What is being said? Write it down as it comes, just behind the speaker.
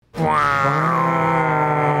Hey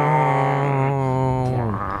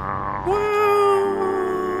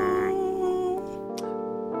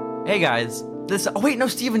guys, wait, no,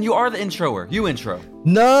 Steven, you are the introer. You intro.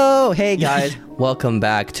 No! Hey guys, welcome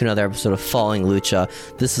back to another episode of Falling Lucha.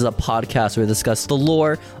 This is a podcast where we discuss the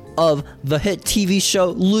lore of the hit TV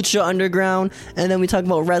show Lucha Underground, and then we talk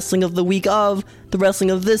about wrestling of the week of, the wrestling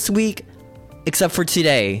of this week, except for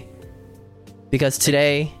today. Because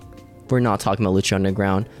today, we're not talking about Lucha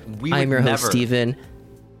Underground. I'm your host, Steven.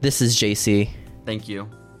 This is JC. Thank you.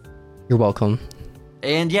 You're welcome.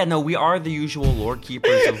 And yeah, no, we are the usual lore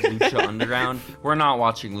keepers of Lucha Underground. We're not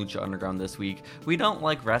watching Lucha Underground this week. We don't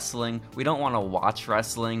like wrestling. We don't want to watch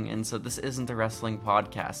wrestling. And so this isn't a wrestling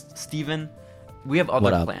podcast. Steven, we have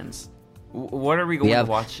other plans. What are we going to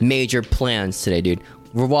watch? Major plans today, dude.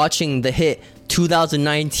 We're watching the hit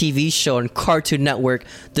 2009 TV show on Cartoon Network,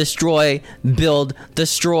 Destroy, Build,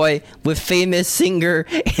 Destroy, with famous singer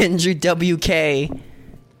Andrew WK. If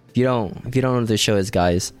you don't know what the show is,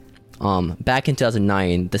 guys, back in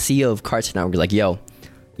 2009, the CEO of Cartoon Network was like, yo,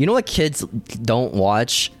 you know what kids don't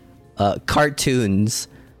watch? Cartoons.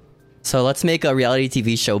 So let's make a reality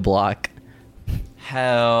TV show block.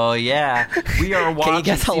 Hell yeah. We are watching... Can you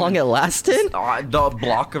guess how long it lasted? The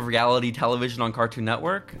block of reality television on Cartoon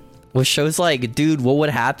Network? With shows like, dude, what would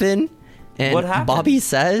happen? And what happened? Bobby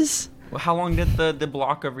Says. Well, how long did the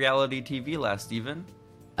block of reality TV last, Steven?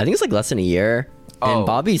 I think it's like less than a year. Oh. And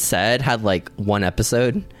Bobby Said had like one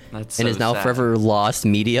episode. That's and so is now sad. Forever lost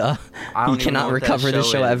media. You cannot recover the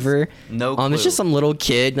show ever. No clue. It's just some little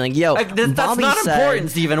kid like, yo, that's Bobby not said...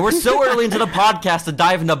 important, Steven. We're so early into the podcast to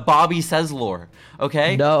dive into Bobby Says lore.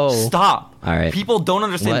 Okay? No. Stop. All right. People don't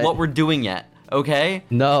understand what we're doing yet. Okay?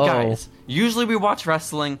 No. Guys, usually we watch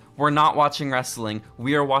wrestling. We're not watching wrestling.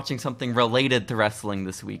 We are watching something related to wrestling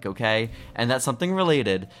this week, okay? And that something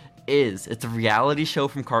related it's a reality show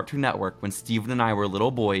from Cartoon Network when Steven and I were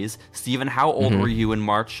little boys. Steven, how old were you in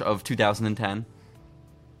March of 2010?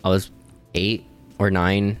 I was 8 or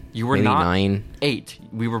 9. You were maybe not 9. 8.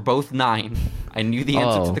 We were both 9. I knew the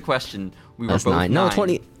answer to the question. We were both 9. No,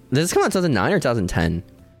 20. Did this come out in 2009 or 2010?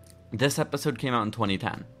 This episode came out in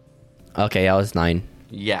 2010. Okay, I was 9.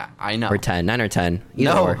 Yeah, I know. Or 10. 9 or 10.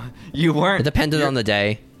 No, you weren't. It depended on the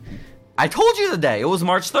day. I told you the day. It was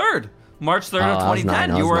March 3rd. March 3rd of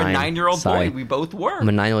 2010. You were a 9-year-old boy. We both were. I'm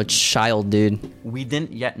a 9-year-old child, dude. We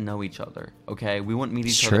didn't yet know each other, okay? We wouldn't meet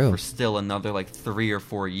each other for still another, like, 3 or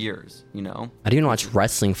 4 years, you know? I didn't watch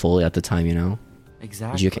wrestling fully at the time, you know?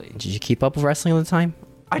 Exactly. Did you keep up with wrestling at the time?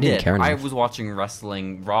 I didn't care enough. I was watching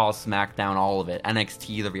wrestling, Raw, SmackDown, all of it.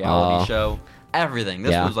 NXT, the reality show. Everything.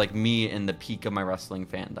 This was like me in the peak of my wrestling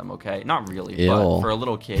fandom, okay? Not really, but for a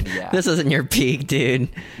little kid, yeah. This isn't your peak, dude.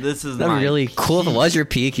 This is That'd be really cool if it was your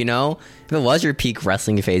peak, you know? If it was your peak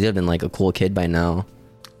wrestling phase, you'd have been like a cool kid by now.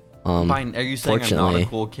 Fine. Are you saying I'm not a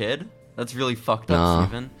cool kid? That's really fucked up,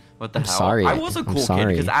 Steven. What the hell? Sorry. I was a cool kid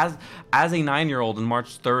because as a 9-year-old on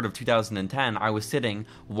March 3rd of 2010, I was sitting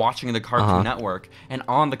watching the Cartoon Network, and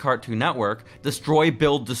on the Cartoon Network, Destroy,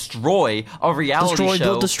 Build, Destroy, a reality show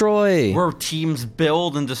Build, Destroy, where teams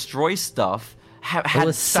build and destroy stuff,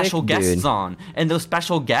 had special guests on, and those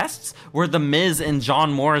special guests were The Miz and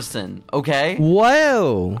John Morrison. Okay.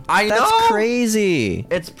 Whoa! I know. That's crazy.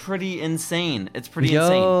 It's pretty insane.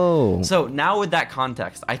 Insane. So now with that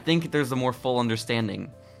context, I think there's a more full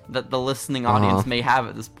understanding that the listening audience may have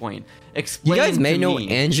at this point. Explain you guys may to know me,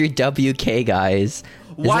 Andrew WK, guys.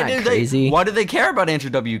 Why did they care about Andrew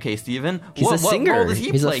WK, Steven? He's a singer. What role does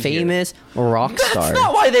he He's play a famous rock star. That's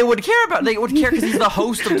not why they would care about. They would care because he's the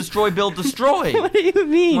host of Destroy, Build, Destroy. What do you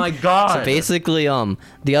mean? My God. So basically,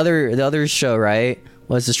 the other show, right,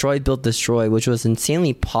 was Destroy, Build, Destroy, which was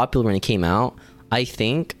insanely popular when it came out. I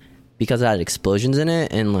think because it had explosions in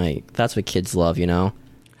it, and like that's what kids love, you know.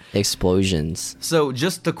 Explosions. So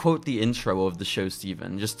just to quote the intro of the show,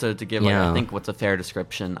 Steven, just to give I think what's a fair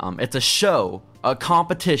description, it's a show, a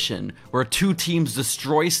competition where 2 teams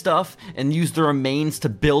destroy stuff and use the remains to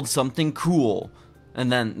build something cool,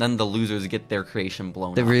 and then the losers get their creation blown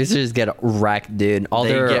up. The losers get wrecked, dude. All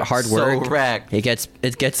their hard work, wrecked. It gets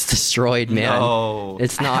destroyed, man. No,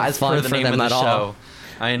 it's not fun for them at all.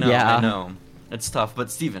 I know, I know, it's tough.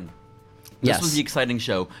 But Steven, this was the exciting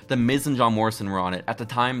show. The Miz and John Morrison were on it. At the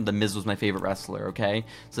time, The Miz was my favorite wrestler, okay?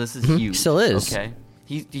 So this is huge. Still is. Okay?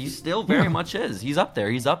 He still very much is. He's up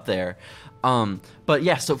there. But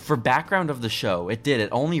yeah, so for background of the show, it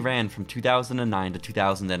only ran from 2009 to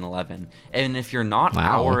 2011. And if you're not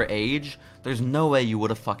our age, there's no way you would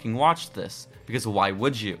have fucking watched this. Because why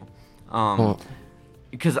would you?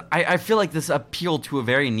 because I feel like this appealed to a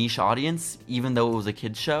very niche audience, even though it was a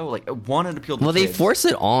kids show. Like, it appealed to Well, kids. they forced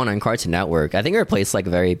it on Cartoon Network. I think it replaced like a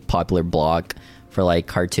very popular block for like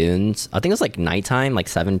cartoons. I think it was like nighttime, like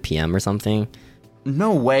 7 p.m. or something.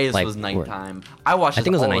 No way this Like, was nighttime. I watched I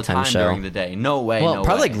think it was a all the nighttime time show. during the day. No way, Well, no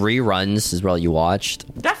probably way. like reruns is what you watched.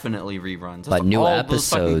 Definitely reruns. That's But what new all those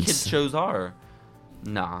fucking episodes. kids shows are.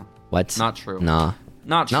 Nah. What? Not true. Nah.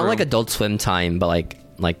 Not true. Not like Adult Swim time, but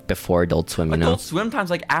like before Adult Swim, you know? Adult Swim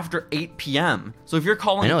time's like after 8 p.m. So if you're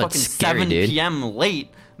calling I know, fucking it's scary, 7 dude. p.m. late,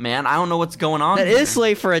 man, I don't know what's going on That here. is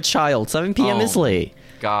late for a child. 7 p.m. is Oh, late.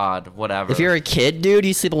 God, whatever. If you're a kid, dude,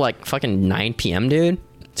 you sleep at like fucking 9 p.m., dude.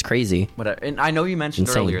 It's crazy. Whatever. And I know you mentioned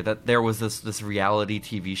Insane. earlier that there was this reality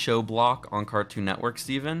TV show block on Cartoon Network,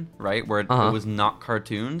 Steven, right? Where it was not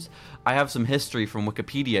cartoons. I have some history from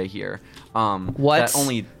Wikipedia here. What? That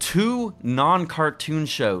only 2 non-cartoon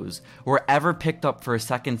shows were ever picked up for a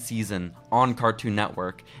second season on Cartoon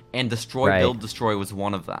Network, and Destroy, Right. Build, Destroy was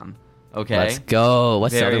one of them. Okay? Let's go.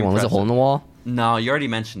 What's the Very other one? Was it Hole in the Wall? No, you already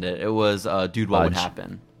mentioned it. It was Dude, What Would Fudge.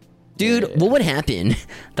 Happen? Dude, Yeah. what would happen?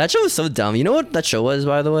 That show was so dumb. You know what that show was,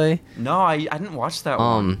 by the way? No, I didn't watch that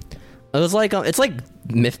one. It was like it's like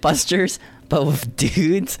Mythbusters, but with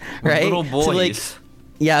dudes, right? Little So, like, boys.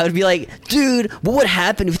 yeah, it would be like, dude, what would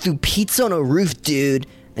happen if we threw pizza on a roof, dude?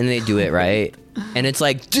 And they do it, right? And it's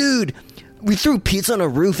like, dude, we threw pizza on a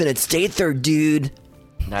roof and it stayed there, dude.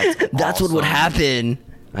 That's what would awesome. happen.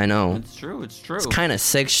 I know. It's true. It's true. It's kind of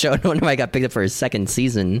sick show. No wonder I got picked up for a second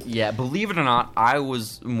season. Yeah, believe it or not, I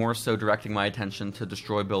was more so directing my attention to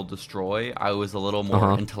Destroy, Build, Destroy. I was a little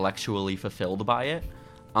more intellectually fulfilled by it.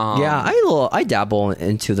 Yeah, I dabble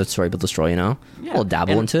into the Story Build Destroy, you know? Yeah, I'll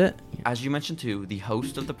dabble and into it. As you mentioned too, the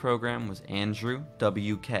host of the program was Andrew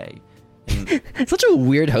WK. And Such a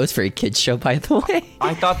weird host for a kids show, by the way.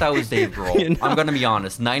 I thought that was Dave Grohl. You know? I'm gonna be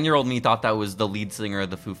honest. 9-year-old me thought that was the lead singer of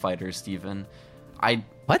the Foo Fighters, Steven.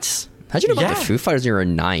 What? How'd you know about Yeah. the Foo Fighters when you were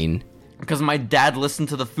 9? Because my dad listened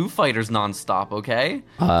to the Foo Fighters nonstop, okay?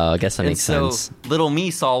 I guess that And makes so sense. little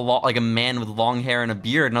me saw like a man with long hair and a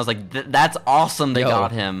beard, and I was like, "That's awesome! They Yo.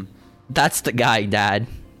 got him." That's the guy, Dad.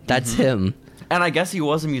 That's him. And I guess he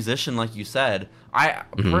was a musician, like you said. I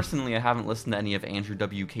Mm-hmm. personally, I haven't listened to any of Andrew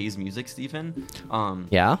WK's music, Stephen.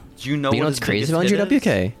 Yeah? Do you know But you know what what's his crazy biggest about hit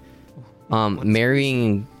Andrew is? WK?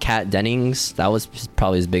 Marrying Kat Dennings, that was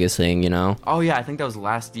probably his biggest thing, you know? Oh yeah, I think that was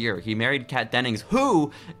last year. He married Kat Dennings,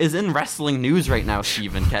 who is in wrestling news right now.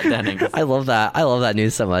 Stephen, Kat Dennings. I love that. I love that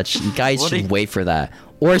news so much. You guys What should a wait for that.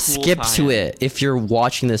 Or skip to tie-in. it. If you're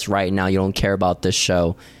watching this right now, you don't care about this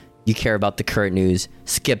show. You care about the current news.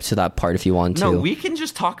 Skip to that part if you want to. No, we can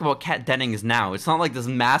just talk about Kat Dennings now. It's not like this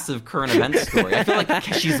massive current events story. I feel like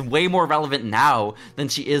she's way more relevant now than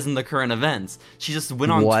she is in the current events. She just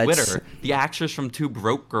went on What? Twitter. The actress from Two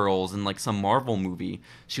Broke Girls in like some Marvel movie.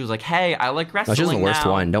 She was like, "Hey, I like No, wrestling she was the worst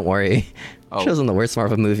now." one. Don't worry. Oh. She was in the worst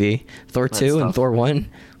Marvel movie. Thor 2 and tough. Thor 1.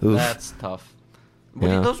 Oof. That's tough. What do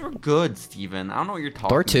you- Yeah. those were good, Steven. I don't know what you're talking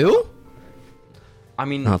Thor about. 2? I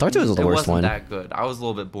mean, No, Thor 2 was the it worst wasn't one. that good. I was a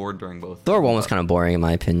little bit bored during both. Thor of them, 1 was but- kind of boring in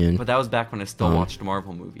my opinion. But that was back when I still watched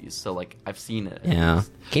Marvel movies, so like I've seen it. at Yeah.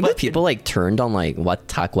 least. Can you But believe people like turned on like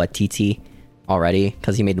Taika Waititi already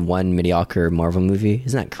because he made one mediocre Marvel movie?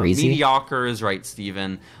 Isn't that crazy? Mediocre is right,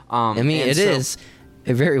 Steven. I mean, and it so- is.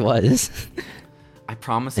 It very was. I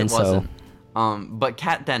promise it And so- wasn't. But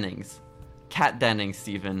Kat Dennings,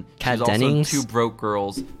 Steven. Kat She was Dennings? Also Two Broke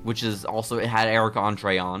Girls, which is also it had Eric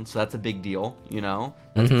Andre on, so that's a big deal. You know,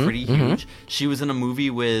 that's pretty huge. She was in a movie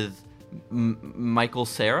with Michael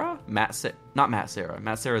Cera, not Matt Cera.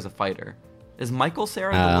 Matt Cera is a fighter. Is Michael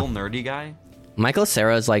Cera the little nerdy guy? Michael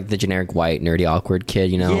Cera is like the generic white nerdy awkward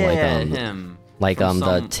kid, you know, Yeah, like him. like From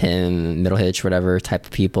the some- Tim Middlehitch whatever type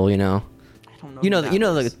of people, you know. I don't know. You know, who that you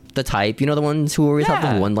know is. the type. You know the ones who always have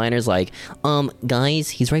Yeah. the one-liners like, guys,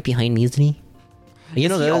 he's right behind me, isn't he? You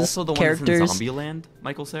know Is he those also the characters. one that's in Zombieland,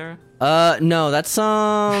 Michael Cera? No, that's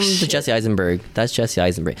the Shit. Jesse Eisenberg. That's Jesse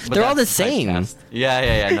Eisenberg. But They're all the that's same. typecast.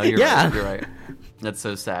 Yeah. No, you're Yeah. right. You're right. That's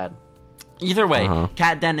so sad. Either way,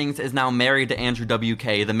 Kat Dennings is now married to Andrew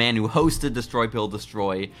WK, the man who hosted Destroy, Build,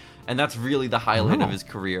 Destroy, and that's really the highlight of his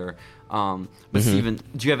career. But Steven,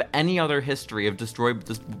 do you have any other history of Destroy,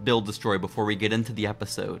 Build, Destroy before we get into the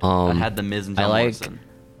episode that had the Miz and John like- Morrison?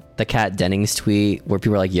 The Kat Dennings tweet where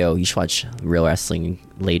people were like, "Yo, you should watch Real Wrestling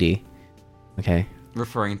Lady." Okay,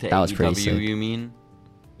 Referring to that was pretty AEW, sick. you mean?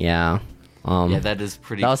 yeah. Yeah, that is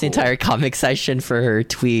pretty That was the cool. entire comic section for her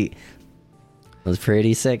tweet. It was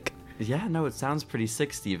pretty sick. Yeah, no, it sounds pretty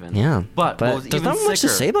sick, Steven. Yeah, But what was there's even not much to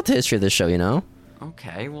sicker- say about the history of this show, you know.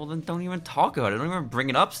 Okay, well then don't even talk about it. Don't even bring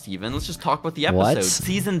it up, Steven. Let's just talk about the episode. What?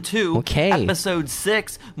 Season 2, Okay. Episode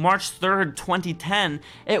 6, March 3rd, 2010.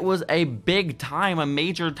 It was a big time, a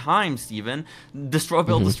major time, Steven. Destroy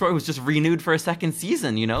Build Destroy was just renewed for a second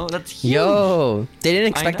season, you know? That's huge. Yo, they didn't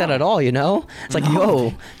expect that at all, you know? It's like, No,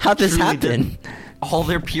 yo, how'd this truly happen? didn't. All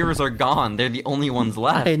their peers are gone. They're the only ones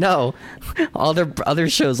left. I know. All their other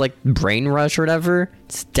shows, like Brain Rush or whatever,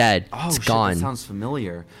 it's dead. Oh, it's shit, gone. that sounds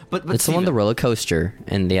familiar. But It's the one, Steven, the roller coaster,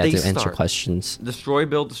 and they had They to answer start. questions. Destroy,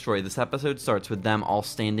 Build, Destroy. This episode starts with them all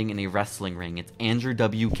standing in a wrestling ring. It's Andrew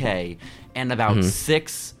WK and about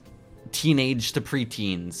 6 teenage to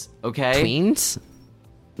preteens. Okay. Tweens?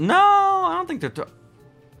 No, I don't think they're.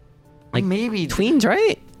 Like, maybe Tweens,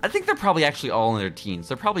 right? I think they're probably actually all in their teens.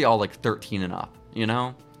 They're probably all like 13 and up. You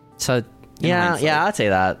know. So, yeah, hindsight. I'd say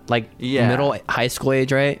that. Like, Yeah. middle, high school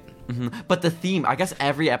age, right? But the theme, I guess,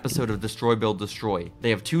 every episode of Destroy, Build, Destroy, they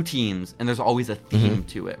have 2 teams, and there's always a theme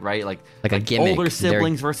to it, right? Like a gimmick. Older They're-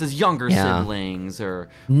 siblings versus younger Yeah. siblings, or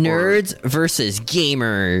Nerds versus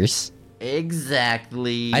gamers.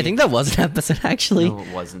 Exactly. I think that was an episode, actually. No,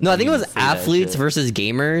 it wasn't. No, I think it Don't was even say that athletes shit. versus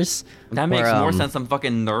gamers. That makes where, more sense than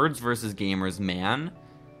fucking nerds versus gamers, man.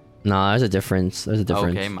 No, there's a difference. There's a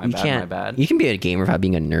difference. Okay, my you bad, can't, my bad. You can be a gamer without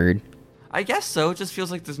being a nerd. I guess so. It just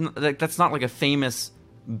feels like that's not like a famous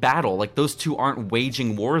battle. Like those two aren't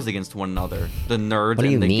waging wars against one another. The nerds What do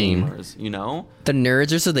you and the mean? gamers, you know? The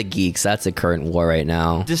nerds versus the geeks. That's a current war right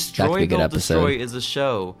now. That could Destroy be a good Build episode. Destroy is a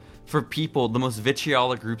show for people, the most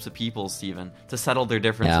vitriolic groups of people, Steven, to settle their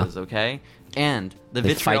differences, okay? And the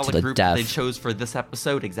They fight to vitriolic the group death. they chose for this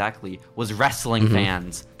episode exactly was wrestling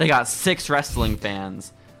fans. They got 6 wrestling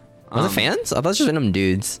fans. Was it fans? I thought it was just random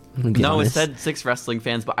dudes. I'm gonna be No, honest. it said 6 wrestling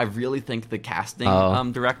fans, but I really think the casting Oh.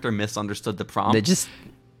 director misunderstood the prompt. They just.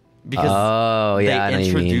 because Oh, yeah, I know they what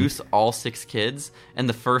you mean. introduce all 6 kids, and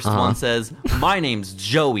the 1st one says, "My name's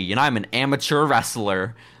Joey, and I'm an amateur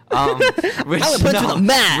wrestler." Which, I would put you on the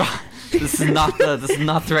mat. This is not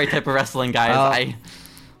the right type of wrestling, guys.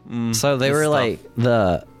 So they this were stuff. like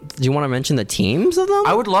the. Do you want to mention the teams of them?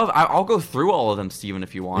 I would love. I'll go through all of them, Steven,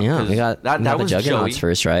 if you want. Yeah, 'cause we got that the was Juggernauts Joey.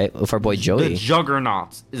 first, right? With our boy The Joey.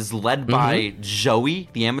 Juggernauts is led by Joey,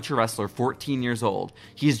 the amateur wrestler, 14 years old.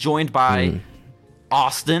 He's joined by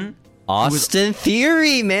Austin. who is- Austin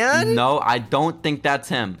Theory, man. No, I don't think that's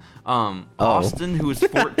him. Austin, who is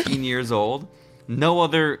 14 years old. No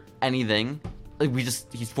other anything. Like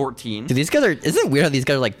he's 14. Dude, these guys are. Isn't it weird how these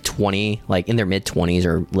guys are like 20, like in their mid 20s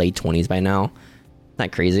or late 20s by now? Isn't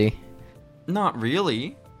that crazy? Not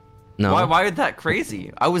really. No. Why is that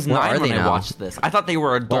crazy? I was What 9 are when they I now? watched this. I thought they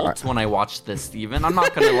were adults when I watched this, Steven. I'm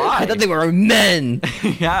not gonna lie. I thought they were men.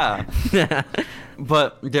 Yeah.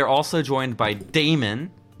 But they're also joined by Damon,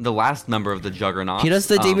 the last member of the Juggernaut. He does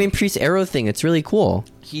the Damian Priest arrow thing. It's really cool.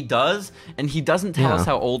 He does, and he doesn't tell Yeah. us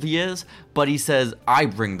how old he is, but he says, "I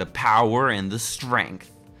bring the power and the strength."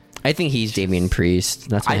 I think he's Damian Priest.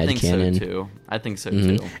 That's my I head think canon. so too. I think so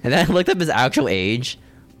too. And then I looked up his actual age.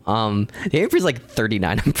 Damian Priest is like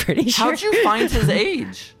 39. I'm pretty sure. How'd you find his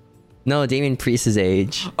age? No, Damian Priest's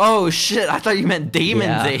age. Oh shit! I thought you meant Damon's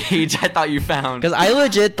Yeah. age. I thought you found. Because I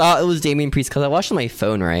legit thought it was Damian Priest because I watched on my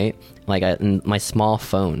phone, right? Like in my small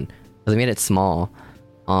phone. Because I made it small.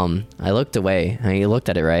 I looked away and I looked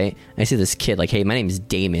at it, right? And I see this kid like, "Hey, my name's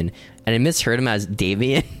Damon," and I misheard him as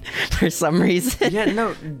Damien for some reason. Yeah,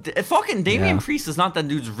 no, fucking Damian Yeah. Priest is not that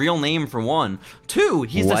dude's real name for one. 2,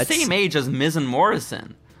 he's What? the same age as Miz and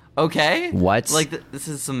Morrison. Okay? What? Like, this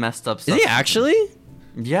is some messed up Is stuff. he actually?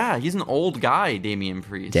 Yeah, he's an old guy, Damian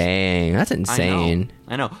Priest. Dang, that's insane.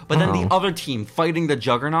 I know. But then the Oh. other team fighting the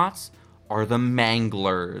Juggernauts are the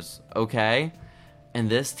Manglers, okay? And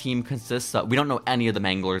this team consists of... We don't know any of the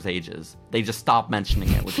Manglers' ages. They just stopped mentioning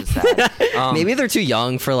it, which is sad. Maybe they're too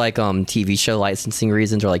young for like TV show licensing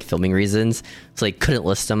reasons or like filming reasons, so they couldn't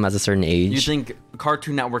list them as a certain age. You think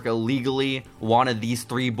Cartoon Network illegally wanted these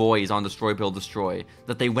 3 boys on Destroy, Build, Destroy,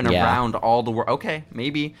 that they went Yeah. around all the world? Okay,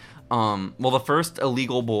 maybe. Well, the first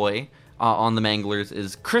illegal boy on the Manglers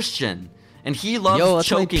is Christian, and he loves Yo, that's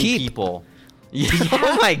my choking peep. people.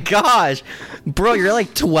 Oh my gosh, bro, you're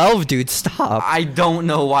like 12, dude. Stop. I don't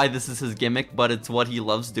know why this is his gimmick, but it's what he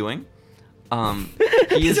loves doing.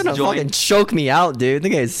 He He's is gonna fucking joined. choke me out, dude. The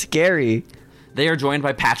guy's scary. They are joined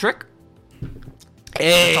by Patrick.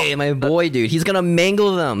 Hey, my boy, dude. He's gonna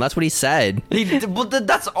mangle them. That's what he said. Well,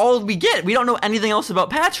 that's all we get. We don't know anything else about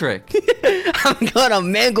Patrick. I'm gonna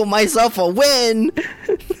mangle myself a win.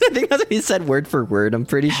 I think that's what he said word for word. I'm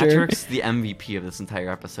pretty sure. Patrick's the MVP of this entire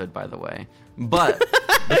episode, by the way. But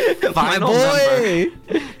the My final boy.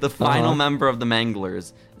 member, member of the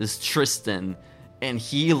Manglers is Tristan, and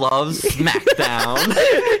he loves SmackDown.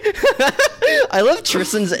 I love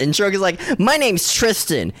Tristan's intro because like, my name's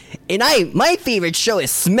Tristan, and my favorite show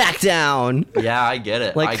is SmackDown. Yeah, I get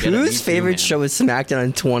it. Like, whose favorite show is SmackDown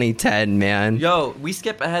in 2010, man? Yo, we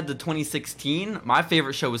skip ahead to 2016. My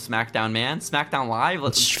favorite show was SmackDown, man. SmackDown Live.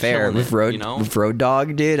 It's fair with Road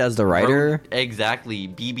Dogg, dude, as the writer. Exactly.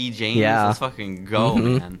 BB James. Yeah. Let's fucking go,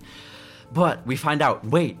 man. But we find out.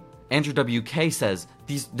 Wait, Andrew WK says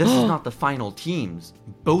this is not the final teams.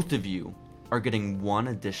 Both of you are getting one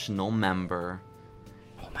additional member.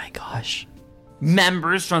 Oh my gosh.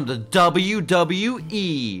 Members from the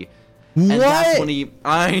WWE. What? And that's when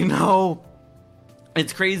I know.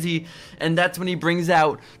 It's crazy. And that's when he brings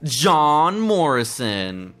out John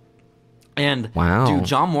Morrison. And, wow. Dude,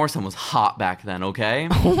 John Morrison was hot back then, okay?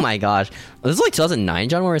 Oh my gosh. This is like 2009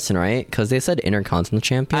 John Morrison, right? Because they said Intercontinental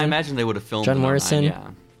Champion. I imagine they would have filmed John Morrison.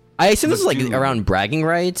 Yeah. I assume this is like around bragging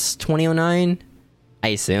rights, 2009. I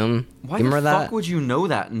assume. Why the fuck would you know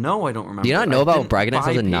that? No, I don't remember. Do you not know about bragging rights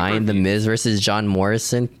 2009? The Miz versus John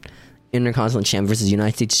Morrison, Intercontinental Champion versus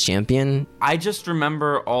United States Champion. I just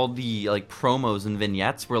remember all the like promos and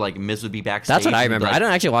vignettes where like Miz would be backstage. That's what I remember. I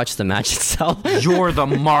don't actually watch the match itself. You're the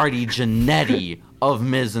Marty Jannetty of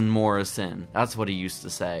Miz and Morrison. That's what he used to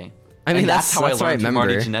say. I mean, that's how I learned who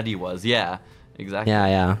Marty Jannetty was. Yeah, exactly.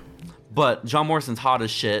 Yeah. But John Morrison's hot as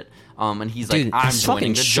shit. And he's like, dude, I'm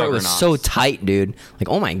joining the Juggernaut. It was so tight, dude. Like,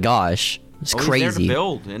 oh my gosh. It's crazy. He's there to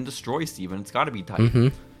build and destroy, Steven. It's got to be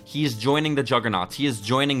tight. He is joining the Juggernauts. He is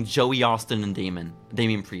joining Joey Austin and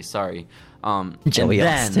Damian Priest, sorry. Joey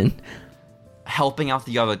Austin. Helping out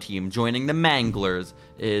the other team, joining the Manglers,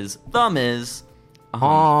 is The Miz.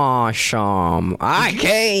 Awesome. I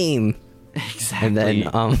came. Exactly. And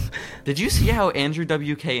then, did you see how Andrew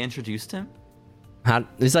WK introduced him?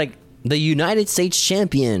 It's like the United States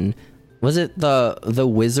Champion. Was it the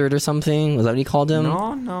Wizard or something? Was that what he called him?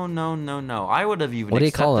 No. I would have even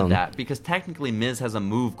accepted that because technically Miz has a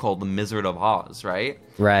move called the Wizard of Oz, right?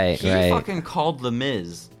 Right. He fucking called the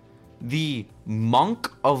Miz the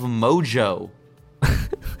Monk of Mojo.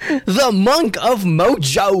 The Monk of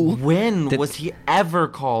Mojo. When was he ever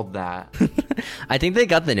called that? I think they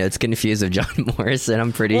got the notes confused with John Morrison.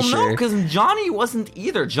 I'm pretty sure. No, because Johnny wasn't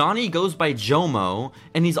either. Johnny goes by Jomo,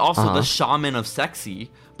 and he's also the Shaman of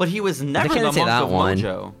Sexy. But he was never the Monk of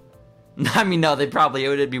Mojo. I mean, no, it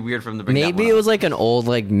would be weird for them to bring Maybe it was like an old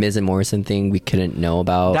like Miz and Morrison thing we couldn't know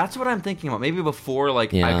about. That's what I'm thinking about. Maybe before I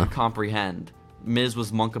could comprehend. Miz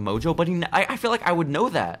was Monk of Mojo, but I feel like I would know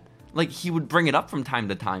that. Like, he would bring it up from time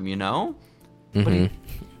to time, you know? But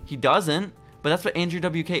he doesn't. But that's what Andrew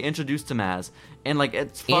WK introduced him as. And, like,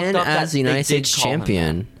 it's fucked and up that as the United States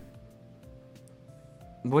champion.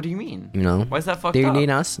 What do you mean? You know? Why is that fucked up?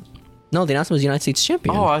 No, they announced him as United States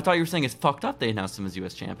champion. Oh, I thought you were saying it's fucked up they announced him as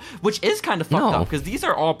US champ. Which is kind of fucked up, because these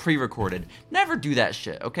are all pre-recorded. Never do that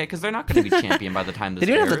shit, okay? Because they're not going to be champion by the time this They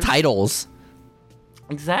didn't have the titles.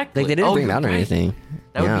 Exactly. Like, they didn't bring them out or anything.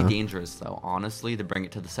 That would be dangerous, though, honestly, to bring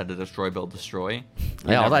it to the set of Destroy, Build, Destroy.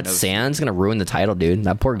 Yeah, all that sand's going to ruin the title, dude.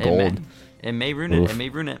 That poor gold. It may ruin it. It may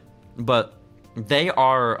ruin it. But they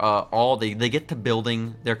are they get to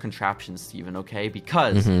building their contraptions, Steven, okay?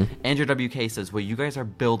 Because Andrew WK says, what you guys are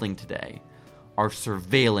building today are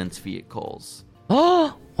surveillance vehicles.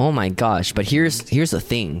 Oh my gosh. But here's the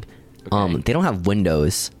thing. Okay. They don't have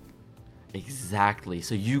windows. Exactly.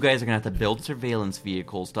 So you guys are gonna have to build surveillance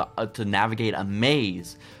vehicles to navigate a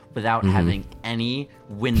maze without having any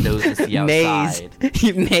windows to see outside.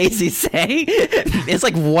 Maze, you say? It's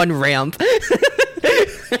like one ramp.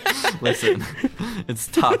 Listen, it's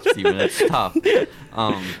tough, Steven. It's tough.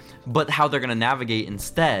 But how they're gonna navigate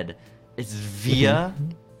instead is via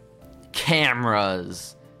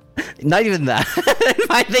cameras. Not even that.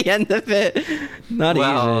 By the end of it, not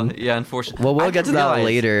even. Yeah, unfortunately. Well, we'll get to that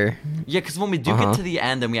later. Yeah, because when we do get to the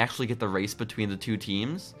end and we actually get the race between the two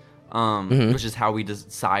teams, which is how we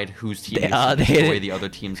decide whose team is to destroy the other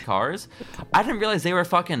team's cars, I didn't realize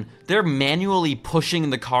they're manually pushing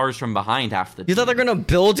the cars from behind half the team. You thought they're gonna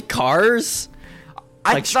build cars?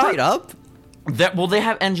 Straight up? They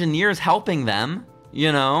have engineers helping them,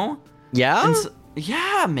 you know? Yeah?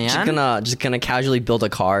 Yeah, man. Just gonna casually build a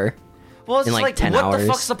car. Well, it's in like 10 what hours. The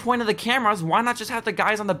fuck's the point of the cameras? Why not just have the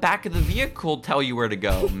guys on the back of the vehicle tell you where to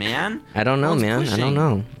go, man? I don't know, man. I don't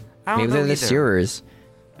know. Maybe they're the steerers.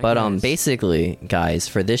 But basically, guys,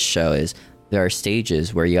 for this show there are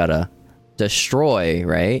stages where you gotta destroy,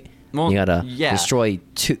 right? Well, you gotta destroy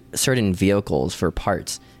certain vehicles for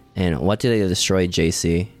parts. And what do they destroy,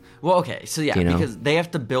 JC? Well, okay, so because they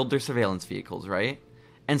have to build their surveillance vehicles, right?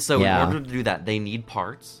 And so in order to do that, they need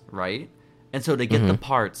parts, right? And so to get the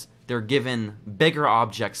parts, they're given bigger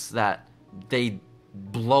objects that they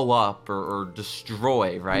blow up or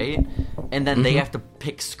destroy, right? and then they have to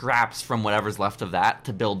pick scraps from whatever's left of that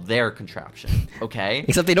to build their contraption. Okay.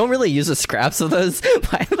 Except they don't really use the scraps of those,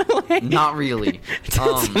 by the way. Not really.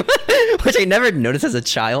 Which I never noticed as a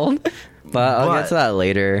child, but I'll get to that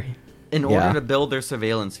later. In order to build their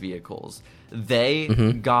surveillance vehicles, they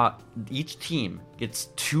got, each team gets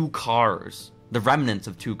 2 cars, the remnants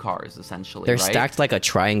of 2 cars, essentially. They're stacked like a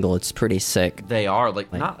triangle. It's pretty sick. They are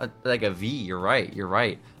not like a V. You're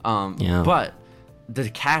right. But the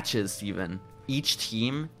catch is, Steven, each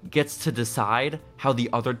team gets to decide how the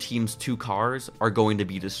other team's 2 cars are going to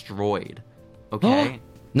be destroyed. Okay?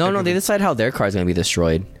 No, they decide how their car's going to be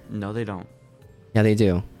destroyed. No, they don't. Yeah, they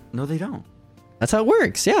do. No, they don't. That's how it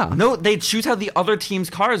works, yeah. No, they choose how the other team's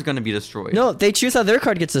car is going to be destroyed. No, they choose how their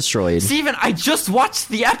car gets destroyed. Steven, I just watched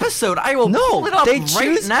the episode. I will pull it up they right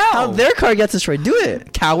choose now. how their car gets destroyed. Do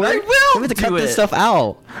it, coward. I will You have to cut do this it. stuff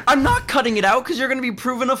out. I'm not cutting it out because you're going to be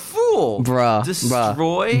proven a fool. Bruh.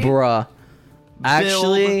 Destroy. Bruh.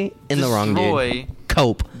 Actually, in the wrong, dude.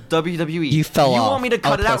 Cope. WWE. You fell off. You want me to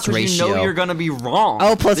cut it out because you know you're going to be wrong.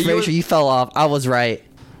 Oh, plus ratio, you fell off. I was right.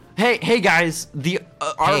 Hey guys,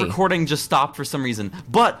 our recording just stopped for some reason,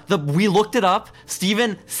 but we looked it up.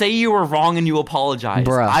 Steven, say you were wrong and you apologize.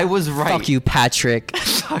 Bruh. I was right. Fuck you, Patrick.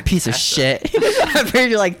 Piece of shit. I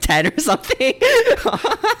figured you're like 10 or something.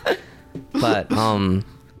 But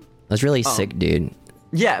that's really sick, dude.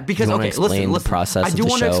 Yeah, because listen. The process I do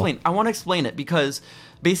want to explain. I want to explain it because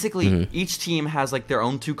basically each team has like their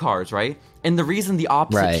own 2 cars, right? And the reason the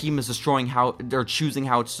opposite team is destroying how they're choosing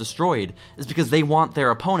how it's destroyed is because they want their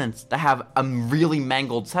opponents to have a really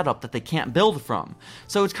mangled setup that they can't build from.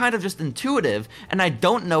 So it's kind of just intuitive, and I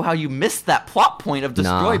don't know how you missed that plot point of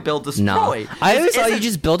destroy, build, destroy. I always thought you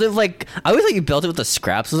just built it I always thought you built it with the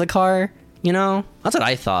scraps of the car. You know, that's what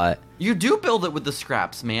I thought. You do build it with the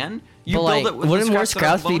scraps, man. You but build it with wouldn't the more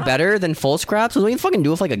scraps scraps be better than full scraps? What do you fucking do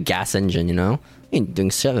with like a gas engine? You know, you ain't doing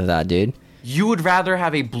shit with that, dude. You would rather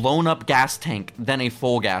have a blown up gas tank than a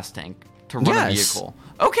full gas tank to run a vehicle.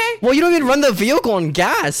 Okay. Well, you don't even run the vehicle on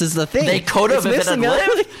gas is the thing. They could have if it had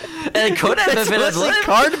lived. They could have if it had lived.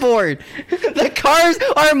 Cardboard. The cars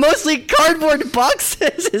are mostly cardboard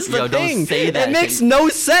boxes is the thing. Don't say that. It makes no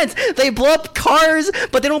sense. They blow up cars,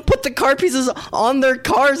 but they don't put the car pieces on their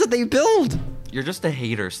cars that they build. You're just a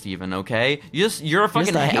hater, Steven, okay? You're a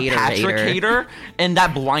fucking hater. hater, and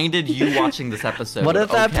that blinded you watching this episode. What if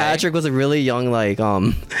that Patrick was a really young, like,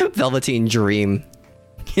 Velveteen Dream?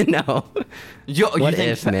 You know? What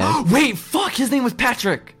if, man? Wait, fuck, his name was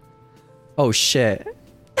Patrick! Oh, shit.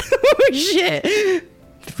 Oh, shit.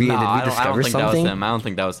 Did we discover something? I don't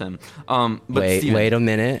think that was him. But wait a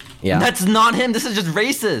minute. Yeah. That's not him. This is just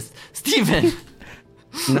racist. Steven.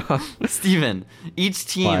 No. Steven, each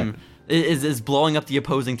team is blowing up the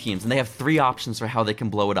opposing teams, and they have 3 options for how they can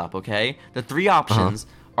blow it up, okay? The 3 options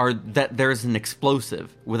are that there's an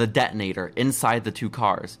explosive with a detonator inside the 2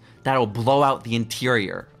 cars that'll blow out the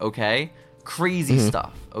interior, okay? Crazy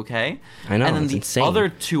stuff, okay? I know, and then it's the insane. other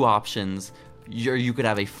 2 options, you could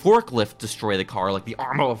have a forklift destroy the car, like the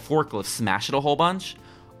arm of a forklift smash it a whole bunch,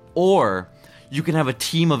 or you can have a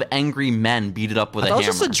team of angry men beat it up with a hammer. That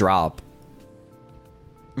was just a drop.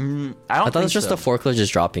 I thought it was just a forklift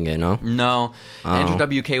just dropping it, no? No.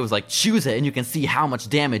 Andrew WK was like, choose it and you can see how much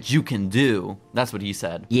damage you can do. That's what he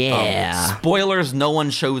said. Yeah. Spoilers, no one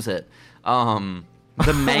shows it. The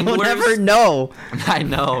Manglers... We'll never know. I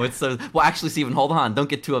know. It's so... Well, actually, Steven, hold on. Don't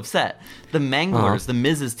get too upset. The Manglers, the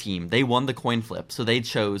Miz's team, they won the coin flip. So they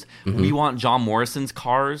chose, we want John Morrison's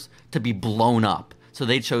cars to be blown up. So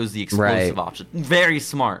they chose the explosive option. Very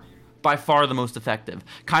smart. By far the most effective.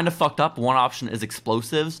 Kind of fucked up. One option is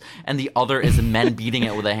explosives, and the other is men beating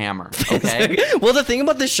it with a hammer. Okay. Well, the thing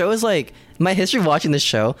about this show is like my history of watching this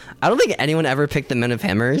show. I don't think anyone ever picked the men of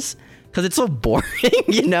hammers because it's so boring.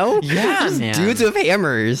 You know? Yeah, just man. Dudes with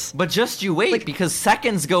hammers. But just you wait, because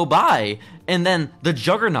seconds go by, and then the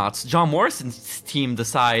Juggernauts, John Morrison's team,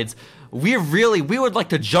 decides. We would like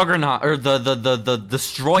to juggernaut or the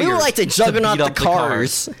destroyers. We would like to juggernaut the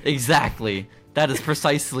cars. Exactly. That is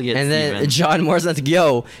precisely it, And then John Morrison's like,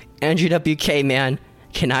 yo, Andrew WK, man,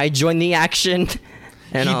 can I join the action?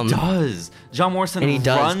 And he does. John Morrison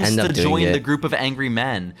runs to join the group of angry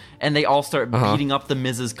men, and they all start beating up the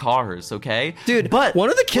Miz's cars, okay? Dude, but one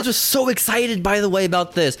of the kids was so excited, by the way,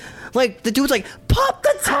 about this. Like, the dude's like, pop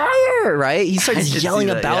the tire, right? He starts yelling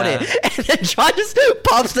about it. And then John just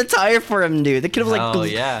pops the tire for him, dude. The kid was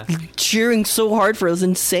like cheering so hard for it. It was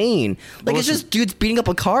insane. Like, it's just dudes beating up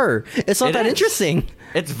a car. It's not that interesting.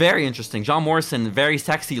 It's very interesting. John Morrison, very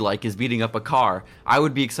sexy-like, is beating up a car. I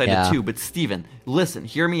would be excited too, but Steven, listen,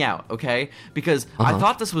 hear me out, okay? Because I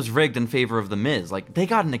thought this was rigged in favor of The Miz. Like, they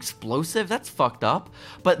got an explosive, that's fucked up.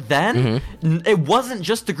 But then, it wasn't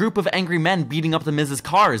just a group of angry men beating up The Miz's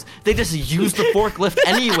cars. They just used the forklift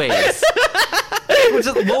anyways. Which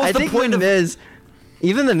is, what was the point of Miz?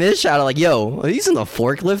 Even The Miz shouted like, "Yo, are you using the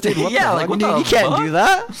forklift, dude? What yeah, the like, fuck, what dude? the You can't fuck? do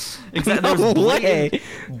that." Exactly. No There was way.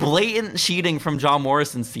 blatant cheating from John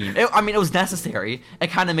Morrison's team. I mean, it was necessary. It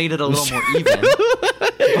kind of made it a little more even.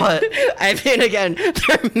 But I mean, again,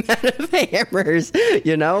 they're men of hammers,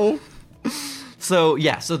 you know? so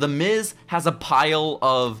The Miz has a pile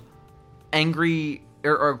of angry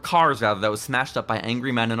or cars rather that was smashed up by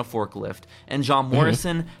angry men in a forklift, and John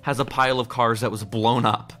Morrison has a pile of cars that was blown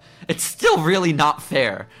up. It's still really not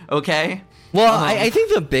fair, okay? Well, I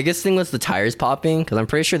think the biggest thing was the tires popping, because I'm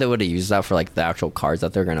pretty sure they would have used that for like the actual cars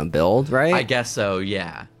that they're gonna build, right? I guess so,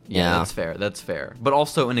 yeah. Yeah, that's fair. But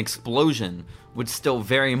also an explosion would still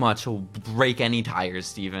very much break any tires,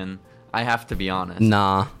 Steven. I have to be honest.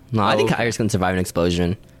 Nah. I think tires can survive an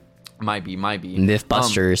explosion. Might be.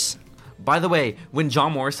 Mythbusters. By the way, when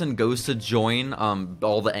John Morrison goes to join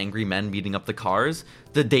all the angry men beating up the cars,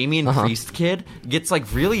 the Damian Priest kid gets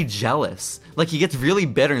like really jealous. Like he gets really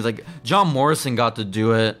bitter. He's like, John Morrison got to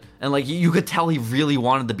do it. And like you could tell he really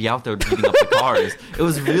wanted to be out there beating up the cars. It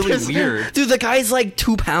was really weird. Dude, the guy's like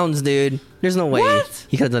 2 pounds, dude. There's no way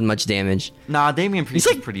he could have done much damage. Nah, Damian Priest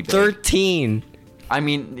He's like is pretty big. 13. I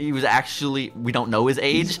mean, he was actually, we don't know his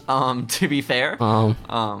age, to be fair.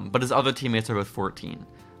 But his other teammates are both 14.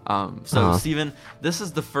 Steven, this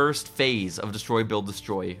is the first phase of Destroy, Build,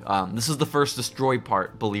 Destroy. This is the first Destroy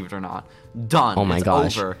part, believe it or not. Done. Oh my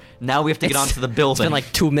gosh. Over. Now we have to get onto the building. It's been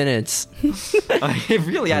like 2 minutes. It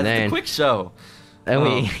really has. It's a quick show. And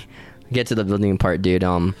we get to the building part, dude.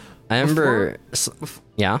 I remember...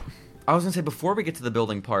 yeah? I was going to say, before we get to the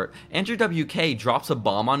building part, Andrew WK drops a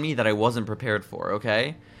bomb on me that I wasn't prepared for,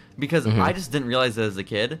 okay? Because I just didn't realize that as a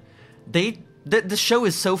kid. The show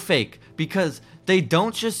is so fake because they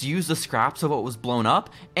don't just use the scraps of what was blown up.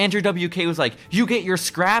 Andrew WK was like, you get your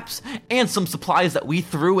scraps and some supplies that we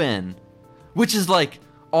threw in. Which is like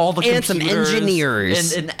all the and computers. Some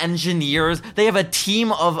engineers. And engineers. They have a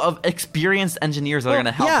team of experienced engineers that are going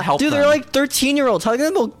to help dude, them. they're like 13-year-olds talking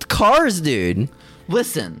about cars, dude.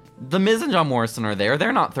 Listen, The Miz and John Morrison are there.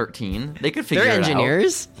 They're not 13. They could figure it out. They're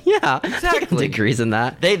engineers. Yeah, exactly. Degrees in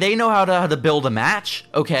that. They know how to build a match.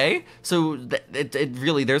 Okay, so it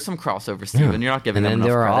really there's some crossover, Steven. You're not giving them enough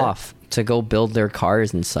credit. And then they were off to go build their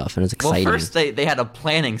cars and stuff, and it's exciting. Well, first they had a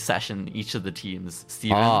planning session, each of the teams,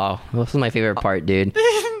 Steven. Oh, this was my favorite part, dude.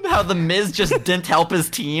 How The Miz just didn't help his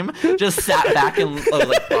team, just sat back and was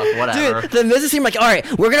like, fuck, whatever. Dude, The Miz team like, all right,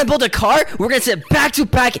 we're gonna build a car. We're gonna sit back to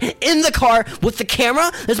back in the car with the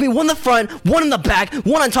camera. There's gonna be one in the front, one in the back,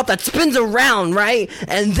 one on top that spins around, right?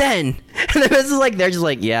 And then The Miz is like, they're just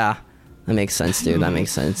like, yeah, that makes sense, dude. That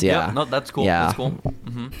makes sense. Yeah. No, that's cool. Yeah. That's cool.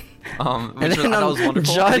 And that then was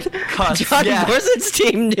wonderful. John Morrison's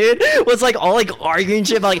team, dude, was like all like arguing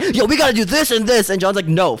shit about like, yo, we gotta do this and this, and John's like,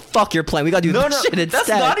 no, fuck your plan, we gotta do this shit instead. That's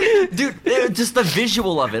not even, dude. Just the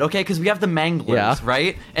visual of it, okay? Because we have the Manglers,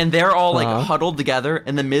 right? And they're all like huddled together,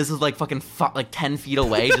 and the Miz is like fucking like 10 feet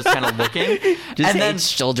away, just kind of looking. And then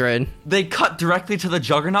children. They cut directly to the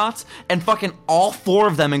Juggernauts, and fucking all 4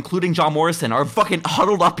 of them, including John Morrison, are fucking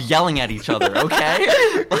huddled up, yelling at each other.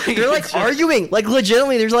 Okay? Like, they're like arguing, like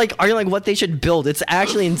legitimately. There's like arguing like what they should build. It's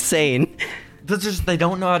actually insane. They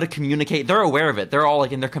don't know how to communicate. They're aware of it. They're all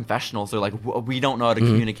like in their confessionals. They're like, we don't know how to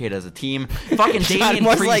communicate as a team. Fucking Damian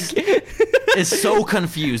Priest is so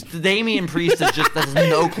confused. Damian Priest is just has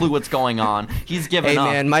no clue what's going on. He's given up.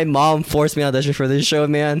 Hey man, my mom forced me to audition for this show,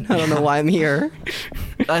 man. I don't know why I'm here.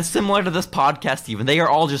 Similar to this podcast, even they are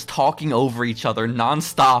all just talking over each other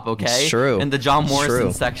nonstop. Okay, it's true. In the John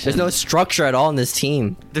Morrison section, there's no structure at all in this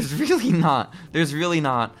team. There's really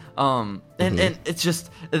not. And it's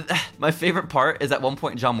just my favorite part is at one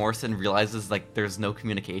point John Morrison realizes like there's no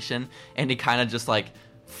communication, and he kind of just like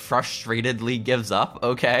frustratedly gives up.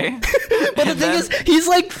 Okay, but the thing is, he's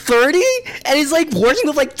like 30 and he's like working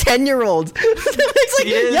with like 10-year-olds. It's like,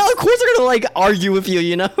 yeah, of course they're gonna like argue with you,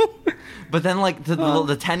 you know. But then like the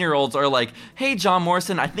 10-year-olds are like, hey John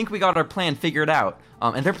Morrison, I think we got our plan figured out.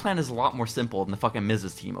 And their plan is a lot more simple than the fucking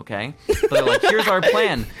Miz's team, okay? But they're like, here's our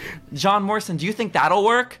plan. John Morrison, do you think that'll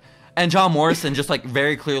work? And John Morrison, just like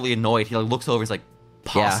very clearly annoyed, he like looks over, he's like,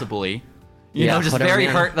 possibly. You know, just very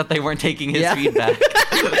man. hurt that they weren't taking his feedback.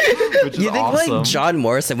 Which is You think awesome. like John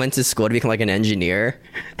Morrison went to school to become like an engineer,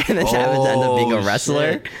 and then happened to end up being a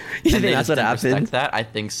wrestler? Shit. You And think they that's just what didn't respect happened? that? I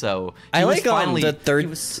think so. I He was like finally the third. He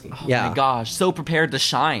was, oh my gosh, so prepared to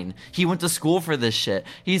shine. He went to school for this shit.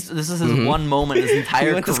 This is his one moment in his He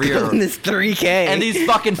entire went to career. school in this 3K, And these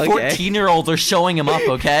fucking 14-year-olds are showing him up,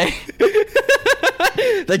 okay?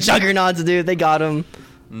 the juggernauts, dude, they got him.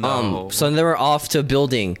 No. So they were off to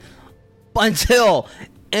building until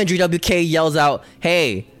Andrew WK yells out,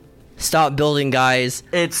 "Hey, stop building, guys!"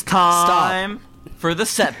 It's time for the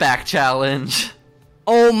setback challenge.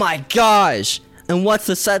 Oh my gosh! And what's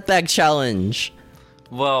the setback challenge?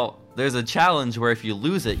 Well, there's a challenge where if you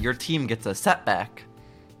lose it, your team gets a setback.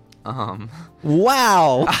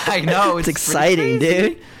 Wow! I know, it's pretty exciting, crazy.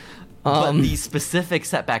 dude. But the specific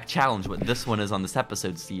setback challenge, what this one is on this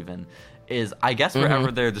episode, Steven, is I guess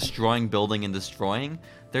wherever they're destroying, building, and destroying,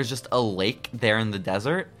 there's just a lake there in the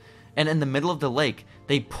desert. And in the middle of the lake,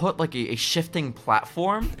 they put like a shifting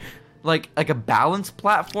platform, like a balance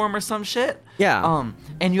platform or some shit. Yeah.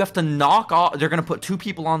 And you have to knock off. They're gonna put two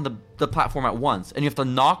people on the platform at once, and you have to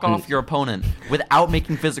knock off your opponent without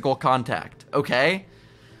making physical contact. Okay.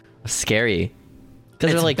 Scary. Because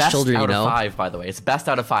they're It's like best children, out you know. of 5, by the way. It's best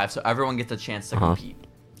out of 5, so everyone gets a chance to compete.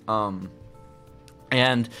 And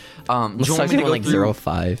do you want me to like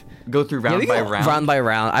 0-5. go through round by round? Round by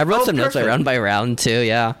round. I wrote some notes by perfect. round by round too.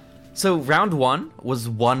 Yeah. So round 1 was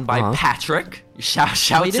won by Patrick.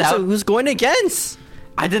 Shouts out. So who's going against?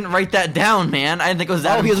 I didn't write that down, man. I didn't think it was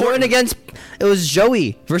that Oh, he was important. going against. It was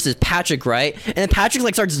Joey versus Patrick, right? And then Patrick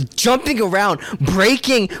like starts jumping around,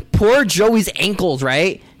 breaking poor Joey's ankles,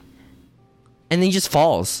 right? And then he just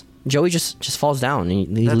falls. Joey just falls down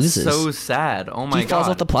and he That's loses. so sad. Oh my he falls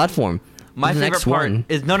god. off the platform. My The favorite next part one.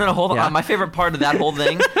 is no. Hold Yeah. on. My favorite part of that whole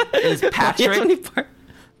thing is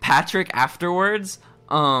Patrick afterwards.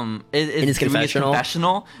 Is In his doing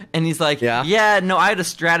confessional, and he's like, Yeah. no, I had a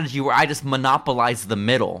strategy where I just monopolized the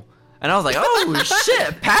middle. And I was like, oh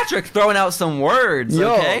shit, Patrick throwing out some words.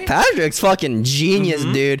 Yo, Okay, Patrick's fucking genius,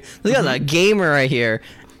 dude. Look at that gamer right here.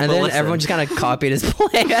 And But then listen. everyone just kind of copied his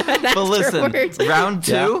plan. but listen, afterwards. round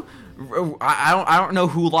 2, Yeah. I don't know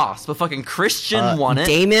who lost, but fucking Christian won it.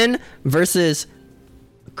 Damon versus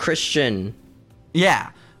Christian. Yeah.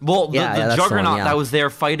 Well, the that's the one, juggernaut yeah. that was there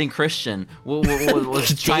fighting Christian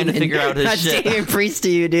was trying to figure out his That's shit. Damian Priest to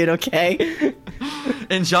you, dude, okay?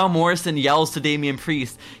 And John Morrison yells to Damian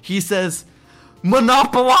Priest. He says,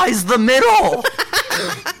 monopolize the middle!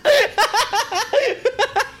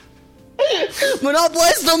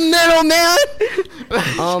 Monopolize the middle, man!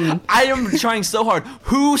 I am trying so hard.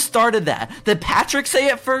 Who started that? Did Patrick say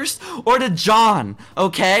it first? Or did John?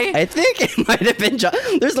 Okay? I think it might have been John.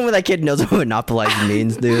 There's no way that kid knows what monopolize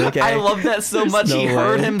means, dude, okay? I love that so much. No He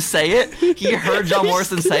heard way. him say it. He heard John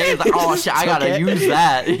Morrison say it. He's like, oh shit, I gotta Okay. use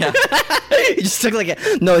that. Yeah. He just took like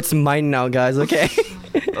no, it's mine now, guys, okay?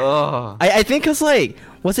 Ugh. I think it's like,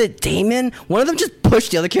 was it Damon? One of them just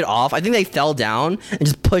pushed the other kid off. I think they fell down and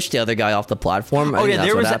just pushed the other guy off the platform. I Oh think yeah, that's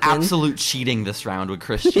there what was happened. absolute cheating this round with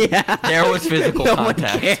Christian. Yeah. There was physical No one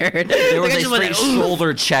contact. cared. There was Like, I a just went, straight "Ooh."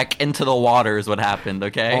 shoulder check into the water is what happened,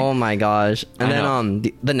 okay? Oh my gosh. And I then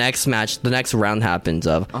know. the next match, the next round happens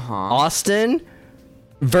of Uh-huh. Austin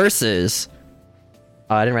versus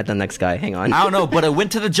I didn't write the next guy. Hang on. I don't know, but it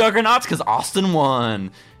went to the Juggernauts because Austin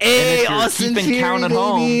won. Hey, And if you're Austin keeping Fury, count at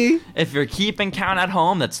home, baby. if you're keeping count at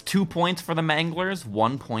home, that's 2 points for the Manglers,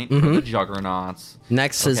 1 point for the Juggernauts.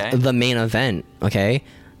 Next Okay. is the main event, okay?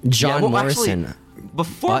 John well, Morrison. Actually,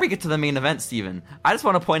 before What? we get to the main event, Steven, I just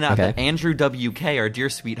want to point out Okay. that Andrew WK, our dear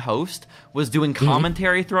sweet host, was doing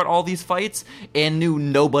commentary throughout all these fights and knew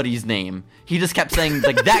nobody's name. He just kept saying,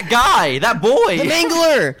 like, that guy, that boy. The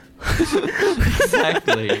Mangler!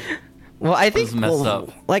 Exactly. Well, I think was messed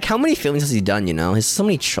up. like how many films has he done? You know, there's so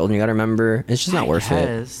many children. You gotta remember. It's just not worth it.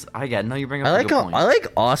 Yes, I get. No, you bring up I a like good point. I like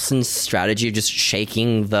Austin's strategy of just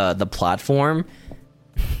shaking the platform.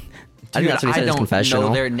 I think Dude, that's what he said in his don't confessional.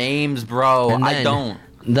 know their names, bro. And I then don't.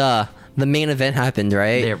 The main event happened,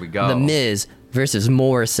 right? There we go. The Miz versus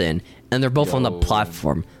Morrison, and they're both on the Yo.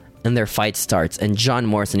 platform, and their fight starts, and John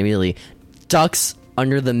Morrison immediately ducks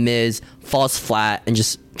under the Miz, falls flat, and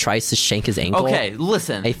just tries to shank his ankle. Okay,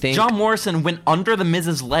 listen. I think- John Morrison went under the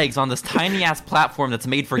Miz's legs on this tiny ass platform that's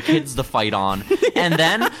made for kids to fight on, and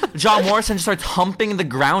then John Morrison just starts humping the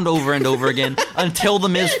ground over and over again until the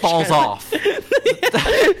Miz falls off,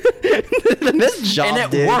 The Miz job, and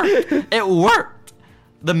it dude. worked. It worked.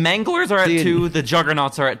 The Manglers are at Dude. 2. The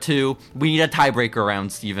Juggernauts are at 2. We need a tiebreaker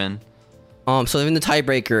round, Steven. So in the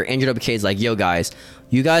tiebreaker, Andrew WK is like, "Yo, guys,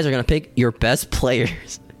 you guys are gonna pick your best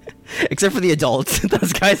players, Except for the adults.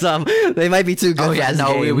 Those guys, they might be too good. Oh yeah,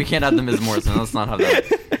 no, we can't have the Miz Morrison. Let's not have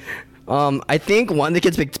that. I think one of the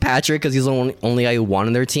kids picked Patrick because he's the only guy who won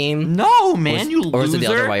on their team. No, man, you loser. Or was it the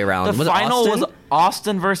other way around? The Was final it was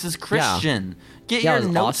Austin versus Christian. Get Yeah, your it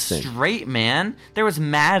was notes Austin. straight, man. There was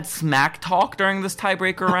mad smack talk during this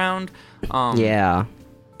tiebreaker round. Yeah.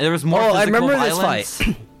 There was more I physical remember violence. this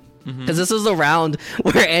fight. Because this is the round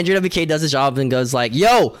where Andrew WK does his job and goes like,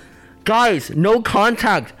 "Yo, guys, no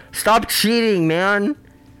contact. Stop cheating, man."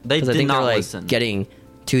 They Because I did think not they're like listen. getting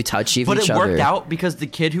too touchy with But each it worked other. out because the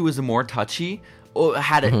kid who was more touchy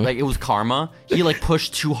had it like it was karma. He like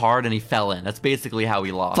pushed too hard and he fell in. That's basically how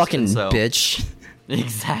he lost. Fucking And so, bitch.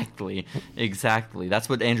 Exactly. That's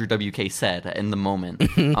what Andrew WK said in the moment.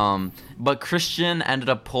 But Christian ended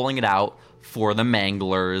up pulling it out for the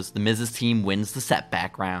Manglers. The Miz's team wins the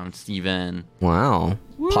setback round, Steven. Wow.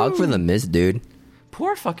 Pog for the Miz, dude.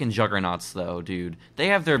 Poor fucking Juggernauts, though, dude. They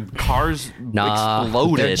have their cars Nah,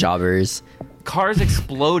 exploded. they're jobbers. Cars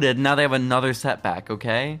exploded. Now they have another setback,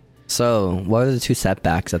 okay? So, what are the two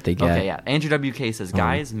setbacks that they get? Okay, yeah. Andrew WK says,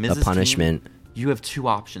 guys, Miz's the punishment. team, you have two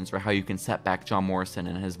options for how you can set back John Morrison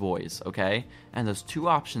and his boys, okay? And those two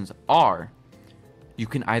options are you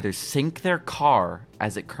can either sink their car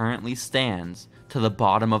as it currently stands to the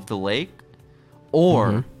bottom of the lake,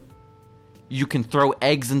 or you can throw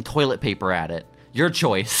eggs and toilet paper at it. Your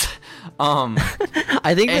choice.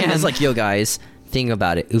 I think the Miz like, yo, guys, think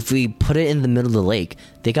about it. If we put it in the middle of the lake,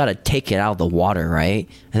 they got to take it out of the water, right?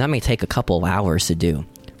 And that may take a couple of hours to do.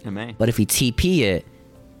 It may. But if we TP it,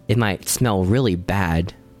 it might smell really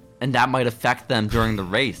bad. And that might affect them during the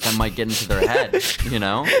race. That might get into their head, you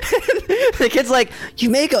know? The kid's like, you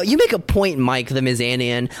make a point, Mike, the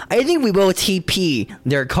Mizanian. I think we will TP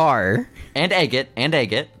their car. And egg it. And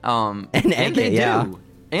egg it. And egg they it, yeah. do.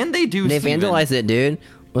 And they do, They Steven. vandalized it, dude. It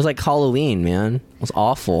was like Halloween, man. It was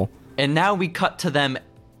awful. And now we cut to them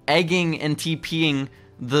egging and TPing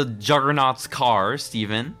the Juggernaut's car,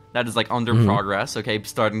 Steven. That is like under progress, okay,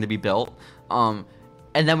 starting to be built.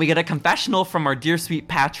 And then we get a confessional from our dear sweet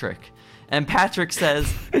Patrick. And Patrick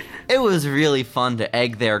says, it was really fun to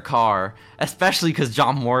egg their car, especially because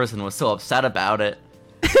John Morrison was so upset about it.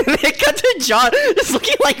 They cut to John just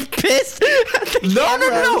looking like pissed. No.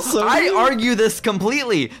 I argue this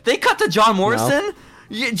completely. They cut to John Morrison,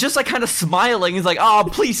 just like kind of smiling. He's like, oh,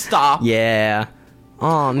 please stop. Yeah.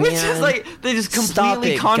 Oh, man. Which is like, they just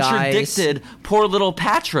completely contradicted poor little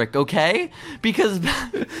Patrick, okay? Because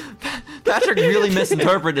Patrick really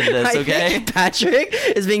misinterpreted this, okay? I think Patrick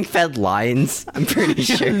is being fed lines. I'm pretty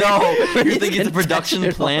sure. No, you think he's a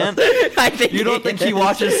production plant? I think You don't think he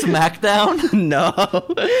watches SmackDown? No.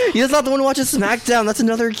 He's not the one who watches SmackDown. That's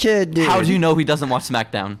another kid, dude. How do you know he doesn't watch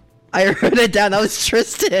SmackDown? I wrote it down. That was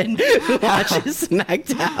Tristan who watches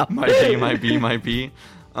SmackDown. Might be.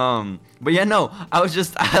 But yeah, no,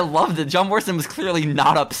 I loved it. John Morrison was clearly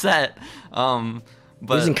not upset.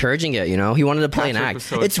 But He was encouraging it, you know? He wanted to play an Patrick act. was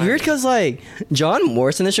so It's weird excited. because, like, John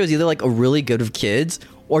Morrison in the show is either, like, a really good with kids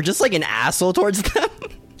or just, like, an asshole towards them.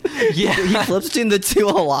 Yeah. He flips between the two a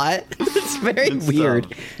lot. It's very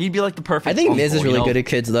weird. He'd be like the perfect I think Miz is uncle, really you know? good at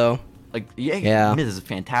kids, though. Like, Yeah. Miz is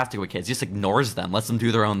fantastic with kids. He just ignores them, lets them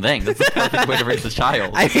do their own thing. That's the perfect way to raise a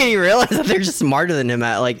child. I mean, you realize that they're just smarter than him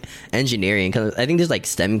at, like, engineering. Because I think there's, like,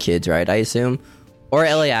 STEM kids, right? I assume. Or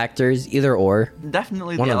LA actors, either or.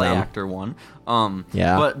 Definitely One the of LA them. actor one.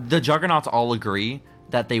 Yeah. But the Juggernauts all agree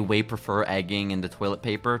that they way prefer egging into toilet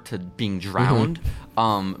paper to being drowned,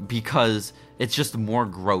 because it's just more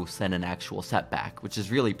gross than an actual setback, which is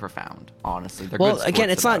really profound, honestly. They're Well, good again,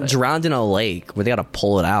 sports it's not about it. drowned in a lake where they gotta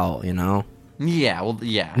pull it out, you know? Yeah, well,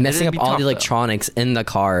 yeah. Messing It'd up be all tough, the though. electronics in the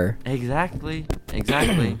car. Exactly.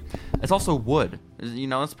 It's also wood. You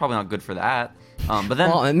know, it's probably not good for that. But then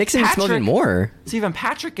Well, it makes him smell even more. Steven,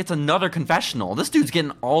 Patrick gets another confessional. This dude's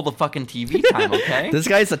getting all the fucking TV time, okay? This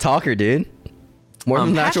guy's a talker, dude. More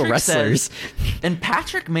than the actual Patrick wrestlers. says- and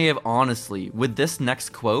Patrick may have honestly, with this next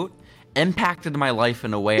quote, impacted my life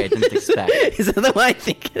in a way I didn't expect. Is that the one I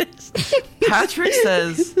think it is? Patrick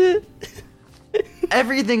says,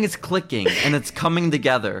 everything is clicking and it's coming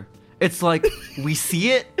together. It's like we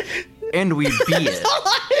see it and we be it.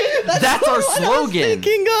 That's our slogan.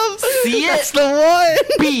 Thinking of. See it, That's the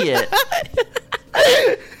one. be it.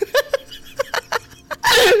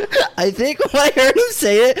 I think when I heard him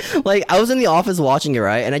say it, like, I was in the office watching it,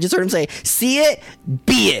 right? And I just heard him say, see it,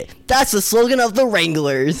 be it. That's the slogan of the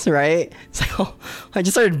Wranglers, right? So I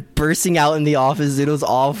just started bursting out in the office, dude. It was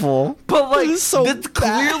awful. But like, It was so that's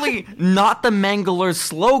bad. clearly not the Mangler's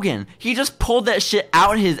slogan. He just pulled that shit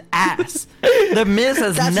out his ass. The Miz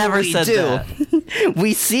has That's never what we said do. that.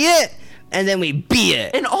 We see it, and then we be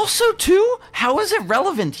it. And also, too, how is it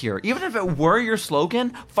relevant here? Even if it were your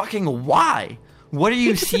slogan, fucking why? What are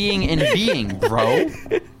you seeing and being, bro?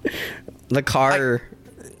 The car,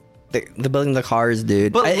 the building the cars,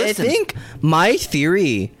 dude. But I listen, think my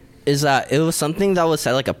theory is that it was something that was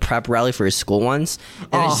at like a prep rally for his school once,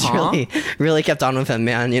 and it just really kept on with him,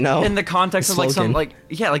 man. You know, in the context of like some like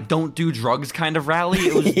don't do drugs kind of rally,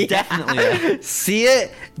 it was definitely that. See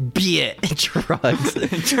it, be it, drugs,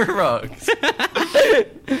 drugs.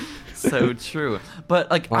 So true,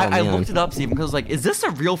 but like I looked it up, Stephen, because like, is this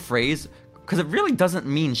a real phrase? Because it really doesn't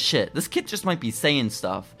mean shit. This kid just might be saying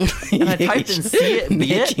stuff. And I typed in "see it,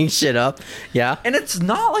 be it," making shit up. Yeah. And it's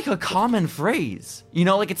not like a common phrase. You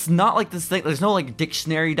know, like it's not like this thing. There's no like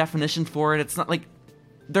dictionary definition for it. It's not like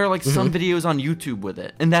there are like some videos on YouTube with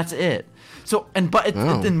it, and that's it. So but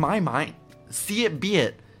it's in my mind, "see it, be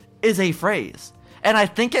it" is a phrase. And I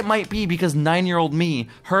think it might be because 9-year-old me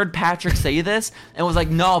heard Patrick say this and was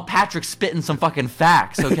like, "No, Patrick's spitting some fucking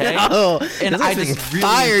facts, okay?" No, and I just really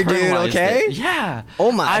fire, dude. Okay. It. Yeah.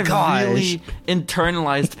 Oh my gosh. I really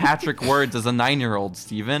internalized Patrick words as a 9-year-old,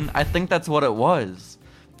 Steven. I think that's what it was.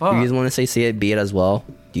 Fuck. You guys want to say "see it, be it" as well?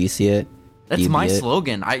 Do you see it? That's my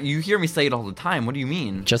slogan. You hear me say it all the time. What do you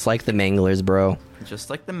mean? Just like the Manglers, bro. Just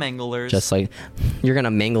like the Manglers. Just like you're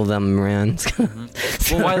gonna mangle them, man.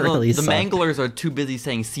 Well, why the Manglers are too busy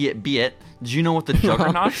saying "see it, be it"? Do you know what the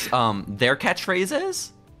Juggernauts their catchphrase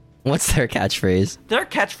is? What's their catchphrase? Their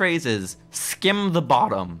catchphrase is "skim the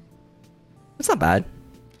bottom." That's not bad.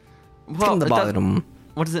 Well, skim the bottom.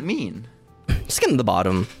 What does it mean? Skim the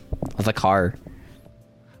bottom of a car.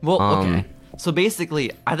 Well, okay. So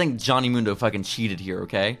basically, I think Johnny Mundo fucking cheated here,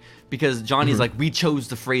 okay? Because Johnny's like, we chose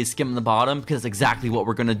the phrase "skim the bottom" because it's exactly what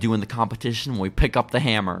we're gonna do in the competition when we pick up the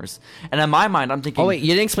hammers. And in my mind, I'm thinking, oh wait, you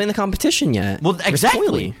didn't explain the competition yet. Well,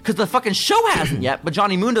 exactly, because the fucking show hasn't yet. But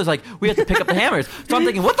Johnny Mundo's like, we have to pick up the hammers. So I'm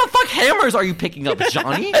thinking, what the fuck hammers are you picking up,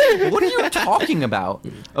 Johnny? What are you talking about?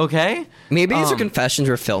 Okay, maybe these confessions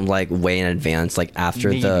were filmed like way in advance, like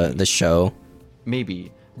after the show.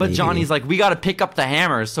 Maybe. But Johnny's like, we got to pick up the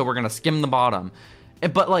hammers, so we're going to skim the bottom.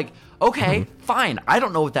 But like, okay, fine. I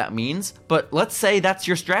don't know what that means, but let's say that's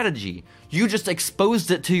your strategy. You just exposed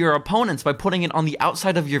it to your opponents by putting it on the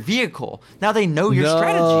outside of your vehicle. Now they know your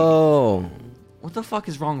strategy. What the fuck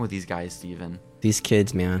is wrong with these guys, Steven? These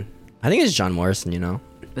kids, man. I think it's John Morrison, you know?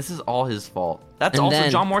 This is all his fault.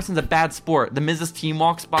 John Morrison's a bad sport. The Miz's team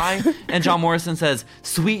walks by, and John Morrison says,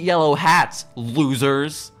 "Sweet yellow hats,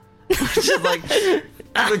 losers." Which is like...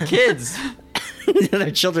 The kids.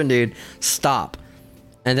 They're children, dude. Stop.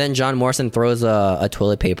 And then John Morrison throws a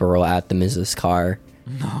toilet paper roll at the Mrs. car.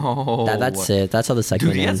 No. That's it. That's how the segment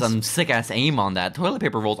ends. Dude, he has ends. some sick-ass aim on that. Toilet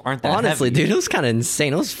paper rolls aren't that Honestly, heavy. dude, it was kind of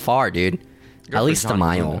insane. It was far, dude. At least a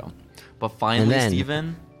mile. But finally,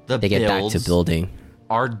 Steven, they get back to building.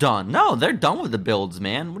 Are done. No, they're done with the builds,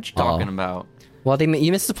 man. What you talking about? Well,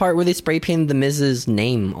 you missed the part where they spray painted the Mrs.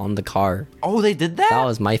 name on the car. Oh, they did that? That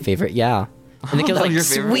was my favorite, yeah. And the kid was like,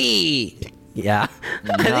 "Sweet." Yeah.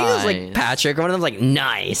 Nice. I think it was like Patrick. One of them was like,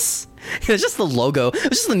 "Nice." It was just the logo. It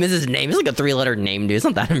was just the Mrs. name. It's like a 3-letter name, dude. It's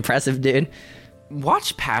not that impressive, dude.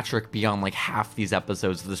 Watch Patrick be on like half these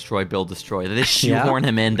episodes of Destroy, Build, Destroy. They just shoehorn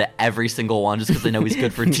him into every single one just because they know he's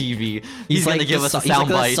good for TV. He's going to give us a sound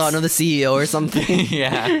bite. He's like the son of the CEO or something.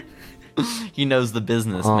 Yeah. He knows the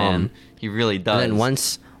business, man. He really does. And then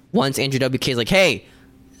once Andrew WK is like, "Hey,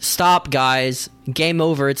 stop, guys. Game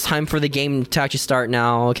over. It's time for the game to actually start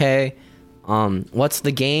now, okay?" What's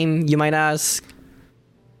the game, you might ask?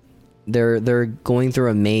 They're going through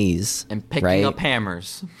a maze. And picking up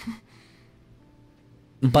hammers.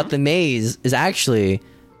 But the maze is actually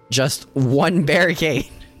just one barricade.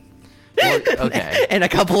 Well, okay. And a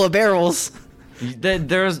couple of barrels.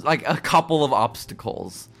 There's like a couple of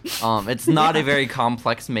obstacles. It's not a very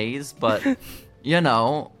complex maze, but, you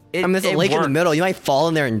know... there's a lake in the middle. You might fall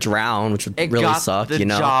in there and drown, which would really suck, you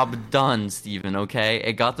know? It got the job done, Steven, okay?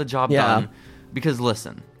 It got the job done. Because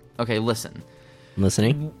listen. Okay, listen. I'm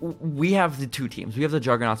listening. We have the two teams. We have the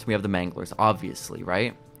Juggernauts and we have the Manglers, obviously,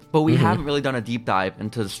 right? But we haven't really done a deep dive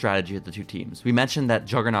into the strategy of the two teams. We mentioned that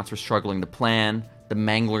Juggernauts were struggling to plan. The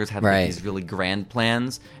Manglers had like, these really grand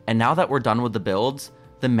plans. And now that we're done with the builds,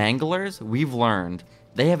 the Manglers, we've learned,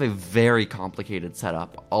 they have a very complicated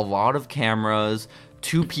setup. A lot of cameras...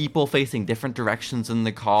 2 people facing different directions in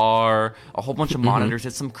the car, a whole bunch of monitors.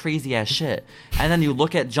 It's some crazy ass shit. And then you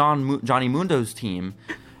look at Johnny Mundo's team.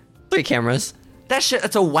 3 cameras. That shit,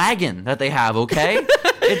 it's a wagon that they have, okay?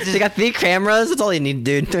 They got 3 cameras. That's all you need,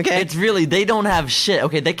 dude. Okay. It's really, they don't have shit.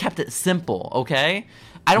 Okay, they kept it simple. Okay.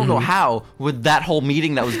 I don't know how, with that whole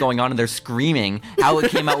meeting that was going on and they're screaming, how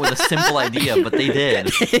it came out with a simple idea, but they did.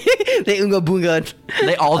 They unga boonga.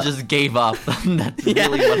 They all just gave up. That's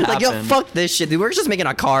really what happened. Like, yo, fuck this shit, dude. We're just making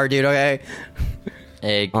a car, dude. Okay.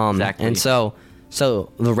 Exactly. And so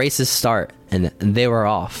the races start, and they were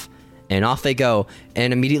off. And off they go,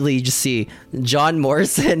 and immediately you just see John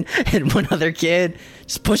Morrison and one other kid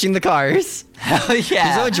just pushing the cars. Hell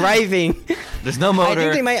yeah. There's no driving. There's no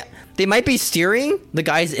motor. I think they might be steering. The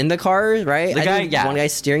guys in the cars, right? One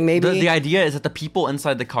guy's steering, maybe. The idea is that the people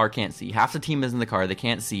inside the car can't see. Half the team is in the car, they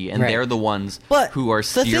can't see, and they're the ones who are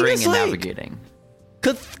steering and navigating.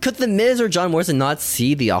 Could the Miz or John Morrison not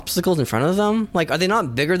see the obstacles in front of them? Like, are they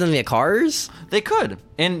not bigger than the cars? They could.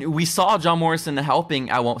 And we saw John Morrison helping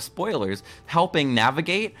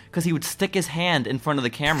navigate, because he would stick his hand in front of the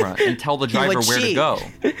camera and tell the driver where to go.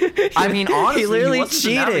 I mean, honestly, he literally wasn't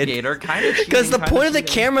cheated. the navigator, kind of cheating. Because the point of the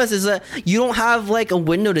cameras is that you don't have, like, a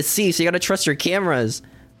window to see, so you gotta trust your cameras.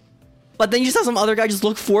 But then you just have some other guy just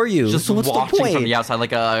look for you. Just so what's watching the point? from the outside,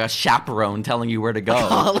 like a chaperone telling you where to go.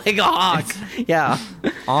 Like a hawk. Yeah.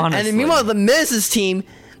 Honestly. And then meanwhile, the Miz's team,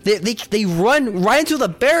 they run right into the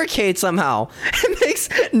barricade somehow. It makes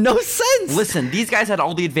no sense. Listen, these guys had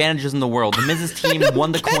all the advantages in the world. The Miz's team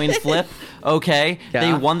won the coin flip. Okay, yeah.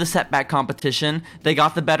 They won the setback competition. They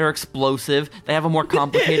got the better explosive. They have a more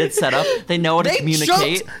complicated setup. They know how to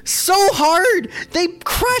communicate. Jumped so hard. They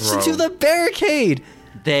crashed into the barricade.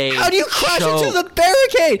 How do you crash into the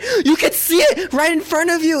barricade? You can see it right in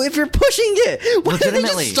front of you if you're pushing it. Why didn't they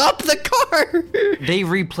just stop the car? They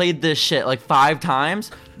replayed this shit like 5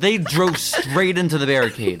 times. They drove straight into the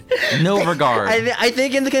barricade. No regard. I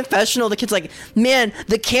think in the confessional, the kid's like, man,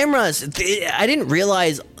 the cameras, I didn't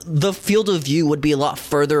realize the field of view would be a lot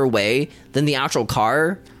further away than the actual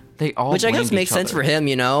car. Which I guess makes sense for him,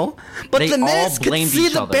 you know? But the Miz could see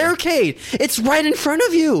the barricade. It's right in front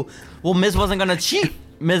of you. Well, Miz wasn't going to cheat.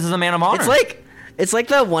 Miz is a man of honor. It's like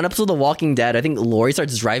that one episode of The Walking Dead. I think Lori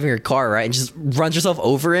starts driving her car, right? And just runs herself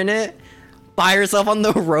over in it by herself on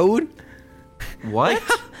the road. What?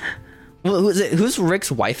 Well, who's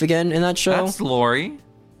Rick's wife again in that show? That's Lori.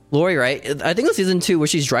 Lori, right? I think it was season 2 where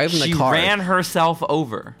she's driving the car. She ran herself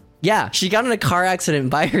over. Yeah, she got in a car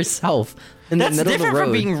accident by herself in the middle of the road. That's different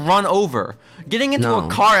from being run over. Getting into a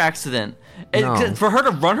car accident. For her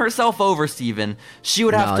to run herself over, Steven, she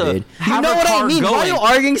would have to have you know her what car I mean? going. Why are you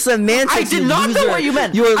arguing semantics? I did not know what you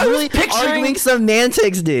meant. You were really arguing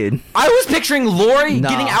semantics, dude. I was picturing Lori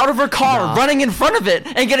getting out of her car, running in front of it,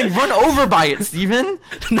 and getting run over by it, Steven.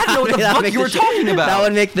 I don't know what the fuck you were talking about. That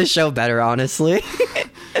would make the show better, honestly.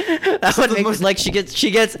 That would make like she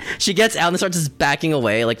gets out and starts just backing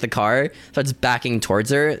away, like the car starts backing towards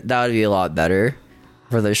her. That would be a lot better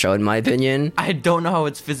for the show, in my opinion. I don't know how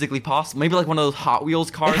it's physically possible. Maybe like one of those Hot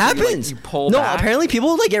Wheels cars. It happens. You pull back. Apparently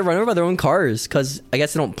people like get run over by their own cars because I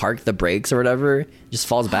guess they don't park the brakes or whatever. It just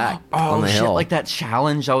falls back on the hill. Like that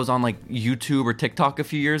challenge I was on like YouTube or TikTok a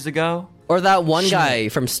few years ago. Or that one guy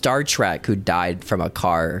from Star Trek who died from a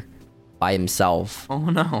car by himself. Oh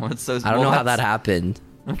no, it's so. I don't know how that happened.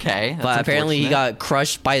 Okay, but apparently he got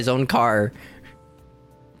crushed by his own car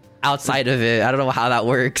outside of it. I don't know how that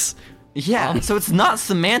works. Yeah, so it's not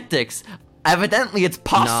semantics. Evidently, it's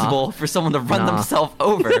possible for someone to run themselves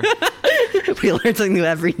over. We learn something new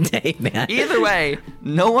every day, man. Either way,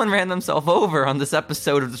 no one ran themselves over on this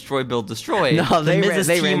episode of Destroy, Build, Destroy. No, the Miz's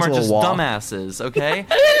team are just dumbasses, okay?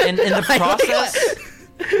 And in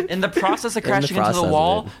the process of crashing into the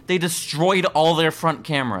wall, they destroyed all their front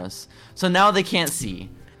cameras. So now they can't see.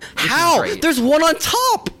 How? There's one on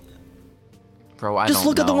top! Bro, I don't know. Just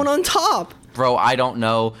look at the one on top. Bro, I don't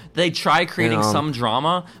know. They try creating some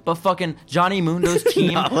drama, but fucking Johnny Mundo's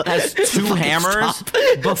team has 2 hammers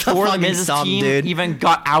before the Miz's team even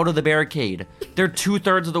got out of the barricade. They're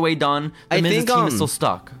 2/3 of the way done. The Miz's team is still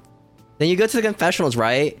stuck. Then you go to the confessionals,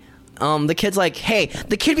 right? The kid's like, hey,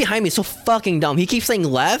 the kid behind me is so fucking dumb. He keeps saying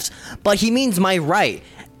left, but he means my right.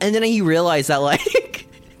 And then he realized that, like,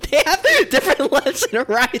 they have different lefts and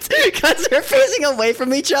rights because they're facing away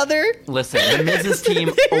from each other. Listen, the Miz's team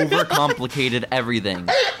overcomplicated everything.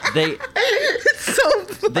 They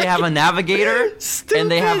have a navigator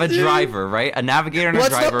and they have a driver, right? A navigator and a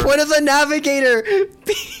driver. What's the point of the navigator?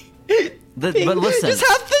 But listen, just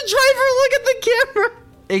have the driver look at the camera.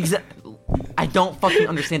 Exactly. I don't fucking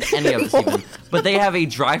understand any of this even. But they have a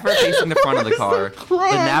driver facing the front of the car. The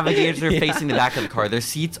navigators are facing the back of the car. Their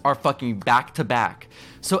seats are fucking back to back.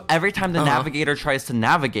 So every time the navigator tries to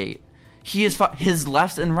navigate, his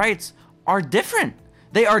lefts and rights are different.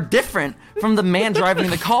 They are different from the man driving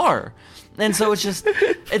the car. And so it's just,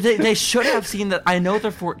 they should have seen that. I know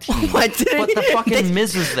they're 14, but the fucking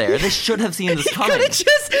Miz was there. They should have seen this coming. He could have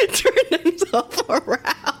just turned himself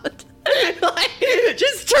around. Like,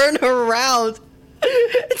 just turn around.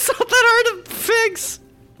 It's not that hard to fix.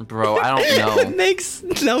 Bro, I don't know. It makes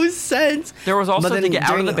no sense. There was also, to get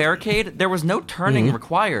out of the barricade, there was no turning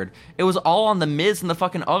required. It was all on the Miz and the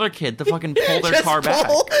fucking other kid to fucking pull their car back.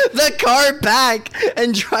 Pull the car back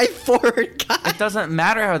and drive forward, guys. It doesn't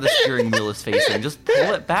matter how the steering wheel is facing. Just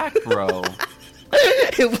pull it back, bro.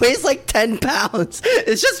 It weighs like 10 pounds.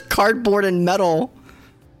 It's just cardboard and metal.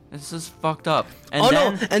 This is fucked up.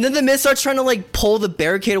 And then the Miz starts trying to like pull the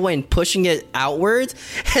barricade away and pushing it outwards,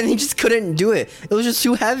 and he just couldn't do it. It was just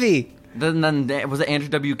too heavy. Then was it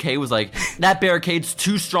Andrew WK was like, that barricade's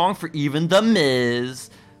too strong for even the Miz.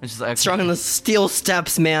 It's just like, strong in the steel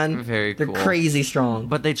steps, man. Very cool. They're crazy strong.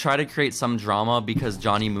 But they try to create some drama because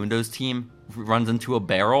Johnny Mundo's team runs into a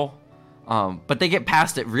barrel. But they get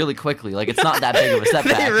past it really quickly. Like, it's not that big of a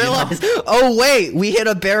setback. They realize, oh wait, we hit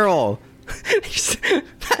a barrel. That's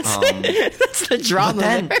the drama. But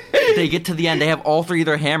then they get to the end. They have all three of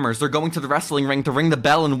their hammers. They're going to the wrestling ring to ring the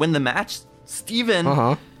bell and win the match.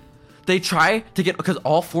 Steven, they try to get, because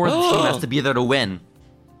all four of the team has to be there to win.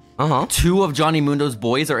 Two of Johnny Mundo's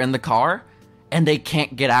boys are in the car, and they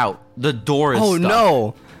can't get out. The door is stuck.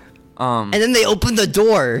 No. And then they open the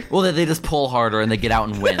door. Well, they just pull harder and they get out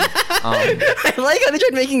and win. I like how they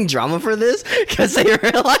tried making drama for this because they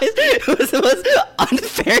realized it was the most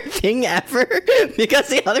unfair thing ever because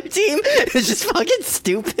the other team is just fucking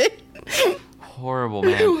stupid. Horrible,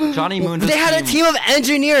 man. Johnny Mundo's They had a team of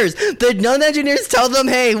engineers. Did none of the engineers tell them,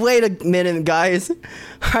 hey, wait a minute, guys.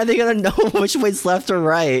 Are they going to know which way's left or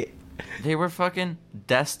right? They were fucking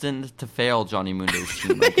destined to fail, Johnny Mundo's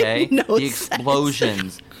team, okay? The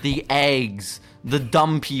explosions, the eggs, the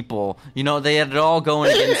dumb people. You know, they had it all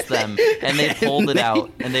going against them, and they pulled it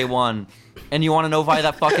out, and they won. And you want to know why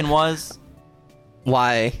that fucking was?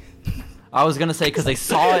 Why? I was going to say because they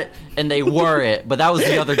saw it, and they were it, but that was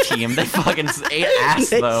the other team. They fucking ate ass,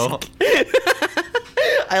 though.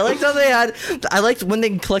 I liked how I liked when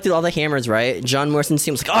they collected all the hammers, right? John Morrison's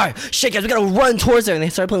team was like, all right, shit, guys, we gotta run towards there. And they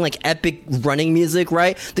started playing, like, epic running music,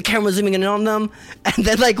 right? The camera's zooming in on them. And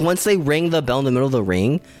then, like, once they ring the bell in the middle of the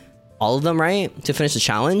ring, all of them, right, to finish the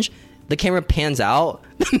challenge, the camera pans out.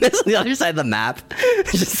 The Miz on the other side of the map.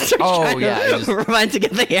 Just run to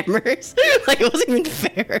get the hammers. Like, it wasn't even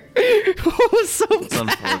fair. It was so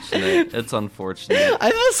bad. It's unfortunate.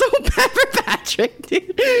 I feel so bad for Patrick,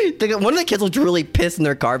 dude. One of the kids looked really pissed in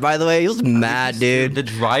their car, by the way. He was mad, dude. The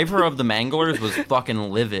driver of the Manglers was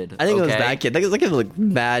fucking livid. I think it was that kid. That kid looked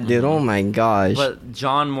mad, dude. Oh my gosh. But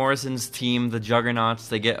John Morrison's team, the Juggernauts,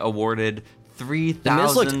 they get awarded $3,000. The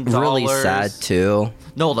Miz looked really sad too.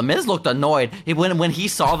 No, the Miz looked annoyed. When he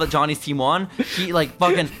saw that Johnny's team won, he like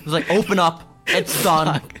fucking was like, "Open up, it's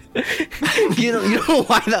done." you know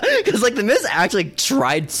why though? Because like the Miz actually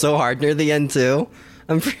tried so hard near the end too.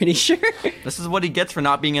 I'm pretty sure. This is what he gets for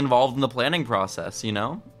not being involved in the planning process. You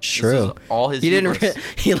know. True. This is all his.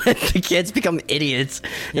 He let the kids become idiots.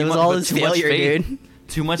 It was all his failure, dude.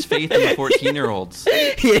 Too much faith in the 14-year-olds.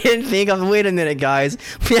 He didn't think of, wait a minute, guys.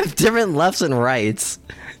 We have different lefts and rights.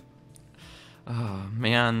 Oh,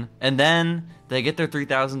 man. And then they get their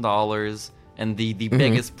 $3,000, and the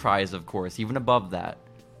biggest prize, of course, even above that,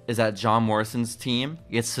 is that John Morrison's team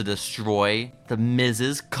gets to destroy the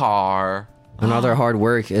Miz's car. And all their hard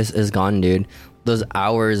work is gone, dude. Those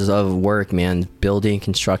hours of work, man, building,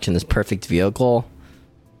 construction, this perfect vehicle,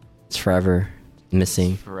 it's forever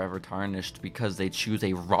missing. It's forever tarnished because they choose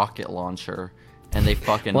a rocket launcher and they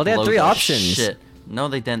fucking well, they had three options. Shit. No,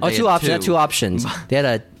 they didn't. Oh, they two had options. They had two options. They had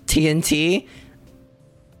a TNT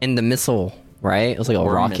and the missile, right? It was like a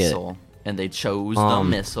rocket. Missile. And they chose the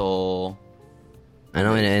missile. I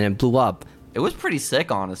know, and it blew up. It was pretty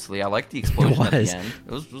sick, honestly. I liked the explosion at the end.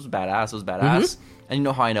 It was badass. It was badass. And you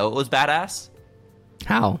know how I know it was badass?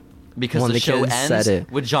 How? Because the show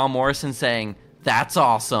ends with John Morrison saying, "That's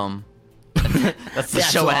awesome." That's the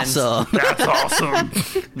show awesome. Ends. That's awesome.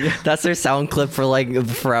 Yeah. That's their sound clip for like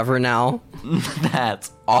forever now.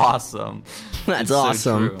 That's awesome. That's awesome.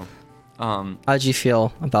 So true. How'd you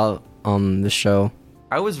feel about the show?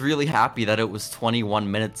 I was really happy that it was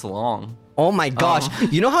 21 minutes long. Oh my gosh.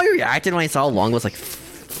 You know how you reacted when I saw how long it was? Like,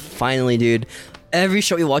 finally, dude. Every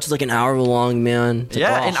show we watch is like an hour long, man. It's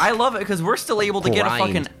yeah, like, and I love it because we're still able to get a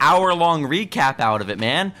fucking hour-long recap out of it,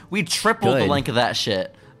 man. We tripled the length of that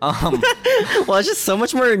shit. Well, it's just so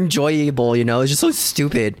much more enjoyable, you know? It's just so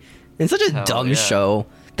stupid. It's such a dumb show.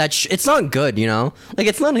 it's not good, you know? Like,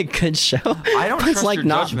 it's not a good show. I don't trust like your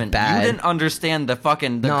not judgment. bad. You didn't understand the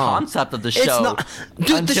concept of the show. It's not,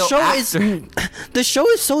 dude. The show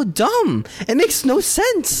is so dumb. It makes no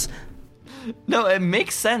sense. No, it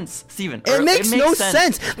makes sense, Steven. It makes no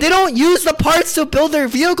sense. They don't use the parts to build their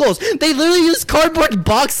vehicles. They literally use cardboard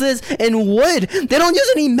boxes and wood. They don't use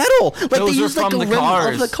any metal. Like, those they use like a rim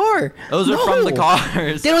of the car. Those are from the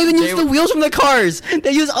cars. They don't even use the wheels from the cars.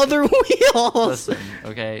 They use other wheels.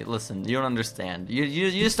 Listen. You don't understand. You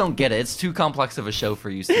just don't get it. It's too complex of a show for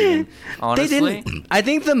you, Steven. Honestly, I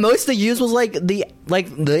think the most they used was like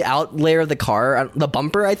the out layer of the car, the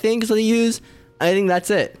bumper. I think is what they use. I think that's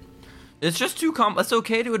it. It's just too It's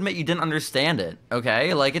okay to admit you didn't understand it,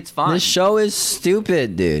 okay? Like, it's fine. This show is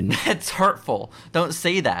stupid, dude. It's hurtful. Don't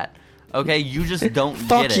say that, okay? You just don't get it.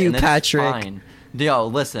 Fuck you, and it's Patrick. Fine. Yo,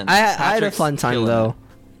 listen. I had a fun time, though.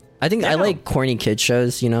 I think I like corny kid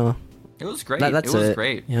shows, you know? It was great. It was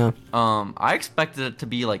great. Yeah. I expected it to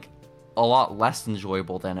be, like, a lot less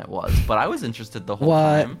enjoyable than it was, but I was interested the whole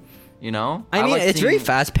time, you know? I mean, it's very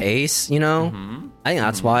fast-paced, you know? Mm-hmm. I think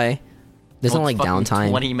that's why. There's no like downtime.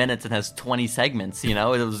 20 minutes and has 20 segments, you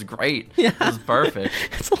know? It was great. Yeah. It was perfect.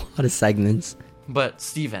 It's a lot of segments. But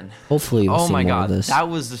Steven. Hopefully we'll see more of this. That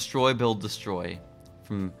was Destroy Build Destroy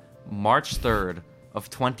from March 3rd of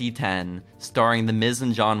 2010, starring The Miz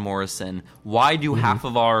and John Morrison. Why do half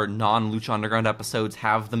of our non-Lucha Underground episodes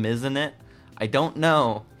have The Miz in it? I don't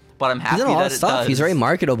know. But I'm happy He's in a lot that of it stuff. does. He's very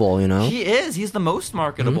marketable, you know? He is. He's the most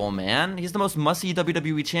marketable, man. He's the most must-see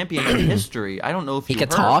WWE champion in history. I don't know if he can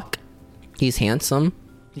talk. He's handsome.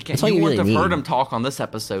 You wouldn't have heard him talk on this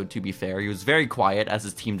episode, to be fair. He was very quiet as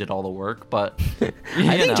his team did all the work, but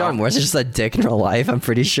I think John Morrison's just a dick in real life, I'm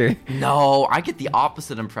pretty sure. No, I get the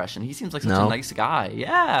opposite impression. He seems like such a nice guy.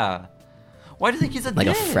 Yeah. Why do you think he's a dick? Like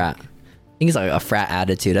a frat. I think he's like a frat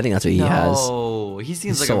attitude. I think that's what he has. No, he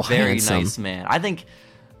seems like a very nice man. I think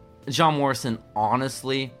John Morrison,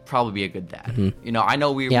 honestly, probably be a good dad. Mm-hmm. You know, I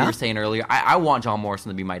know we were saying earlier, I want John Morrison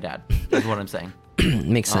to be my dad. That's what I'm saying.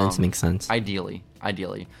 Makes sense. Ideally.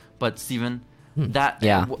 But Steven,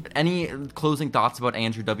 any closing thoughts about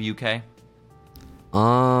Andrew WK?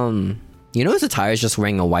 You know his attire is just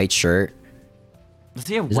wearing a white shirt. Does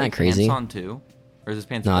he have white pants on too? Or is his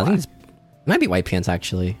pants black? I think it might be white pants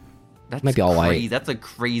actually. That might be all white. That's a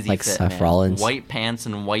crazy like fit, Seth man. Rollins. White pants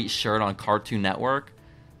and white shirt on Cartoon Network.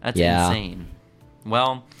 That's insane.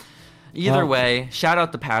 Well, either way, shout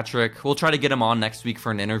out to Patrick. We'll try to get him on next week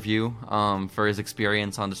for an interview for his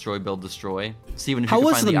experience on Destroy Build Destroy. Steven, if you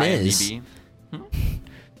can find the IMDb.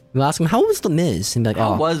 We'll ask him, how was The Miz? And be like,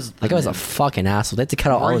 that guy was a fucking asshole. They had to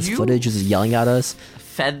cut out all his footage, just yelling at us.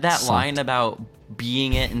 Fed that line about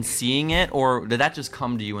being it and seeing it, or did that just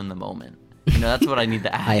come to you in the moment? You know, that's what I need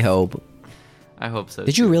to ask. I hope so.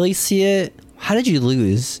 Did you really see it? How did you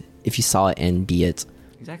lose if you saw it and be it?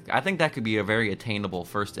 Exactly. I think that could be a very attainable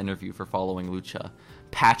first interview for Following Lucha.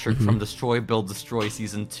 Patrick from Destroy Build Destroy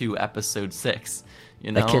Season 2, Episode 6.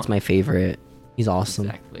 You know? That kid's my favorite. He's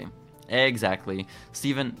awesome. Exactly.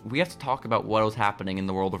 Steven, we have to talk about what was happening in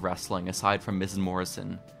the world of wrestling aside from Miz and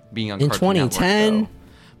Morrison being on Cartoon 2010? Network,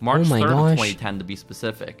 March 3rd of 2010 to be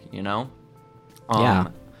specific, you know?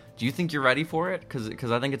 Do you think you're ready for it?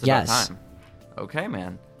 Because I think it's about time. Okay,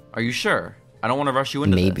 man. Are you sure? I don't want to rush you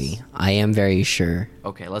into this. Maybe. I am very sure.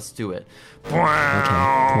 Okay, let's do it. Okay.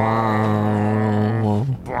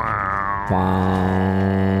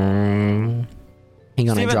 Hang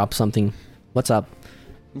on, I dropped something. What's up?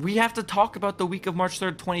 We have to talk about the week of March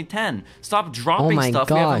 3rd, 2010. Stop dropping stuff.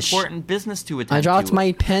 Gosh. We have important business to attend to. I dropped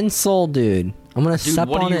my pencil, dude. I'm going to step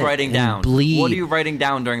on it. What are you writing down? Bleed. What are you writing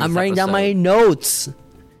down during this episode? I'm writing down my notes.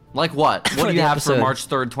 Like what? What do you have for March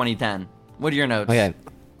 3rd, 2010? What are your notes? Okay.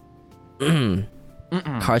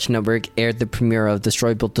 Cartoon Network aired the premiere of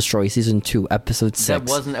Destroy Build Destroy Season 2, Episode 6.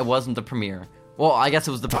 It wasn't the premiere. Well, I guess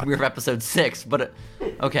it was the premiere of Episode 6, but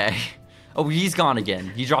okay. Oh, he's gone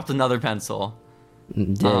again. He dropped another pencil.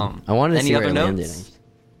 Did. I wanted to see where it landed.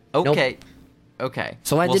 Okay. Nope. Okay.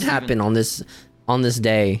 So what did happen on this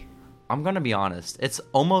day? I'm gonna be honest. It's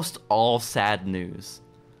almost all sad news.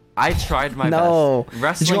 I tried my best. No.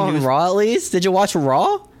 Did you go on Raw at least? Did you watch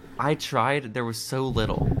Raw? I tried. There was so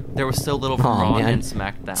little. From Raw and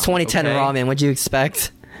SmackDown. It's 2010 Raw, man. What'd you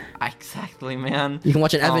expect? Exactly, man. You can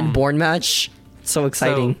watch an Evan Bourne match. It's so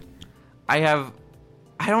exciting. So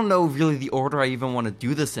I don't know really the order I even want to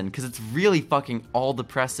do this in because it's really fucking all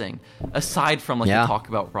depressing. Aside from the talk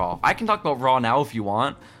about Raw. I can talk about Raw now if you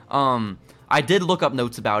want. I did look up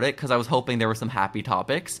notes about it because I was hoping there were some happy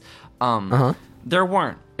topics. There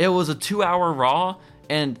weren't. It was a 2-hour Raw,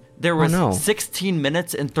 and there was 16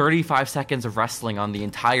 minutes and 35 seconds of wrestling on the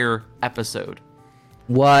entire episode.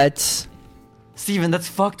 What? Steven, that's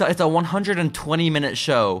fucked up. It's a 120-minute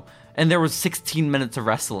show, and there was 16 minutes of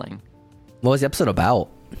wrestling. What was the episode about?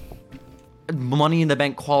 Money in the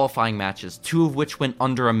Bank qualifying matches, 2 of which went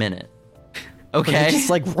under a minute. Okay? Just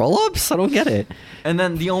like roll-ups? I don't get it. And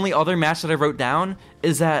then the only other match that I wrote down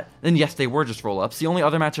is that, and yes, they were just roll-ups. The only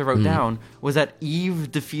other match I wrote down was that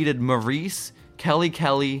Eve defeated Maurice,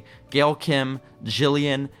 Kelly, Gail Kim,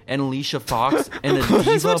 Jillian, and Alicia Fox in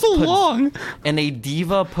a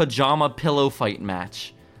diva pajama pillow fight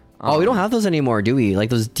match. We don't have those anymore, do we? Like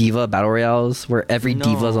those diva battle royales where every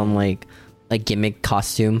diva's on like gimmick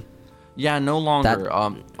costume. Yeah, no longer.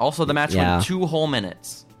 Also, the match went 2 whole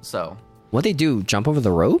minutes. So what they do? Jump over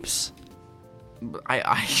the ropes?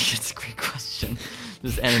 It's a great question.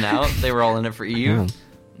 Just in and out. They were all in it for Eve.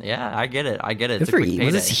 Yeah, I get it. It's a quick payday.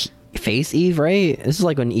 Was this face Eve, right? This is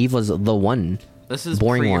like when Eve was the one. This is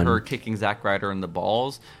boring pre one. her kicking Zack Ryder in the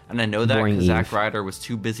balls, and I know that because Zack Ryder was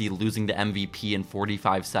too busy losing the MVP in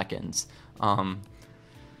 45 seconds.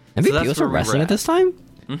 MVP was for wrestling at this time?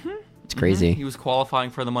 Mm-hmm. It's crazy. He was qualifying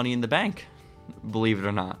for the Money in the Bank, believe it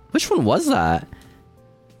or not. Which one was that?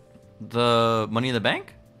 The Money in the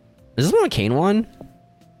Bank? Is this one a Kane one?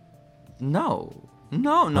 No.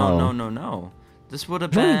 This would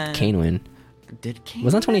have When been... did Kane win? Did Kane?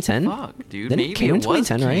 Was that 2010? Fuck, dude. Didn't Maybe Kane it win was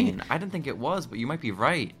 2010, Kane. right? I didn't think it was, but you might be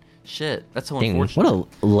right. Shit, that's so Dang, unfortunate.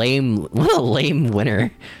 what a lame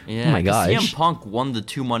winner. Yeah, oh my gosh. CM Punk won the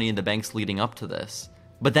 2 Money in the Banks leading up to this.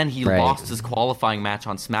 But then he lost his qualifying match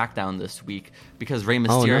on SmackDown this week because Rey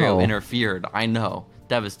Mysterio interfered. I know.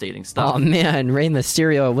 Devastating stuff. Oh man, Rey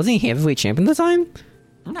Mysterio. Wasn't he heavyweight champion at the time?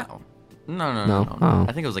 No. Oh.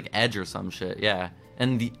 I think it was like Edge or some shit, yeah.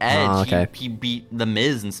 And the Edge, he beat The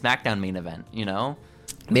Miz in SmackDown main event, you know?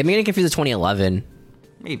 Maybe I'm getting confused with 2011.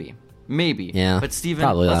 Maybe. Yeah. But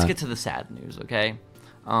Steven, let's get to the sad news, okay?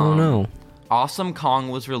 Oh no. Awesome Kong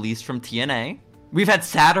was released from TNA. We've had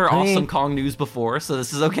sadder Awesome Kong news before, so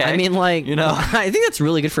this is okay. I mean, like, you know, I think that's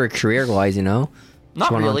really good for her career-wise, you know?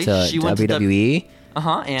 Not really. She went to WWE.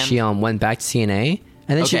 And she went back to TNA.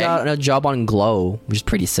 And then she got a job on Glow, which is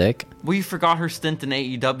pretty sick. We forgot her stint in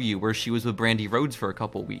AEW, where she was with Brandy Rhodes for a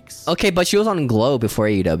couple weeks. Okay, but she was on Glow before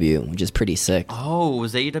AEW, which is pretty sick. Oh,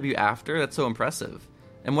 was AEW after? That's so impressive.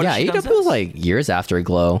 And what? Yeah, AEW was like years after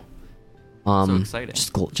Glow. So exciting.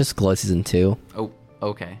 Just Glow season 2. Oh,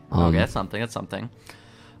 okay. Okay, that's something.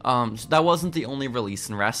 So that wasn't the only release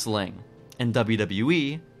in wrestling. In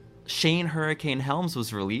WWE, Shane Hurricane Helms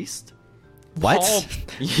was released. What?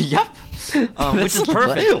 Yep. Which is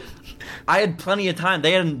perfect. I had plenty of time.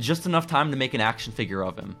 They had just enough time to make an action figure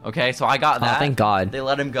of him. Okay, so I got that. Oh, thank God. They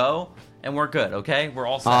let him go, and we're good. Okay, we're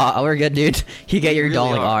all set. We're good, dude. You get your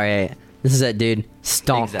doll. Like, all right, this is it, dude.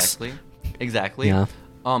 Stonks. Exactly. Yeah.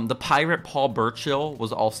 The pirate Paul Burchill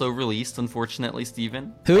was also released. Unfortunately,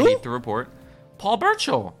 Steven. Who? I hate to report. Paul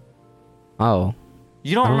Burchill. Oh.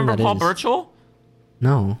 You don't remember Paul Burchill?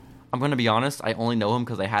 No. I'm going to be honest. I only know him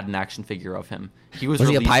because I had an action figure of him. Was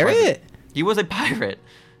he a pirate? He was a pirate.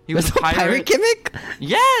 He was a pirate gimmick?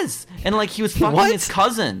 Yes. And like he was fucking his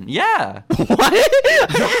cousin. Yeah. What? Yes.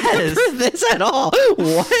 I don't remember this at all.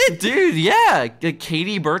 What? Dude, yeah.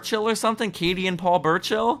 Katie Burchill or something. Katie and Paul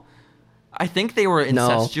Burchill. I think they were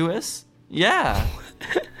incestuous. No. Yeah.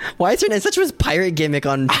 Why is there an incestuous pirate gimmick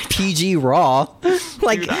on PG Raw?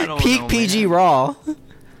 Like, dude, peak PG Raw.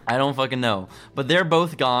 I don't fucking know. But they're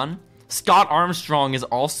both gone. Scott Armstrong is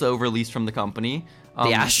also released from the company.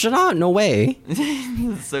 The astronaut? No way.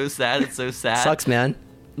 It's so sad. It's so sad. Sucks, man.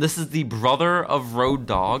 This is the brother of Road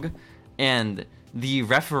Dogg and the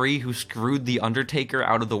referee who screwed The Undertaker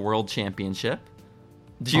out of the World Championship.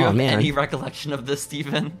 Do you have any recollection of this,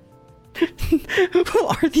 Steven? Who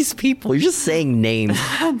are these people? You're just saying names.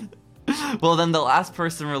 Well, then the last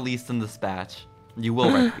person released in this batch, you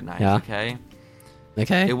will recognize, okay?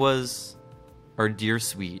 Okay. It was our dear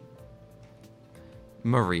sweet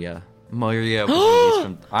Maria. Maria was released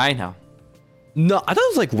from... I know. No, I thought it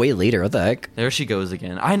was like way later. What the heck? There she goes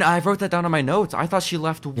again. I wrote that down in my notes. I thought she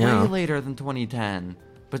left way later than 2010.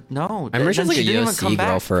 But no. I remember she was like a UFC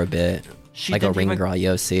girl for a bit. Like a ring girl at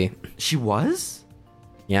UFC. She was?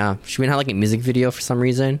 Yeah. She had like a music video for some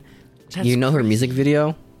reason. You know her music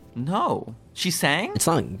video? No. She sang? It's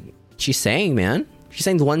not... She sang, man. She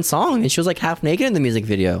sang one song and she was like half naked in the music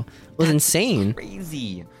video. It was insane.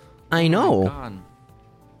 Crazy. I know. Oh my God.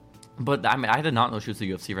 But I mean, I did not know she was a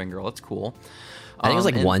UFC ring girl. It's cool. I think it was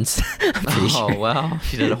like once. I'm pretty sure. Well,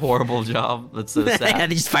 she did a horrible job. That's so sad. Yeah,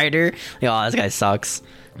 they just fired her. Like, oh, this guy sucks.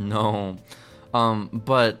 No.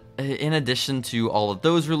 But in addition to all of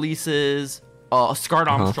those releases, Scott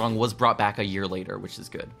Armstrong was brought back a year later, which is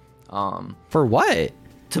good. For what?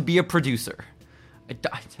 To be a producer.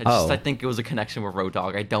 I think it was a connection with Road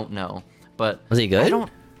Dogg. I don't know, but was he good?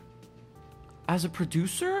 As a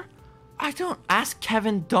producer, I don't ask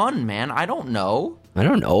Kevin Dunn, man. I don't know. I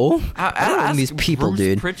don't know these people, Bruce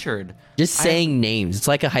dude. Pritchard. Just saying names. It's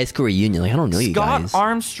like a high school reunion. Like, I don't know you guys. Scott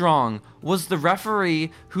Armstrong was the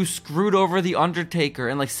referee who screwed over the Undertaker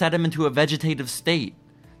and like set him into a vegetative state.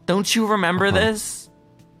 Don't you remember this?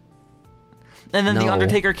 And then the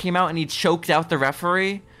Undertaker came out and he choked out the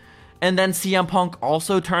referee. And then CM Punk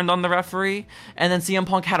also turned on the referee. And then CM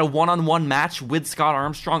Punk had a one-on-one match with Scott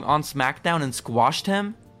Armstrong on SmackDown and squashed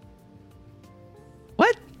him.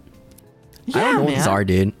 What? Yeah, I don't know what these are,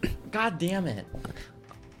 dude. God damn it.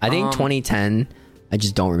 I think 2010, I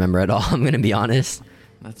just don't remember at all. I'm going to be honest.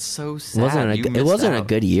 That's so sad. It wasn't a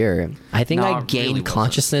good year. I think I gained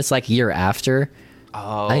consciousness like a year after.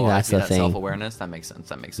 Oh, I think that's the thing. Self-awareness. That makes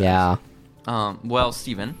sense. Yeah. Well,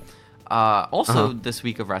 Steven, also this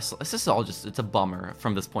week of wrestling, this is all just, it's a bummer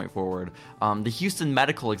from this point forward. The Houston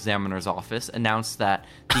Medical Examiner's Office announced that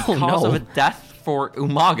the cause of a death for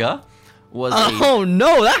Umaga was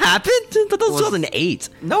no, that happened? That was 2008.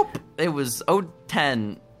 Nope. It was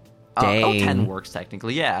 010. Dang. 010 works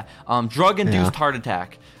technically, yeah. Drug-induced heart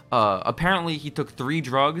attack. Apparently, he took 3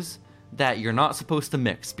 drugs that you're not supposed to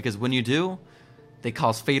mix, because when you do, they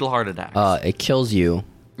cause fatal heart attacks. It kills you.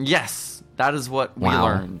 Yes, that is what we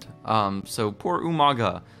learned. So poor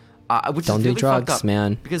Umaga. Which don't is do really drugs, fucked up,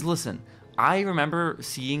 man. Because listen, I remember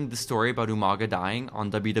seeing the story about Umaga dying on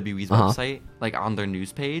WWE's website, like on their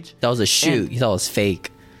news page. That was a shoot. You thought it was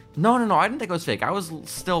fake. No, I didn't think it was fake. I was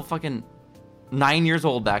still fucking 9 years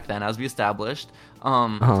old back then, as we established.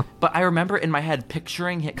 But I remember in my head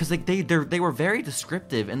picturing him, because like they were very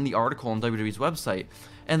descriptive in the article on WWE's website,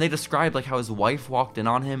 and they described like how his wife walked in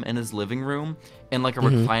on him in his living room in like a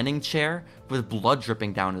reclining chair with blood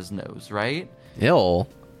dripping down his nose, right? Ew.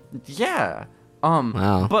 Yeah.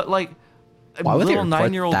 Wow. But like, why would they little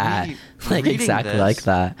report 9-year-old that? me Like reading exactly this, like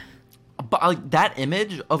that. But like that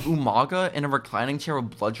image of Umaga in a reclining chair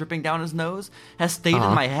with blood dripping down his nose has stayed in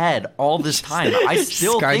my head all this time. I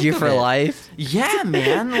still scarred think you of for it. life. Yeah,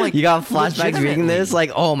 man. Like You got flashbacks reading this? legitimately.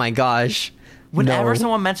 Like, oh my gosh. Whenever No.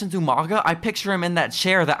 someone mentions Umaga, I picture him in that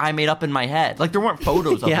chair that I made up in my head. Like there weren't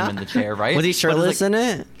photos of him in the chair, right? Was he But it's shirtless like, in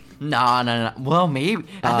it? No. Well, maybe.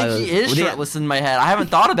 I think he is was he- shirtless in my head. I haven't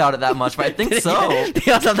thought about it that much, but I think so.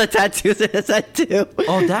 He also have the tattoos in his head too.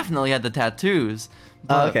 Oh, definitely had the tattoos.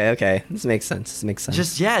 But Okay. This makes sense.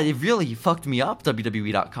 Just, yeah, it really fucked me up,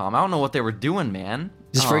 WWE.com. I don't know what they were doing, man.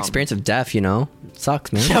 Just for experience of death, you know? It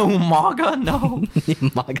sucks, man. Yeah, Umaga? No.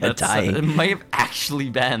 Umaga dying. It might have actually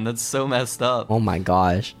been. That's so messed up. Oh my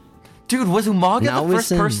gosh. Dude, was Umaga Now the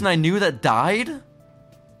first listen. person I knew that died?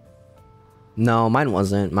 No, mine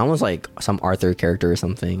wasn't. Mine was like some Arthur character or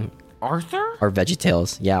something. Arthur? Or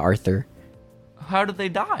VeggieTales. Yeah, Arthur. How did they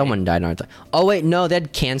die? Someone died in Arthur. Oh wait, no, they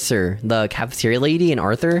had cancer. The cafeteria lady and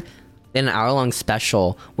Arthur. They had an hour-long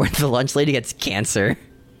special where the lunch lady gets cancer.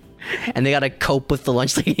 And they gotta cope with the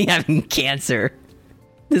lunch lady having cancer.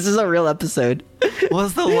 This is a real episode.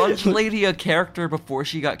 Was the lunch lady a character before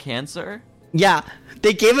she got cancer? Yeah,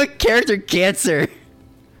 they gave a character cancer.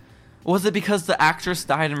 Was it because the actress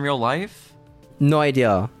died in real life? No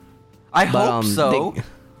idea. I hope so.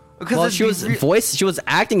 Because Well, she was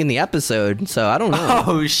acting in the episode, so I don't know.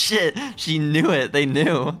 Oh shit! She knew it. They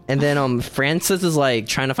knew. And then Francis is like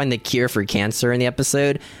trying to find the cure for cancer in the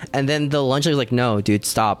episode, and then the lunch lady's like, "No, dude,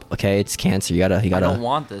 stop. Okay, it's cancer. You gotta. I don't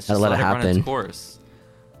want this. Gotta Just let it run its happen." course.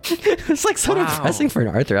 It's like so Wow. depressing for an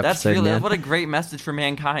Arthur episode, That's really man. what a great message for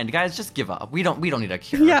mankind, guys. Just give up. We don't need a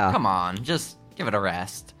cure. Yeah. Come on, just give it a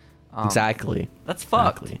rest. Exactly. That's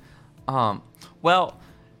fucked. Exactly. Well,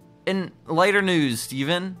 in lighter news,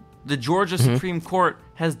 Steven, the Georgia Supreme Court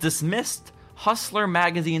has dismissed Hustler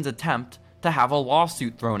magazine's attempt to have a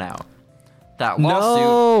lawsuit thrown out. That lawsuit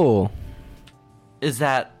No. is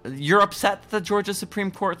that you're upset that the Georgia Supreme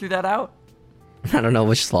Court threw that out? I don't know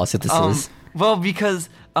which lawsuit this is. Well, because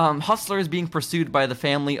Hustler is being pursued by the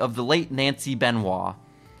family of the late Nancy Benoit.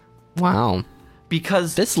 Wow.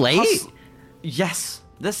 Because This late? Yes,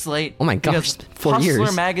 this late. Oh my gosh, Because 4 Hustler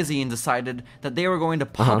years. magazine decided that they were going to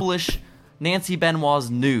publish Nancy Benoit's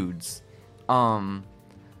nudes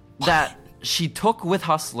that she took with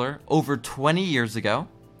Hustler over 20 years ago.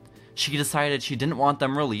 She decided she didn't want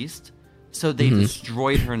them released, so they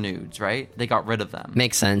destroyed her nudes, right? They got rid of them.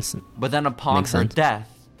 Makes sense. But then upon Makes her sense. death,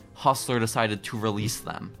 Hustler decided to release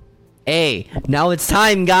them. Hey, now it's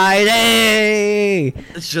time, guys. Hey.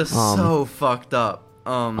 It's just so fucked up.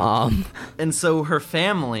 And so her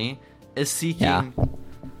family is seeking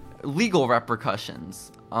legal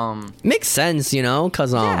repercussions. Makes sense, you know,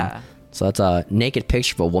 cause Yeah. so that's a naked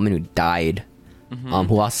picture of a woman who died.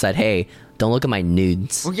 who also said, "Hey, don't look at my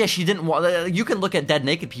nudes." Well, yeah, she didn't want. You can look at dead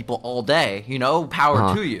naked people all day,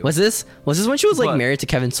 Power to you. Was this when she was like But- married to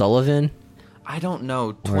Kevin Sullivan? I don't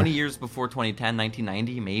know. 20 years before 2010,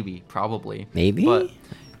 1990, maybe, probably. Maybe. But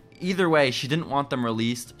either way, she didn't want them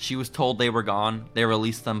released. She was told they were gone. They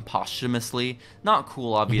released them posthumously. Not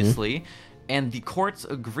cool, obviously. And the courts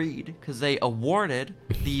agreed because they awarded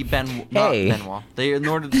the Benoit. They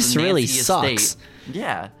awarded This the Nancy really estate. sucks.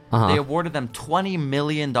 Yeah. They awarded them $20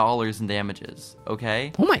 million in damages.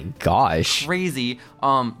 Okay. Oh my gosh. Crazy.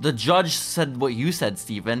 The judge said what you said,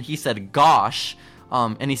 Steven. He said, "Gosh,"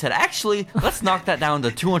 and he said, "Actually, let's knock that down to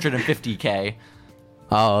 $250K."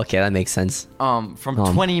 Oh, okay, that makes sense. From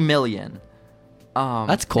 20 million.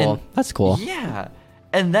 That's cool. And- That's cool. Yeah.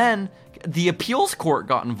 And then the appeals court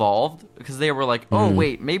got involved because they were like, "Oh,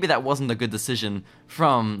 wait, maybe that wasn't a good decision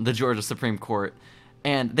from the Georgia Supreme Court."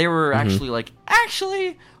 And they were actually like,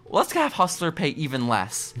 "Actually, let's have Hustler pay even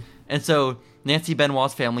less." And so Nancy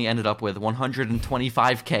Benoit's family ended up with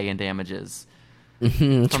 $125K in damages It's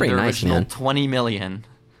from pretty the nice, original man. $20 million,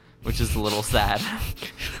 which is a little sad.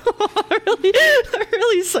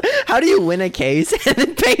 really. How do you win a case and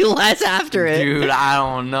then pay less after it? Dude, I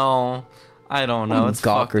don't know. It's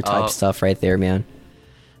Gawker fucked type up. stuff right there, man.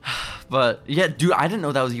 But yeah, dude, I didn't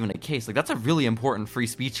know that was even a case. Like, that's a really important free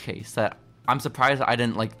speech case that I'm surprised I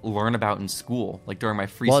didn't like learn about in school, like during my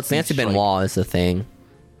free Well, speech. it's Nancy Benoit is the thing.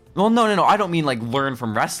 Well, no. I don't mean like learn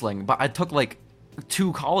from wrestling, but I took like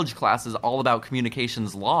 2 college classes all about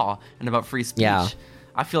communications law and about free speech. Yeah.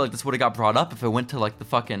 I feel like this would have got brought up if it went to like the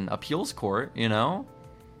fucking appeals court,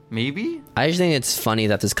 Maybe? I just think it's funny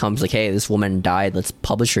that this comes like, hey, this woman died. Let's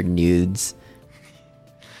publish her nudes.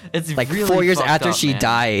 It's Like really 4 years fucked after up, she man.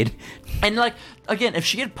 died. And like, again, if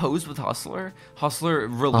she had posed with Hustler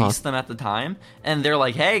released them at the time, and they're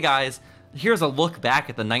like, "Hey guys, here's a look back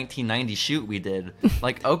at the 1990 shoot we did."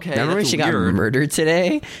 Like, okay, Remember when that's she weird. got murdered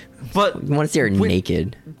today? But You want to see her Wait.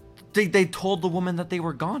 naked. They told the woman that they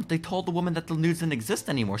were gone. They told the woman that the nudes didn't exist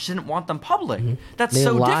anymore. She didn't want them public. That's They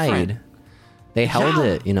so lied. different. They held Yeah.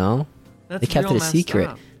 it, That's They kept real it a messed secret.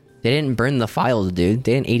 up. They didn't burn the files, dude.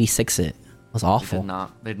 They didn't 86 it. It was They awful. did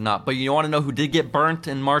not. They did not. But you want to know who did get burnt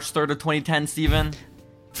in March 3rd of 2010, Steven?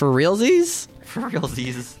 For realsies? For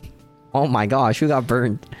realsies. Oh my gosh, who got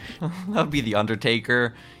burned? That would be The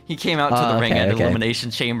Undertaker. He came out to the ring okay, at okay.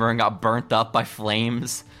 Elimination Chamber and got burnt up by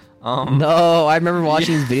flames. No, I remember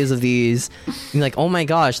watching these videos of these. Being like, oh my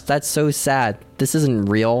gosh, that's so sad. This isn't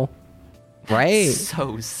real. Right?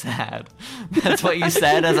 So sad. That's what you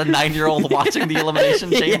said as a 9-year-old watching the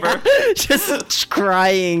Elimination Chamber? Yeah, just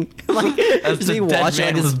crying. Like, As just the me dead watching man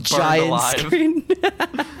on this was burned giant alive. screen.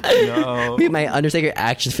 No. Me and my Undertaker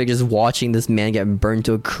action figure just watching this man get burned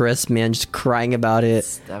to a crisp, man, just crying about it.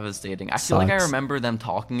 It's devastating. I feel like I Sucks. remember them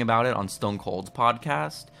talking about it on Stone Cold's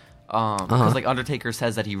podcast. Because like Undertaker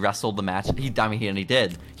says that he wrestled the match. He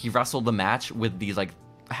did. He wrestled the match with these like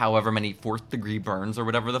however many 4th degree burns or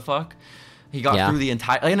whatever the fuck. He got through the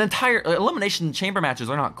entire Elimination Chamber matches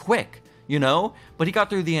are not quick, but he got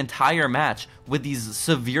through the entire match with these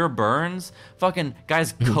severe burns. Fucking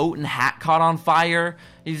guy's coat and hat caught on fire.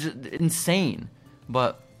 He's just insane,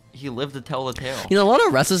 but he lived to tell the tale. A lot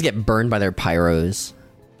of wrestlers get burned by their pyros.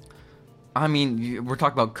 I mean, we're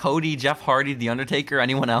talking about Cody, Jeff Hardy, The Undertaker,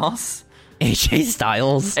 anyone else? AJ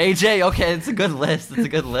Styles. AJ, okay, it's a good list.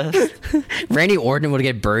 Randy Orton would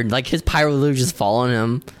get burned. Like, his pyro would just fall on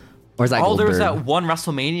him. Or is that Oh, there was Goldberg? that one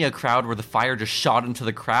WrestleMania crowd where the fire just shot into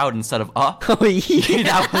the crowd instead of up. Oh, yeah.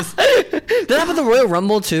 That was. Did that happen at the Royal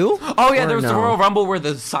Rumble, too? Oh yeah, Or there was the no? Royal Rumble where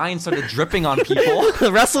the sign started dripping on people. The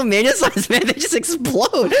WrestleMania signs, man, they just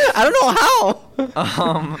explode. I don't know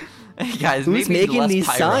how. Hey guys, Who's maybe making less these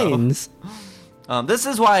pyro. signs? This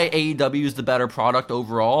is why AEW is the better product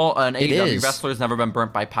overall. An It AEW is. wrestler has never been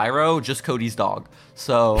burnt by pyro, just Cody's dog.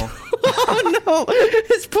 So Oh, no.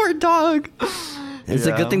 His poor dog. It's a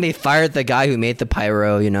Yeah. good thing they fired the guy who made the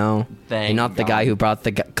pyro, Thank and not the God. guy who brought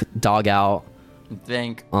the dog out.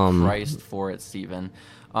 thank Christ for it, Steven.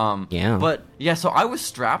 Yeah. But yeah, so I was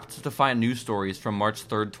strapped to find news stories from March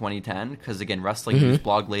 3rd, 2010, because again, Wrestling News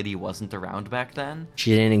blog lady wasn't around back then.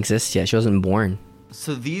 She didn't exist yet. She wasn't born.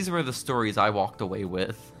 So these were the stories I walked away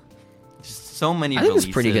with. Just so many I think releases.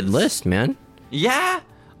 it's a pretty good list, man. Yeah.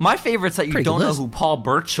 My favorite's that you Pretty don't good know list. who Paul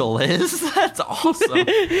Burchill is. That's awesome.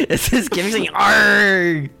 This is giving me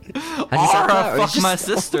arg. Arr, fuck my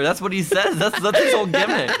sister. That's what he says. That's his whole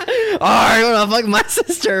gimmick. I wanna fuck my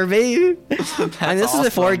sister, baby. I mean, this That's was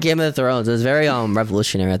before awesome. Game of Thrones. It was very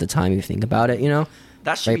revolutionary at the time. If you think about it,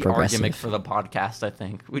 That should be our gimmick for the podcast, I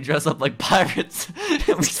think. We dress up like pirates.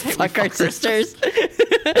 And we say Fuck our sisters.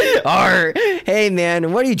 Or, hey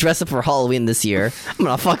man, what do you dress up for Halloween this year? I'm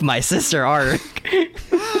gonna fuck my sister, Art.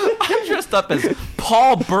 I'm dressed up as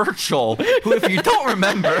Paul Burchill, who, if you don't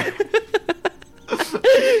remember...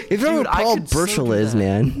 If you know what Paul Burchill is,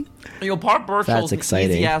 man. Yo, Paul Burchill's an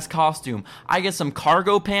easy-ass costume. I get some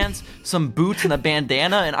cargo pants, some boots, and a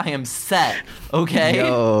bandana, and I am set, okay?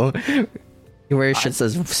 Yo. You wear shit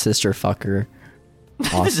says sister fucker.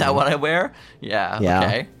 Awesome. Is that what I wear? Yeah,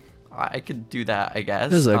 okay. I could do that, I guess.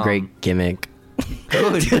 This is a great gimmick.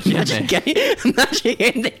 Good gimmick.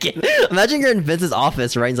 Imagine you're in Vince's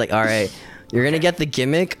office, right? He's like, all right, you're gonna get the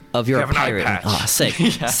gimmick of you're a pirate. Oh, sick,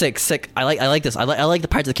 sick. I like this. I like the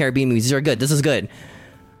Pirates of the Caribbean movies. These are good. This is good.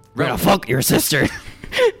 We're gonna fuck your sister.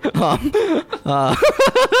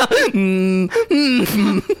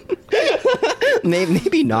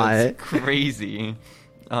 Maybe not. That's crazy.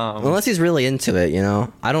 Unless he's really into it, you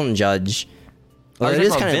know. I don't judge. Well, it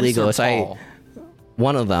is kind of illegal. So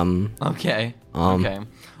one of them. Okay. One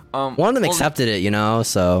of them accepted it, you know.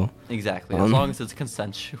 So exactly. As long as it's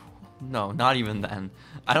consensual. No, not even then.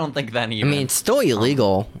 I don't think then even. I mean, it's still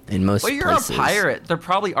illegal in most places. Well, you're a pirate. There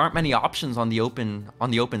probably aren't many options on the open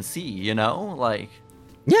sea, you know? Like,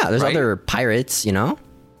 yeah, there's other pirates, you know?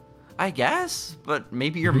 I guess, but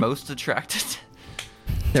maybe you're most attracted to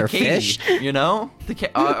they're Katie, fish, you know?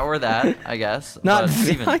 Or that, I guess. Not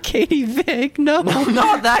Katie Vick, no. No,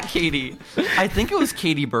 not that Katie. I think it was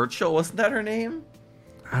Katie Burchill. Wasn't that her name?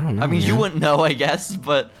 I don't know. I mean, man. you wouldn't know, I guess,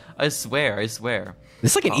 but I swear. This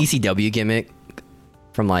is like an ECW gimmick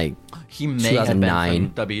from like he may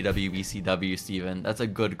 2009. have been from WWECW, Steven. That's a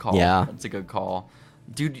good call. Yeah. That's a good call.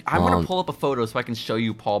 Dude, I'm going to pull up a photo so I can show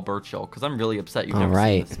you Paul Burchill, because I'm really upset you've never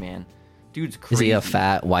seen this man. Dude's crazy. Is he a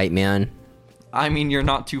fat white man? I mean, you're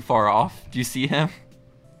not too far off. Do you see him?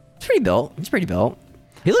 He's pretty built.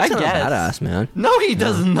 He looks kind of badass, man. No, he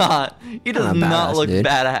does not. He does not look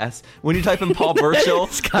badass. When you type in Paul Burchill,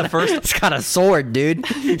 it's got a sword, dude.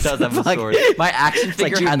 He does have a sword. My action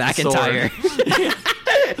figure Drew had McIntyre.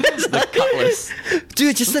 The cutlass.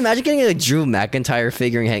 Dude, just imagine getting a Drew McIntyre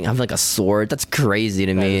figure and having like a sword. That's crazy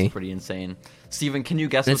to me. That's pretty insane. Steven, can you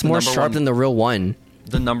guess what it's more sharp than the real one?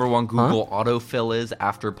 The number one Google autofill is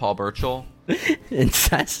after Paul Burchill?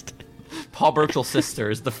 Incest. Paul Burchill's sister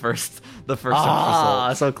is the first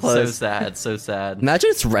result. So close. So sad. Imagine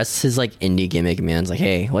it's his like indie gimmick, man. It's like,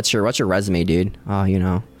 hey, what's your resume, dude? Oh, you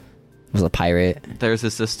know, was a pirate. There's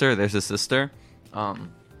his sister.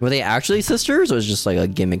 Were they actually sisters, or was it just like a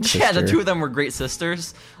gimmick sister? Yeah, the two of them were great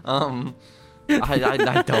sisters. I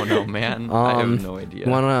don't know, man. I have no idea.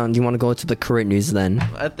 Do you want to go to the current news then?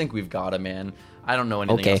 I think we've got it, man. I don't know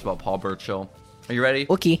anything else about Paul Burchill. Are you ready?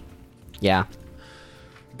 Okay. Yeah.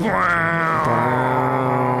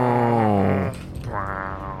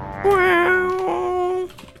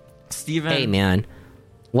 Steven. Hey, man.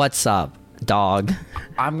 What's up, dog?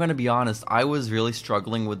 I'm going to be honest. I was really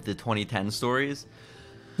struggling with the 2010 stories.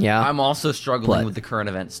 Yeah. I'm also struggling with the current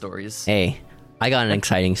event stories. Hey, I got an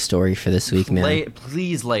exciting story for this week, man.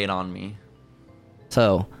 Please lay it on me.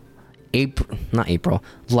 So,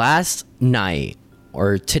 last night,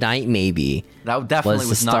 or tonight maybe. That definitely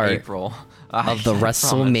was not April. Of the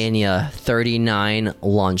WrestleMania 39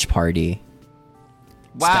 launch party.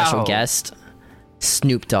 Wow. Special guest,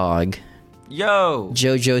 Snoop Dogg. Yo.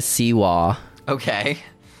 JoJo Siwa. Okay.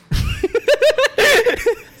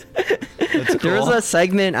 Cool. There was a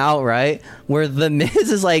segment out, right, where The Miz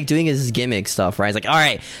is like doing his gimmick stuff, right? He's like, all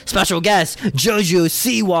right, special guest, JoJo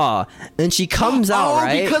Siwa. And she comes out,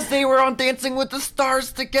 right? Because they were on Dancing with the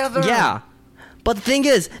Stars together. Yeah. But the thing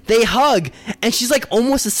is, they hug, and she's like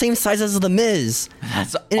almost the same size as The Miz.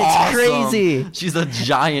 That's and awesome. It's crazy. She's a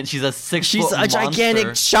giant. She's a 6-foot She's a monster.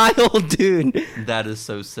 gigantic child, dude. That is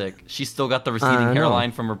so sick. She's still got the receding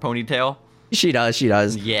hairline from her ponytail. She does.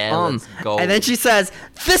 Yeah, let's go. And then she says,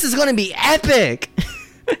 "This is gonna be epic."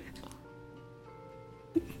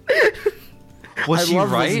 Was she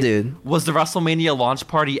right? This, dude. Was the WrestleMania launch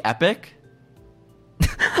party epic?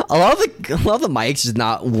 A lot of the mics did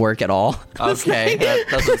not work at all. Okay, that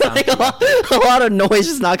doesn't sound like a lot of noise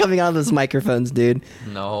just not coming out of those microphones, dude.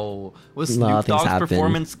 No. Was Snoop Dogg's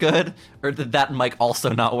performance good, or did that mic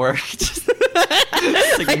also not work?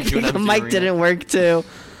 I think the mic didn't work too.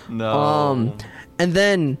 No. And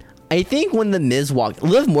then I think when The Miz walked,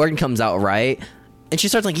 Liv Morgan comes out, right? And she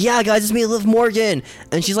starts like, "Yeah, guys, it's me, Liv Morgan."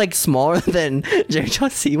 And she's like smaller than JoJo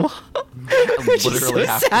Siwa. Literally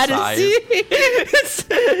half the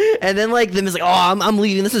size. And then like The Miz like, "Oh, I'm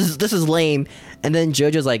leaving. This is lame." And then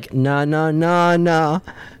JoJo's like, "Nah.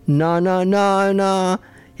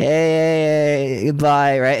 hey,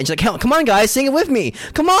 goodbye, right? And she's like, come on, guys, sing it with me.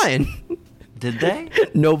 Come on. Did they?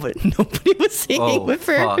 Nobody was singing with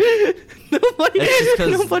her. Fuck. Nobody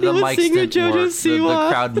the was mics singing didn't JoJo work. Siwa. The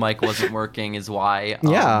crowd mic wasn't working is why.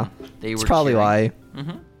 Yeah, they were it's probably cheering.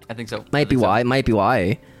 why. I think so. Might be why. You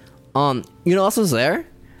know who else was there?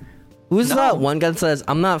 Who's No. that one guy that says,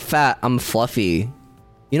 I'm not fat, I'm fluffy?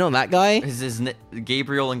 You know that guy? His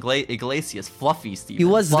Gabriel Iglesias, Fluffy Steve. He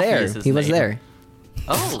was Fluffy there. is his He was name. there.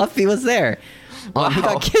 Oh, Fluffy was there. He Wow.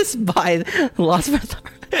 got kissed by Las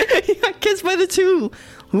He got kissed by the two.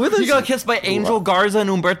 Who are those? he got kissed by Angel Garza and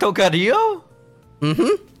Humberto Carrillo.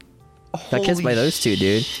 Got kissed by those two,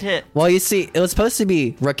 dude. Shit. Well, you see, it was supposed to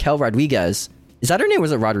be Raquel Rodriguez. Is that her name or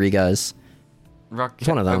was it Rodriguez? It's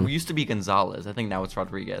one of them. It used to be Gonzalez. I think now it's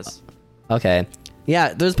Rodriguez. Okay.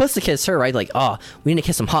 Yeah, they're supposed to kiss her, right? Like, oh, we need to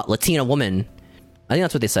kiss some hot Latina woman. I think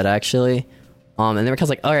that's what they said, actually. And then Raquel's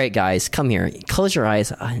like, all right, guys, come here. Close your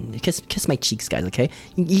eyes. Kiss my cheeks, guys, okay?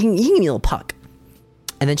 You can give me a little puck.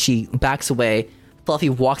 And then she backs away. Fluffy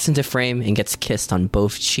walks into frame and gets kissed on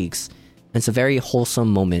both cheeks. And it's a very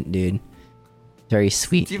wholesome moment, dude. Very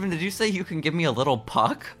sweet. Steven, did you say you can give me a little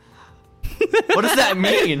puck? What does that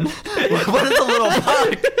mean? What is a little puck?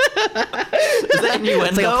 Is that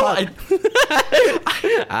innuendo? Like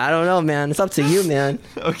I don't know, man. It's up to you, man.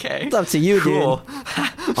 Okay. It's up to you, cool. dude.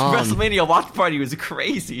 WrestleMania watch party was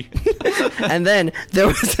crazy. And then there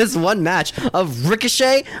was this one match of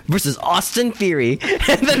Ricochet versus Austin Theory.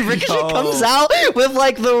 And then Ricochet comes out with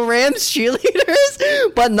like the Rams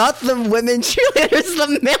cheerleaders, but not the women cheerleaders,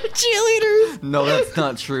 the male cheerleaders. No, that's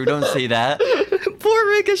not true. Don't say that. Poor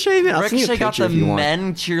Ricochet, man. I'll send you a Ricochet got picture the if you want.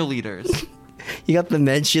 men cheerleaders. You got the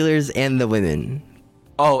men cheerleaders and the women.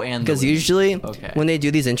 Oh, and Because usually Okay. when they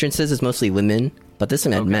do these entrances, it's mostly women. But this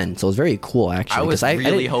time had men, so it was very cool, actually. I was 'cause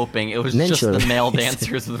really didn't- hoping it was men just the cheerleaders. male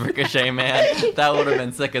dancers with Ricochet, man. That would have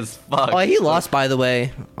been sick as fuck. Oh, he lost, by the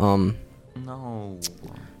way. No.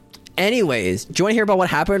 Anyways, do you want to hear about what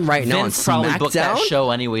happened right now on Vince probably booked that SmackDown?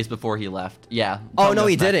 show anyways before he left. Yeah. Oh, Talking no, about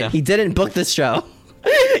he didn't. SmackDown. He didn't book this show.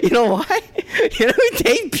 You know why? You know who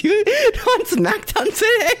debuted on SmackDown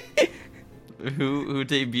today? Who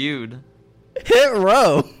debuted? Hit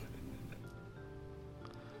Row.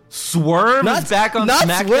 Swerve is back on not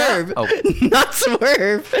SmackDown. Swerve. Oh, Not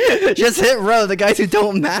Swerve. Just Hit Row, the guys who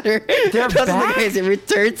don't matter. They're Those are back? the guys that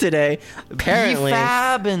returned today. Apparently.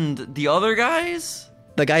 Fab and the other guys.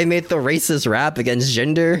 The guy who made the racist rap against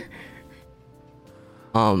gender.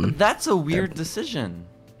 That's a weird decision.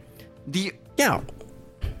 Yeah.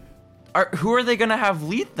 Who are they gonna have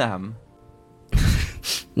lead them?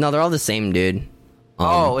 No, they're all the same, dude.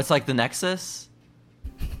 Oh, it's like the Nexus.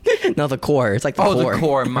 No, the core. It's like the core. The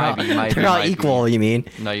core might be. They're all equal, you mean?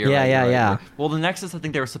 No, you're yeah, right. Yeah, you're yeah, right. Well, the Nexus, I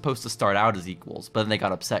think they were supposed to start out as equals, but then they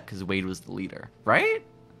got upset because Wade was the leader, right?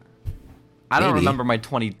 I don't Maybe. remember my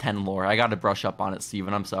 2010 lore. I got to brush up on it,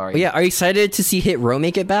 Steven. I'm sorry. But yeah, are you excited to see Hit Row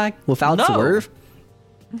make it back without No. Swerve?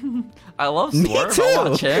 I love Me Swerve. too. I'll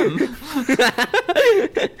watch him.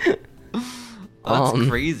 That's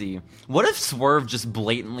crazy. What if Swerve just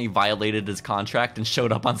blatantly violated his contract and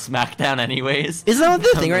showed up on SmackDown anyways? Isn't that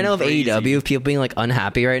the thing right now of Crazy. AEW? Of people being like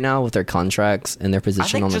unhappy right now with their contracts and their I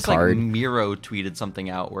position think on the just card. like Miro tweeted something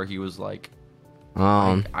out where he was like,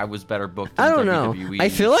 I was better booked in I don't know. WWE I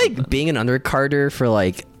feel or like something. being an undercarder for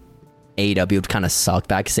like AEW would kind of suck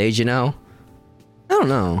backstage, you know? I don't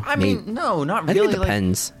know. I mean, no, not I really. think it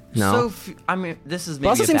depends. So No. I mean, this is maybe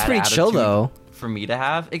also a seems bad pretty chill, attitude though. for me to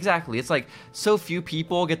have. Exactly. It's like so few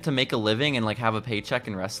people get to make a living and like have a paycheck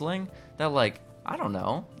in wrestling that like I don't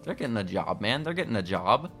know. They're getting a job, man. They're getting a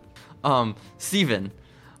job. Steven,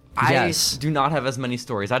 Yes. I do not have as many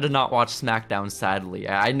stories. I did not watch SmackDown, sadly.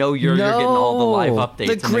 I know you're getting all the live updates. The I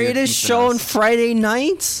know you're greatest keeping show on us. Friday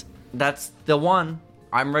nights? That's the one.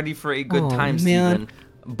 I'm ready for a good Oh, time, man. Steven.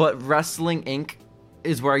 But Wrestling Inc.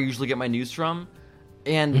 is where I usually get my news from.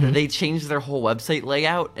 And Mm-hmm. they changed their whole website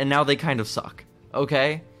layout, and now they kind of suck.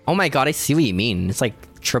 Okay? Oh my god, I see what you mean. It's like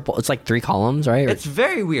it's like 3 columns, right? It's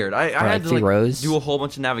very weird. I like had to 3 like, rows? do a whole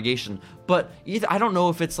bunch of navigation. But I don't know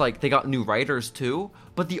if it's like they got new writers too,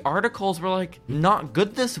 but the articles were like not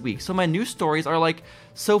good this week. So my news stories are like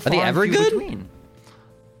so far they and ever few good? between.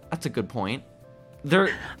 That's a good point. They're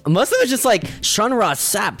Most of it's just like Sean Ross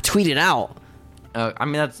Sapp tweeted out. I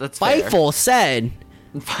mean that's fair. Fightful said.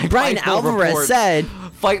 Brian Fightful Alvarez reports. said.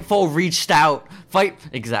 Fightful reached out.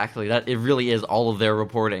 Exactly. That it really is all of their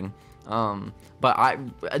reporting. But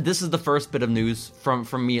this is the first bit of news from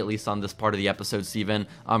me at least on this part of the episode, Steven.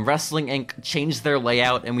 Wrestling Inc. changed their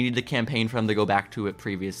layout, and we need to campaign for them to go back to it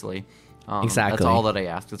previously. Exactly. That's all that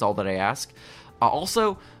I ask.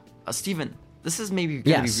 Also, Steven, this is maybe going to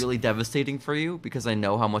Yes. be really devastating for you because I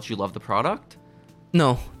know how much you love the product.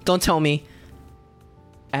 No, don't tell me.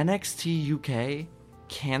 NXT UK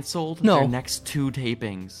canceled No. their next 2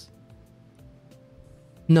 tapings.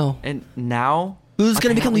 No. And now... Who's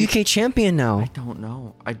going to become the apparently- UK champion now? I don't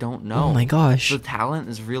know. Oh my gosh. The talent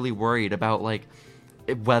is really worried about, like,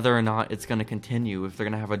 whether or not it's going to continue, if they're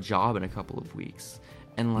going to have a job in a couple of weeks.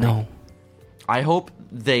 And, like... No. I hope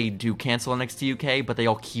they do cancel NXT UK, but they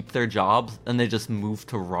all keep their jobs and they just move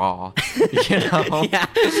to Raw. You know? Yeah.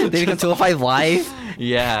 They become 205 Live.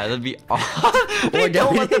 Yeah, that'd be awesome. They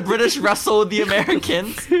don't let the British wrestle with the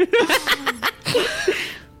Americans. That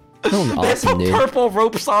would be awesome, They dude. put purple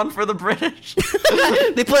ropes on for the British.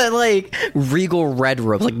 They put like regal red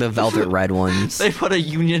ropes, like the velvet red ones. They put a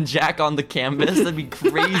Union Jack on the canvas. That'd be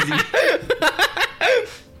crazy.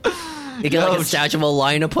 They get like Yo, a statue of a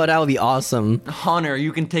lion to put out. Would be awesome. Hunter,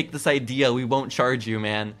 you can take this idea. We won't charge you,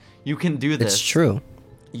 man. You can do this. It's true.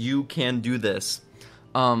 You can do this.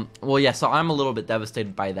 Well, yeah, so I'm a little bit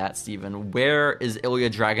devastated by that, Steven. Where is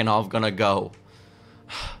Ilya Dragunov gonna go?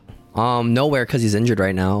 Nowhere because he's injured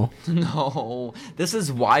right now. No. This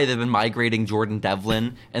is why they've been migrating Jordan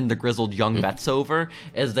Devlin and the grizzled young vets over,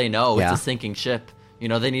 as they know Yeah. it's a sinking ship. You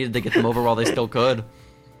know, they needed to get them over while they still could.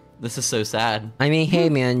 This is so sad. I mean, hey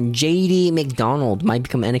man, JD McDonald might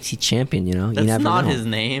become NXT champion. You know, you That's never not know. his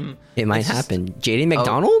name. It might It's just- happen. JD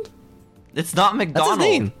McDonald? It's not McDonald.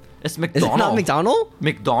 name. It's Is McDonald. it not McDonald?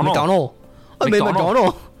 McDonald. McDonald. I mean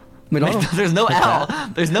McDonald. McDonald. There's no L.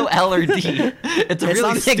 There's no L or D. It's a It's really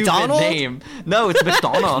not stupid McDonald? name. No, it's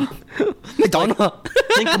McDonald. McDonald.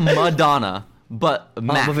 Think Madonna, but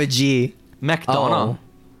Mac. With a G. McDonald. Oh.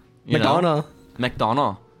 You know? McDonald.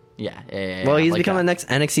 McDonald. Yeah. Well, he's like becoming that.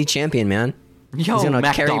 the next NXT champion, man. Yo, He's gonna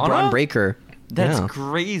carry McDonough? Braun Breaker. That's Yeah.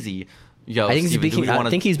 crazy. Yo, I think Steven, he's I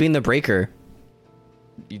think he's being the breaker.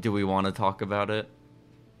 do we want to talk about it?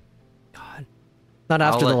 God. Not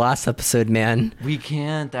after the let- last episode, man. We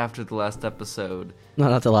can't after the last episode.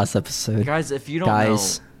 Not after the last episode. Guys, if you don't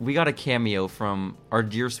Guys. know, we got a cameo from our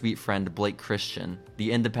dear sweet friend Blake Christian,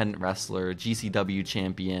 the independent wrestler, GCW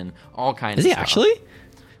champion, all kinds Is of he stuff. actually?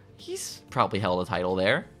 He's probably held a title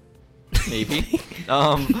there. Maybe. He It's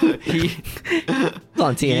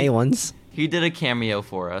on TNA once. he did a cameo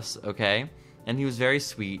for us, okay? And he was very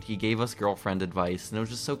sweet. He gave us girlfriend advice, and it was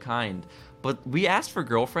just so kind. But we asked for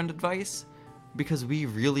girlfriend advice because we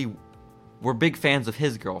really were big fans of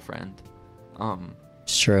his girlfriend,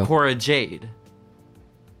 It's true. Cora Jade.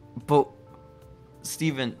 But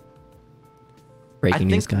Steven, Breaking I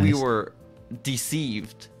news, think guys. we were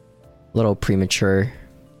deceived. Little premature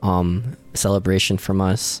celebration from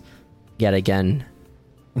us yet again.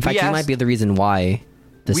 In fact, he asked- might be the reason why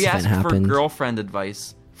this We event asked happened. for girlfriend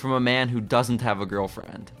advice from a man who doesn't have a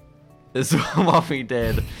girlfriend. Is what we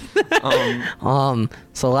did.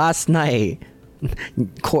 So last night,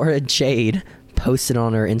 Cora Jade posted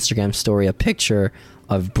on her Instagram story a picture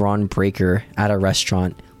of Braun Breaker at a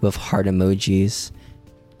restaurant with heart emojis,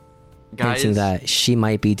 Guys, hinting that she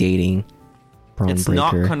might be dating Braun it's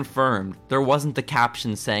Breaker. not confirmed. There wasn't the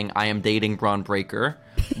caption saying I am dating Braun Breaker,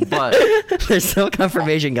 but There's still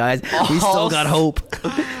confirmation, guys. We still got hope.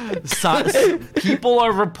 people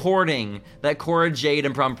are reporting that Cora Jade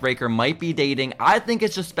and Braun Breaker might be dating. I think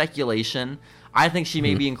it's just speculation. I think she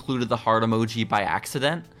maybe included the heart emoji by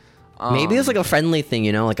accident. Maybe it's like a friendly thing,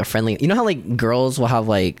 you know, like a friendly. You know how like girls will have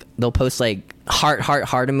like they'll post like heart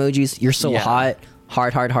emojis. You're so Yeah. hot.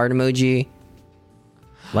 Heart emoji.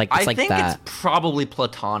 Like it's I like think that. it's probably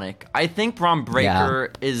platonic. I think Braun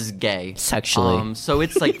Breaker is gay. Sexually. So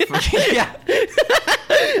it's like, yeah.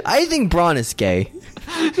 I think Braun is gay.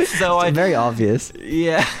 So I Very obvious.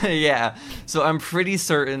 yeah. So I'm pretty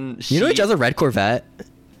certain. You know who drives a red Corvette?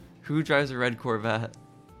 Who drives a red Corvette?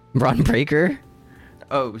 Braun Breaker.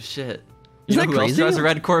 Oh shit! Isn't You know that who else crazy? drives a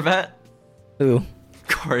red Corvette? Ooh.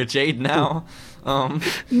 Cora Jade now. No.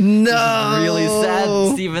 Really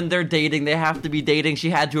sad, Steven. They're dating. They have to be dating. She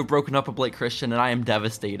had to have broken up with Blake Christian, and I am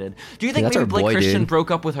devastated. Do you think that's maybe our Blake boy, Christian dude.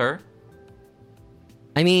 broke up with her?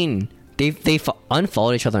 I mean, they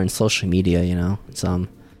unfollowed each other on social media. You know, it's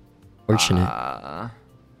unfortunate.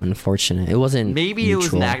 It wasn't. Maybe it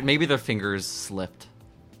was mutual. maybe their fingers slipped.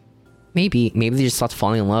 Maybe they just stopped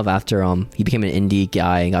falling in love after he became an indie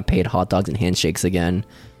guy and got paid hot dogs and handshakes again.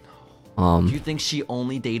 Do you think she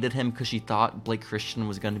only dated him because she thought Blake Christian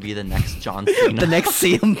was going to be the next John Cena? The next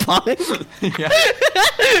CM Punk.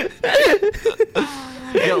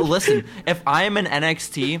 Yeah. Yo, listen, if I am in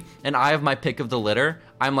NXT and I have my pick of the litter,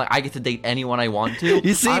 I'm like, I get to date anyone I want to.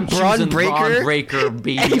 You see I'm Braun choosing Breaker? Braun Breaker,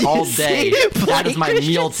 baby, all day. That is my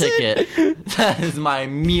meal ticket. That is my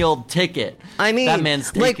meal ticket. I mean, that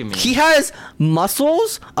man's like, taking me. he has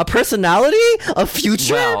muscles, a personality, a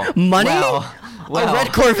future, money, a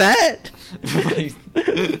red Corvette. He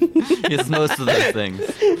has most of those things.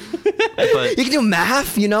 But He can do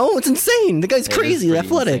math, you know? It's insane. The guy's crazy,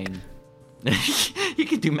 athletic. He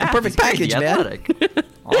can do math. Perfect He's crazy package, man. athletic,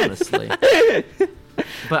 honestly.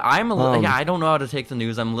 But I'm a little, I don't know how to take the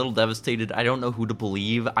news. I'm a little devastated. I don't know who to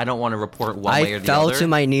believe. I don't want to report one way or the other. I fell to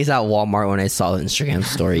my knees at Walmart when I saw the Instagram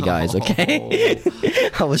story, guys, okay?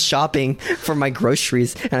 I was shopping for my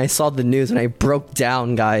groceries, and I saw the news, and I broke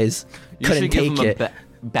down, guys. You Couldn't should give take him it.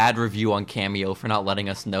 Bad review on Cameo for not letting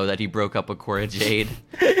us know that he broke up with Cora Jade.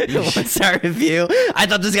 What's our review? I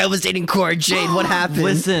thought this guy was dating Cora Jade. What happened?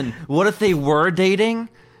 Listen, what if they were dating,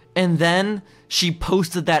 and then she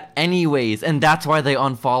posted that anyways, and that's why they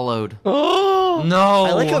unfollowed? Oh no!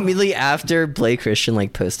 I like how immediately after Blake Christian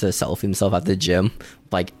like posted a selfie himself at the gym,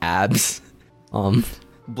 like abs.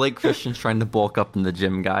 Blake Christian's trying to bulk up in the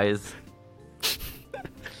gym, guys.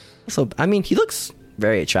 So I mean, he looks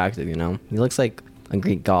very attractive. You know, he looks like a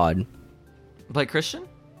Greek god. Blake Christian?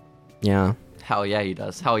 Yeah. Hell yeah, he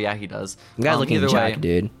does. Hell yeah, he does. The guy's looking jacked,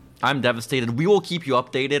 dude. I'm devastated. We will keep you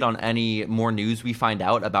updated on any more news we find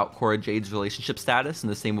out about Cora Jade's relationship status, and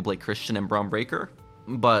the same with Blake Christian and Braun Breaker.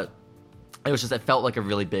 But it felt like a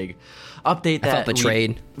really big update that I felt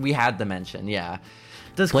betrayed. We had to mention. Yeah.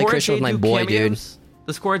 Does Blake Cora Christian Jade was my do boy, cameos?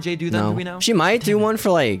 Does Cora Jade do them? No. Do we know? She might do one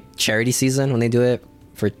for like charity season when they do it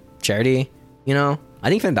for charity. You know, I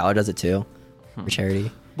think Finn Balor does it too for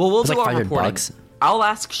charity. Well, we'll It's do like our reporting. $500. I'll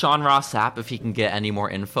ask Sean Ross Sapp if he can get any more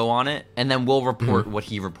info on it, and then we'll report what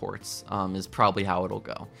he reports. Is probably how it'll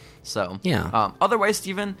go. So yeah. Otherwise,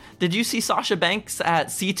 Steven, did you see Sasha Banks at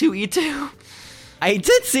C2E2? I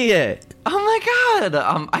did see it. Oh my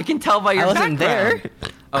god! I can tell by your I wasn't background. there.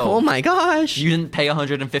 Oh my gosh! You didn't pay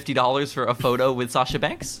 $150 for a photo with Sasha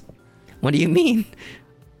Banks? What do you mean?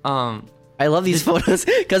 I love these photos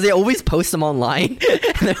because they always post them online,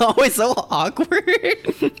 and they're always so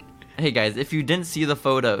awkward. Hey guys, if you didn't see the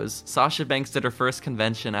photos, Sasha Banks did her first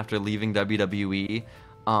convention after leaving WWE,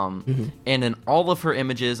 and in all of her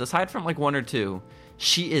images, aside from like one or two,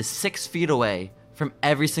 she is 6 feet away from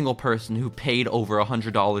every single person who paid over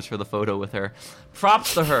 $100 for the photo with her.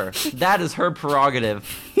 Props to her. That is her prerogative.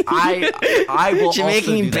 I will She's also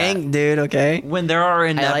making do bank, that. dude. Okay. When there are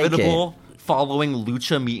like inevitable following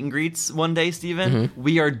Lucha meet and greets one day, Steven,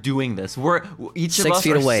 we are doing this. We're each of 6 us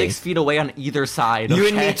feet are away. 6 feet away on either side. You okay?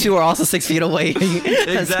 and me too are also 6 feet away.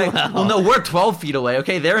 Exactly. Well, no, we're 12 feet away.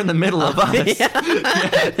 Okay, they're in the middle of us.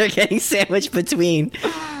 Yeah. They're getting sandwiched between,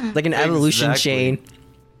 like an evolution chain.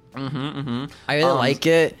 I really like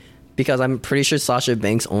it because I'm pretty sure Sasha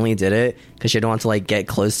Banks only did it because she didn't want to like get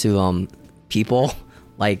close to people,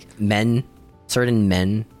 like men, certain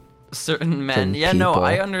men. Yeah, no, people.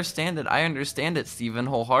 I understand it, Steven,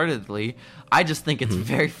 wholeheartedly. I just think it's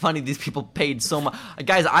very funny these people paid so much.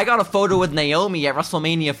 Guys, I got a photo with Naomi at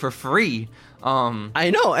WrestleMania for free.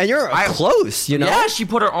 I know, and you're close, you know? Yeah, she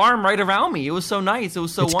put her arm right around me. It was so nice. It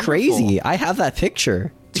was so wonderful. Crazy. I have that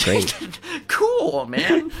picture. It's great. Cool,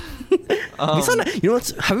 man. You know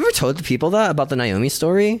what's, have you ever told the people that about the Naomi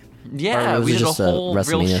story? Yeah, Or was we it did a just a whole real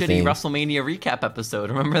WrestleMania shitty thing? WrestleMania recap episode.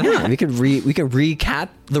 Remember that? Yeah, we could recap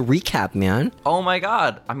the recap, man. Oh my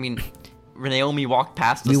god. I mean, Naomi walked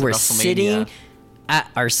past us We at were WrestleMania. sitting at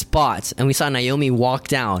our spots and we saw Naomi walk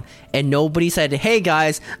down and nobody said, "Hey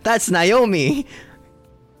guys, that's Naomi."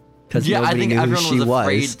 Because Yeah, I nobody think knew who everyone she was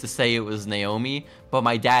afraid was. to say it was Naomi, but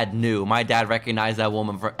my dad knew. My dad recognized that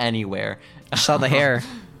woman from anywhere. Saw the hair.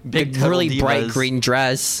 Big The really Total bright Divas green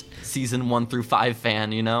dress. Season 1 through 5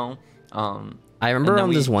 fan, you know? I remember then on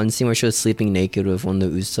we- this one scene where she was sleeping naked with one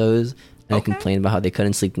of the Usos, and they Okay. complained about how they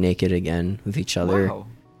couldn't sleep naked again with each other Wow.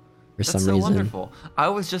 for That's some so reason. wonderful. I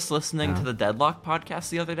was just listening to the Deadlock podcast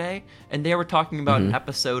the other day, and they were talking about an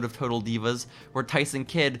episode of Total Divas where Tyson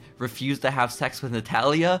Kidd refused to have sex with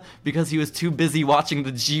Natalia because he was too busy watching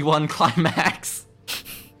the G1 climax.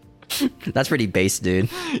 That's pretty base, dude.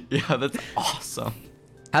 Yeah, that's awesome.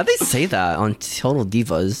 How'd they say that on Total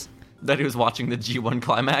Divas? That he was watching the G1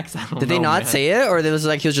 climax. I don't Did they know, not man. say it, or it was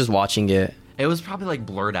like he was just watching it? It was probably like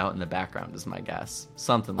blurred out in the background, is my guess.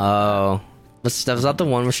 Something like Oh, was that the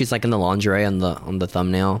one where she's like in the lingerie on the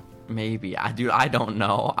thumbnail? Maybe. I don't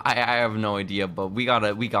know. I have no idea, but we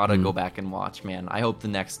gotta go back and watch, man. I hope the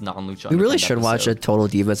next non-Lucha We really Underground should watch a episode- Total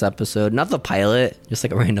Divas episode. Not the pilot, just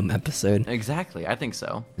like a random episode. Exactly. I think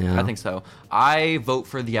so. Yeah. I think so. I vote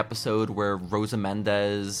for the episode where Rosa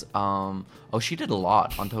Mendez, she did a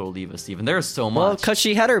lot on Total Divas, Steven. There's so much. Well, because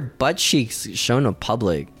she had her butt cheeks shown on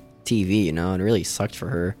public TV, you know, it really sucked for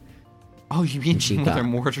her. Oh, you mean she with got- her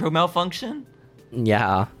wardrobe malfunction?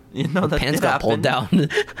 Yeah. You know, that Pants did got happen. pulled down.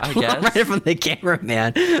 I guess. Right from the camera,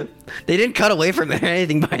 man. They didn't cut away from it or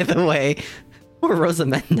anything, by the way. Or Rosa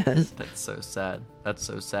Mendez. That's so sad. That's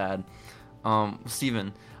so sad.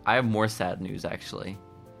 Steven, I have more sad news, actually.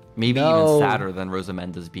 Maybe No. even sadder than Rosa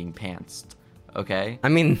Mendez being pantsed. Okay? I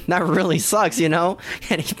mean, that really sucks, you know?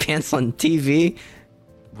 Getting pants on TV.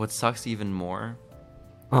 What sucks even more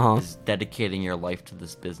Uh-huh. is dedicating your life to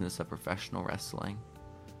this business of professional wrestling.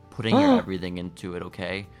 Putting your everything into it,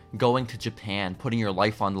 okay? Going to Japan, putting your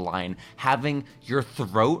life on the line, having your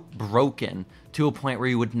throat broken to a point where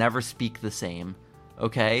you would never speak the same,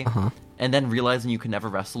 okay? And then realizing you can never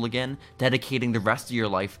wrestle again, dedicating the rest of your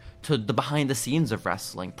life to the behind the scenes of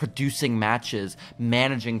wrestling, producing matches,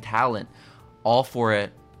 managing talent, all for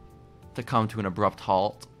it to come to an abrupt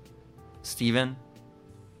halt. Steven,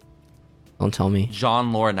 Don't tell me.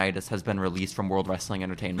 John Laurinaitis has been released from World Wrestling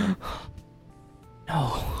Entertainment.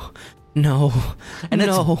 No. And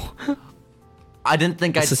no. I didn't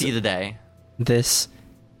think I'd This is- see the day. This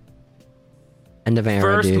end of era,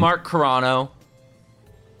 First, dude. Mark Carrano.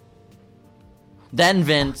 Then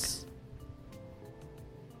Vince.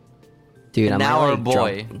 Dude, and I now might, our like,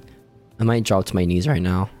 boy. I might drop to my knees right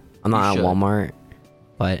now. I'm not You at should. Walmart,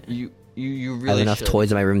 but You I have really enough should.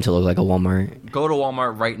 toys in my room to look like a Walmart. Go to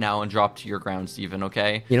Walmart right now and drop to your ground, Steven,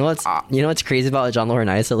 okay? You know what's crazy about John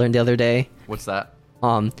Laurinaitis I learned the other day? What's that?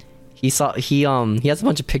 He has a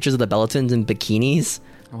bunch of pictures of the Bellatons in bikinis.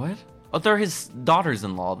 What? Oh, they're his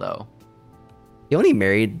daughters-in-law, though. He only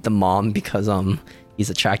married the mom because he's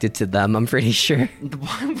attracted to them, I'm pretty sure.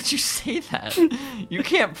 Why would you say that? You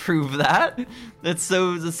can't prove that. That's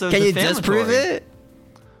so Can you disprove it?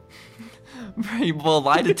 Well,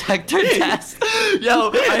 lie detector test.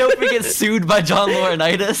 Yo, I hope we get sued by John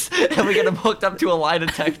Laurinaitis and we get him hooked up to a lie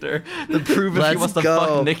detector to prove if he Let's wants to go.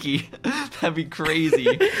 fuck Nikki. That'd be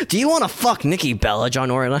crazy. Do you want to fuck Nikki Bella, John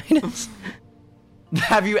Laurinaitis?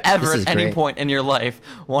 Have you ever This at is any great. point in your life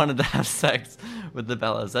wanted to have sex with the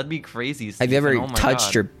Bellas? That'd be crazy. Have you ever Stephen. Oh my touched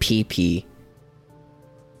God. your pee-pee?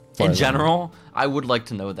 In general, I would like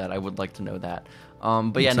to know that.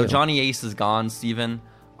 But yeah, no, too. Johnny Ace is gone, Steven.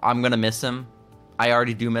 I'm gonna miss him. I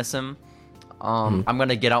already do miss him. I'm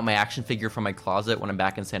gonna get out my action figure from my closet when I'm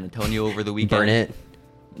back in San Antonio over the weekend. Burn it.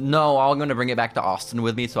 No, I'm gonna bring it back to Austin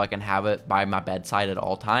with me so I can have it by my bedside at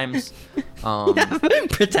all times.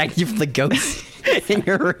 Protect you from the ghosts in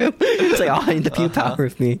your room. It's like, oh, I need the pew power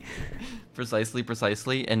with me.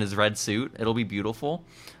 Precisely. In his red suit, it'll be beautiful.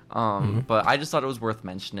 But I just thought it was worth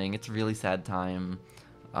mentioning. It's a really sad time.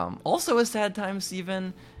 Also, a sad time,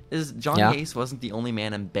 Steven, is Johnny Yeah. Ace wasn't the only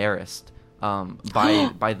man embarrassed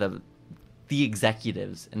by the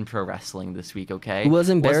executives in pro wrestling this week. Okay, Who was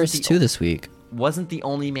embarrassed too this week? Wasn't the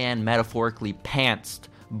only man metaphorically pantsed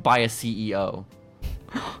by a CEO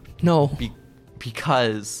No,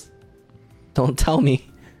 because don't tell me.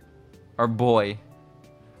 our boy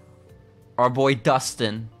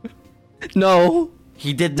Dustin. No.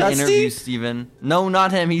 He did the Dusty? interview, Steven. No,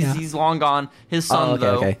 not him. He's long gone. His son, okay,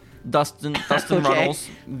 though, okay. Dustin Okay. Runnels,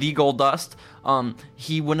 the Gold Dust.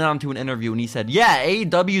 He went on to an interview and he said, "Yeah,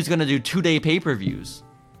 AEW is gonna do 2-day pay-per-views."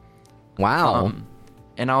 Wow.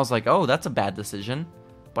 And I was like, "Oh, that's a bad decision."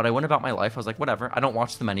 But I went about my life. I was like, "Whatever. I don't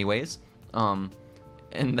watch them anyways." And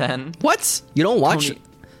then What? You don't watch Tony-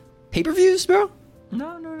 pay-per-views, bro?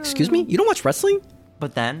 no. Excuse me? You don't watch wrestling?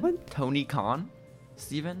 But then Tony Khan,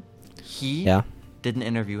 Steven, he Yeah. did an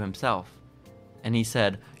interview himself. And he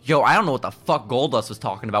said, "Yo, I don't know what the fuck Goldust was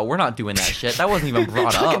talking about. We're not doing that shit. That wasn't even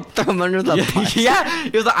brought up." Throw him under the bus. Yeah, he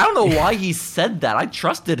was like, "I don't know why he said that. I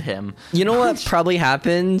trusted him." You know what probably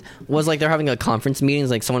happened was like they're having a conference meetings,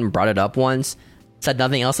 like someone brought it up once, said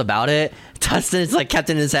nothing else about it. Dustin's like kept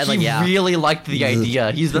in his head, like, He yeah. really liked the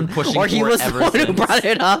idea. He's been pushing Or for he was it the ever one since. who brought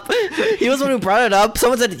it up. He was the one who brought it up.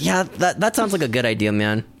 Someone said, yeah, that sounds like a good idea,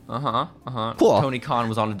 man. Cool. Cool. Tony Khan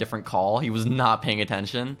was on a different call. He was not paying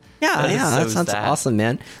attention. Yeah, That is that so sounds sad. awesome,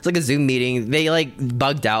 man. It's like a Zoom meeting. They like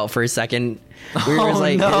bugged out for a second. We Oh, was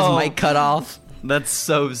like no. his mic cut off. That's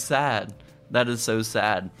so sad. That is so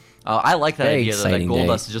sad. I like that Very idea though, that exciting day.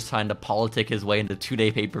 Goldust is just trying to politic his way into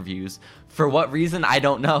 2-day pay-per-views. For what reason? I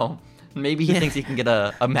don't know. Maybe he thinks he can get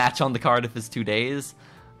a match on the card if it's 2 days.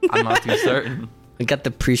 I'm not too certain. We got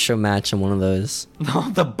the pre-show match in one of those. No,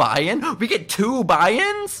 the buy-in? We get 2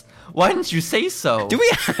 buy-ins? Why didn't you say so? Do we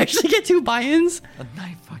actually get 2 buy-ins?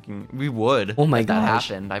 We would. Oh my if that gosh.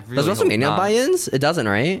 happened. I really Does hope WrestleMania not. buy-ins? It doesn't,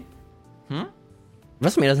 right?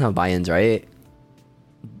 WrestleMania doesn't have buy-ins, right?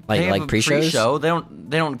 They have Like a pre-shows? pre-show. They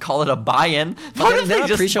don't call it a buy-in. What if they they have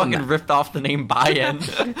just pre-show fucking ripped off the name buy-in?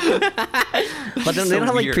 But then they don't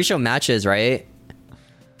have like pre-show matches, right?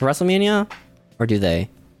 For WrestleMania? Or do they?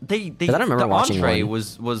 They I don't remember the watching entree one.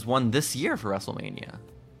 was one this year for WrestleMania.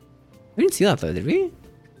 We didn't see that though, did we?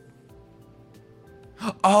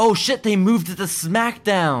 Oh shit! They moved it to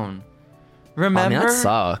SmackDown. Remember? Oh, man, that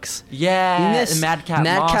sucks. Yeah, Miss and Madcap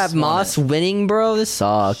Madcap Moss won it. winning, bro. This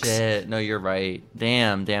sucks. Shit, no, you're right.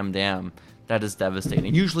 Damn. That is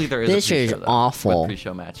devastating. Usually there is This a pre-show, is though, awful. with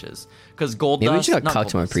pre-show matches. Because Goldust... Maybe we just got not cucked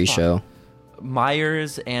to my Goldust, pre-show. fuck.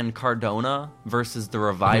 Myers and Cardona versus The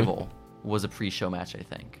Revival was a pre-show match, I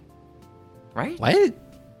think. Right? What?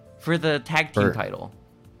 For the tag team title.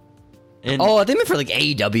 Oh, I think meant for like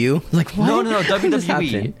AEW. Like what? No, How did this WWE.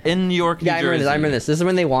 happen? In New York, New Yeah, I Jersey. remember this. This is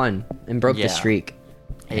when they won and broke the Yeah. streak.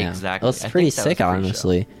 Yeah. Exactly. It was I pretty think that was sick, the pre-show.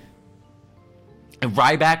 honestly. And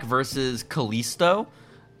Ryback versus Kalisto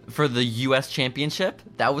for the U.S. Championship.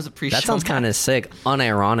 That was a pre-show That sounds match. kind of sick.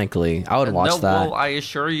 Unironically, I would watch No, that. well, I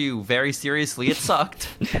assure you, very seriously, it sucked.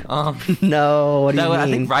 No, what do you I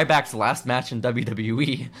mean? think Ryback's last match in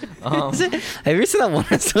WWE. Have you ever seen that one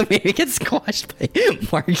where maybe gets squashed by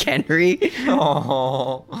Mark Henry?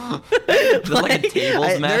 Oh, like a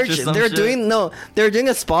tables match or some they're shit? doing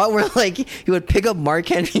a spot where like he would pick up Mark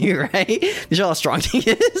Henry, right? You know how strong he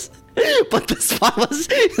is, but the spot was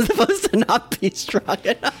supposed to not be strong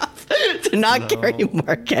enough to not carry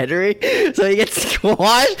Mark Henry, so he gets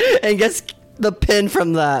squashed and gets the pin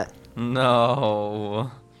from that.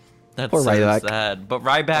 No, that's Poor so Ryback. sad. But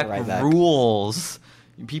Ryback, Poor Ryback. rules.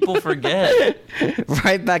 People forget.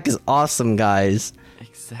 Ryback is awesome, guys.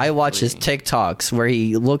 Exactly. I watch his TikToks where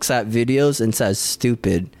he looks at videos and says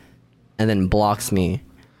stupid and then blocks me.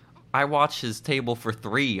 I watch his Table for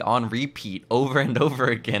 3 on repeat over and over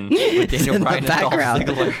again with Daniel in the Bryan and Dolph background.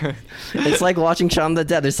 Ziggler. It's like watching Shaun of the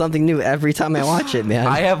Dead. There's something new every time I watch it, man.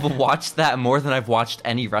 I have watched that more than I've watched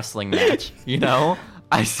any wrestling match. You know,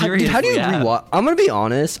 I seriously. Dude, how do you have. rewatch? I'm gonna be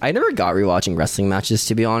honest. I never got rewatching wrestling matches.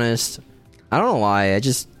 To be honest, I don't know why. I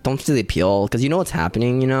just don't see the appeal because you know what's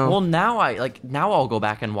happening. You know. Well, now I'll go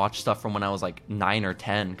back and watch stuff from when I was like 9 or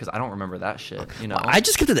 10 because I don't remember that shit. You know, I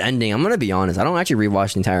just skipped to the ending. I'm gonna be honest. I don't actually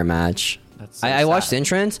rewatch the entire match. That's so I watched sad. the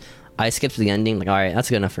entrance. I skipped to the ending. Like, all right, that's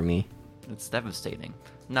good enough for me. It's devastating.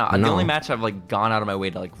 No, I the know. only match I've like gone out of my way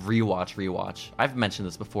to like rewatch. I've mentioned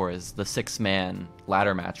this before is the 6-man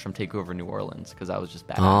ladder match from Takeover New Orleans because I was just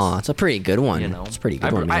badass. Oh, it's a pretty good one. You know, It's a pretty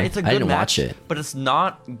good one. Man. It's a good I didn't match, watch it. but it's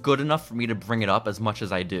not good enough for me to bring it up as much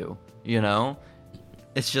as I do. You know,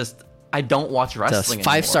 it's just I don't watch wrestling. It's a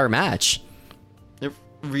 5-star match. It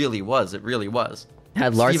really was. It really was. It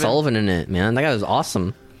had Lars Steven- Sullivan in it, man. That guy was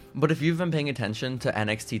awesome. But if you've been paying attention to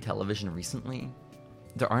NXT television recently,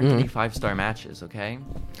 there aren't any 5-star matches, okay?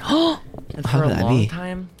 And How for a could that long be?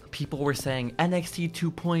 time, people were saying NXT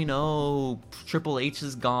 2.0, Triple H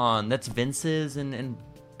is gone. That's Vince's and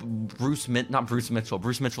not Bruce Mitchell.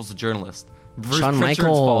 Bruce Mitchell's a journalist. Bruce Shawn Pritchard's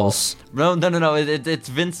Michaels. fault. No. It's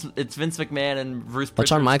Vince. It's Vince McMahon and Bruce. But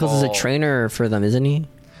Shawn Pritchard's Michaels is a fault. trainer for them, isn't he?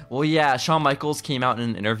 Well, yeah. Shawn Michaels came out in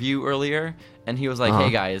an interview earlier, and he was like,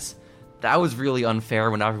 "Hey guys, that was really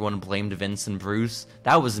unfair when everyone blamed Vince and Bruce.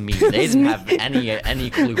 That was me. They didn't have any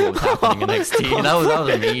clue what was happening in NXT. That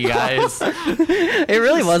was me, guys." It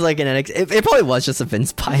really was like an NXT. It probably was just a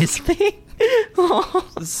Vince bias thing.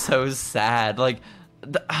 So sad. Like,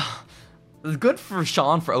 good for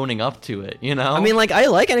Shawn for owning up to it. You know. I mean, like, I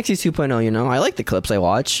like NXT 2.0, you know? I like the clips I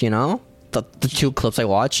watch, you know? The 2 clips I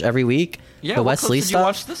watch every week. yeah. The What Wesley clips did you stuff.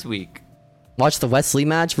 watch this week? Watch the Wesley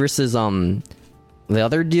match versus, the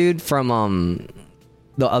other dude from,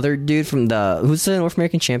 who's the North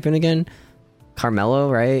American champion again? Carmelo,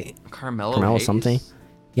 right? Carmelo Hayes? something.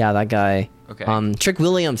 Yeah, that guy. Okay. Trick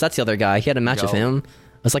Williams, that's the other guy. He had a match with Yo. him.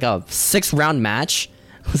 It was like a 6-round match.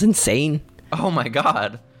 It was insane. Oh my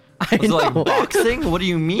god. I Was it like know. boxing? What do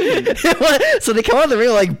you mean? So they come out of the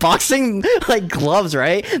ring like boxing like gloves,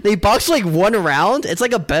 right? They box like 1 round. It's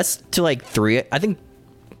like a best to like 3. I think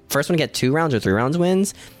first one to get 2 rounds or 3 rounds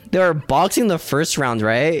wins. They were boxing the first round,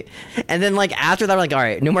 right? And then like after that, we're like, all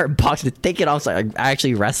right, no more boxing. Take it off. So like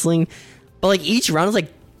actually wrestling, but like each round is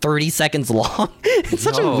like 30 seconds long. It's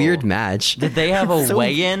such a Yo. weird match. Did they have a So-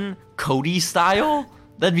 weigh-in Cody style?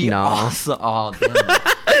 That'd be No. awesome. Oh,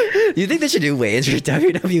 damn. You think they should do weigh-ins for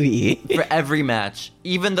WWE? For every match.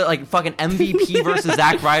 Even the like fucking MVP versus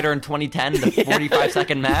Zack Ryder in 2010, the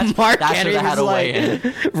 45-second match. Mark that should have had a weigh-in.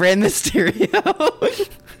 Rey Mysterio.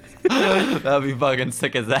 That'd be fucking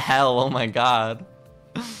sick as hell. Oh my god.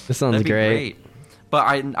 This sounds That'd be great. But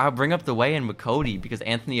I'll bring up the weigh-in with Cody because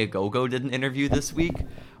Anthony Ogogo did an interview this week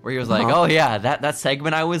where he was like, oh yeah, that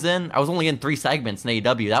segment I was only in 3 segments in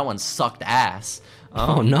AEW. That one sucked ass.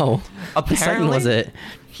 Oh no. Apparently, what segment was it?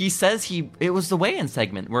 He says it was the weigh-in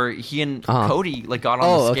segment where he and Cody like got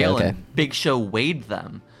on the scale and Big Show weighed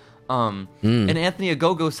them. And Anthony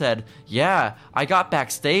Ogogo said, yeah, I got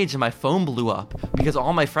backstage and my phone blew up because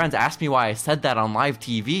all my friends asked me why I said that on live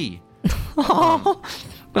TV.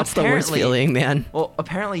 That's the worst feeling, man. Well,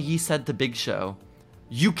 apparently he said to Big Show,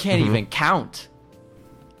 you can't even count.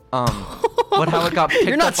 But how it got picked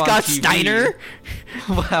You're not up Scott on TV, Steiner.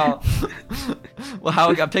 well,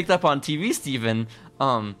 how it got picked up on TV, Steven,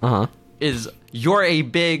 is you're a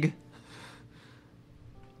big,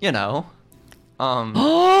 I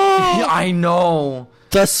know.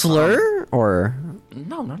 The slur or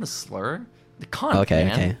No, not a slur. The cunt, okay,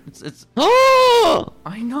 man. okay. It's oh,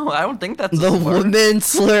 I know. I don't think that's the a slur. woman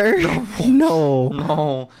slur.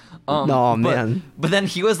 No. No, man. But then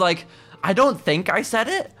he was like, I don't think I said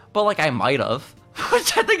it, but like I might have,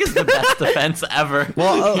 which I think is the best defense ever.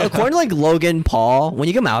 Well, according to like Logan Paul, when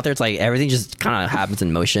you come out there, it's like everything just kind of happens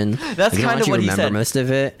in motion. That's like, kind of what he remember said. Most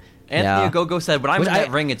of it. Anthony Ogogo said, "When I'm in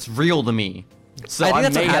that ring, it's real to me." So I think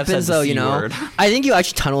that's may what have happens, said though. the You C know, word. I think you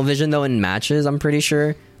actually tunnel vision though in matches. I'm pretty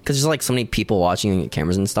sure because there's like so many people watching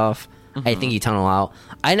cameras and stuff. I think you tunnel out.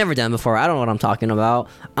 I never done before. I don't know what I'm talking about.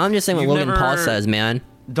 I'm just saying what You've Logan Paul says, man.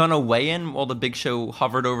 Done a weigh-in while the Big Show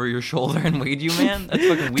hovered over your shoulder and weighed you, man? That's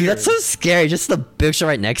fucking weird. Dude, that's so scary. Just the Big Show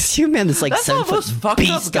right next to you, man. This like That's the 7 foot most fucked up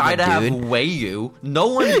beast guy of a to dude. have weigh you. No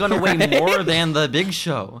one's gonna weigh more than the Big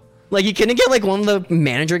Show. Like you couldn't get like one of the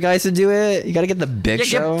manager guys to do it. You got to get the Big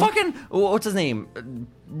Show. Yeah, fucking what's his name?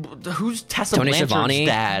 Who's Tessa Tony Blanchard's Schiavone?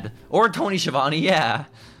 dad? Or Tony Schiavone? Yeah,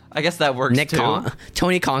 I guess that works too.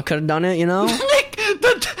 Tony Khan could have done it, you know.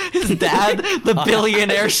 His dad, the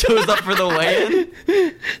billionaire, shows up for the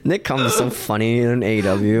weigh-in. Nick Khan is so funny in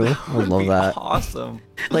AEW. I love that. Awesome.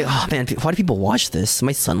 Like, oh man, why do people watch this?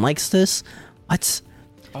 My son likes this. What?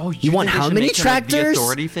 Oh, you want how many tractors? The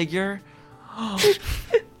authority figure.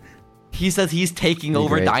 He says he's taking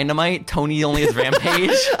over great. Dynamite. Tony only has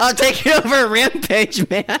Rampage. I'm taking over Rampage,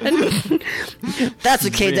 man. That's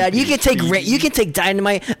okay, Dad. You can take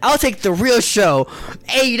Dynamite. I'll take the real show,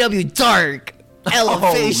 AEW Dark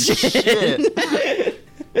Elevation. Oh, shit.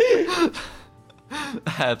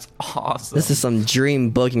 That's awesome. This is some dream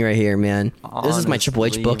booking right here, man. This is my Triple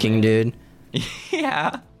H booking, man. dude.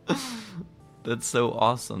 Yeah. That's so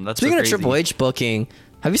awesome. That's Speaking so of crazy. Triple H booking,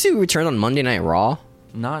 have you seen we returned on Monday Night Raw?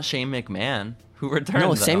 Not Shane McMahon. Who returned? No,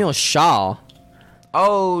 though? Samuel Shaw.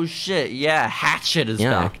 Oh shit! Yeah, Hatchet is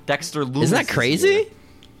back. Dexter Loomis. Isn't that crazy? Is here.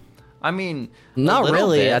 I mean, not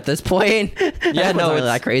really bit. at this point. Yeah, no, it's it's not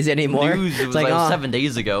that crazy anymore. News, it was it's like 7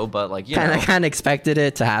 days ago, but like you know, kind of expected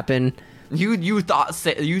it to happen. You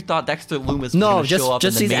thought Dexter Loomis? Was No, gonna show up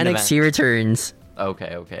just in these the main NXT event. returns.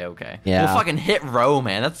 Okay. Yeah. Well, fucking hit row,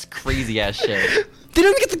 man. That's crazy ass shit. They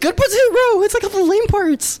don't even get the good parts hit row. It's like all the lame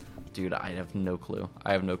parts. Dude, I have no clue.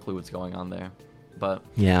 I have no clue what's going on there. But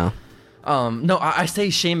Yeah. no, I say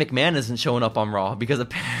Shane McMahon isn't showing up on Raw because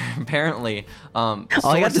apparently, Oh,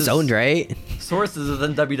 he got this owned, right? Sources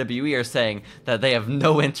within WWE are saying that they have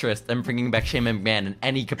no interest in bringing back Shane McMahon in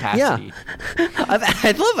any capacity. Yeah.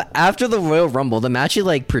 I love after the Royal Rumble, the match he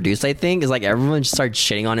like produced, I think, is like everyone just started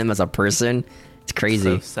shitting on him as a person. It's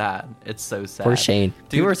crazy. It's so sad. It's so sad. Poor Shane.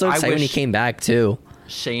 Dude, You were so excited when he wish came back too.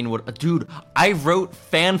 Shane would. Dude, I wrote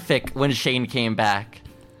fanfic when Shane came back.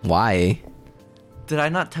 Why? Did I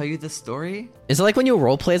not tell you this story? Is it like when you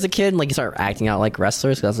role play as a kid and like you start acting out like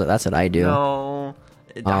wrestlers? 'Cause that's what I do. No.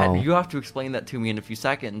 Oh. You have to explain that to me in a few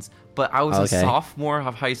seconds. But I was a Okay. sophomore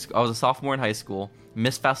of high school. I was a sophomore in high school.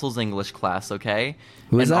 Miss Fessel's English class. Okay.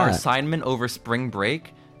 Who is and our that? assignment over spring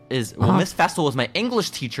break is Miss Fessel was my English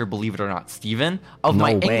teacher. Believe it or not, Steven, of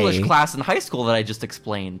my No English way. class in high school that I just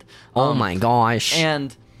explained. Oh my gosh.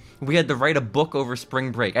 And we had to write a book over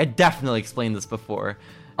spring break. I definitely explained this before.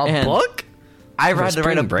 A book? I had to write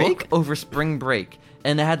spring a break? book over spring break,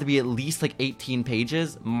 and it had to be at least like 18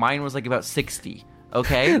 pages. Mine was like about 60.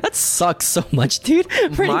 Okay, That sucks so much, dude.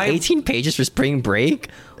 Writing My- 18 pages for spring break?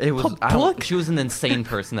 it was. A book? She was an insane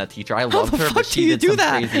person. That teacher, I loved the her, fuck but do she you did do some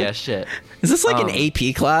that? crazy ass shit. Is this like an Um,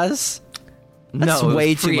 AP class? That's no, it was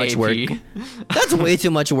way too much work. pre-AP. That's way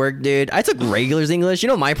too much work, dude. I took regulars English. You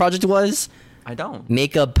know what my project was? I don't.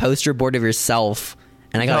 Make a poster board of yourself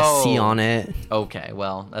and I got a C on it. Okay,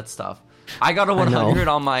 well, that's tough. I got a 100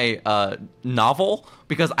 on my novel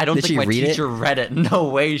because I don't think my teacher read it. No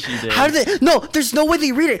way she did. How did they? No, there's no way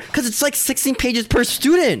they read it because it's like 16 pages per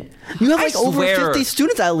student. You have like over 50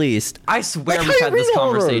 students at least. I swear we've had this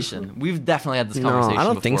conversation. We've definitely had this conversation. I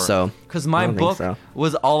don't think so. Because my book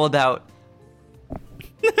was all about.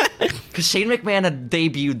 Because Shane McMahon had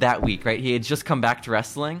debuted that week, right? He had just come back to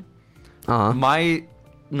wrestling. My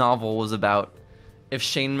novel was about if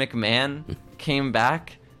Shane McMahon came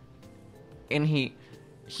back. And he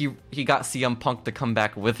got CM Punk to come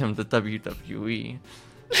back with him to WWE,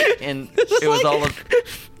 and it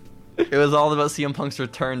was all about CM Punk's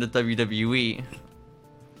return to WWE.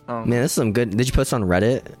 Man, this is some good. Did you post on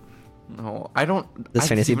Reddit? No, I don't. This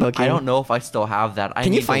fantasy book. I don't know if I still have that.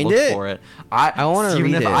 Can you find it? For it. I want to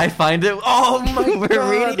read it. If I find it. Oh my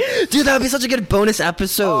god, dude, that would be such a good bonus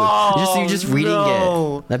episode. You just reading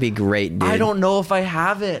it. That'd be great, dude. I don't know if I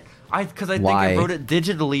have it. Because I think I wrote it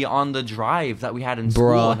digitally on the drive that we had in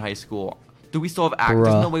school in high school. Do we still have access?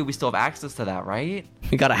 There's no way we still have access to that, right?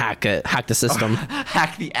 We gotta hack it. Hack the system.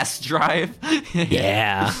 Hack the S drive.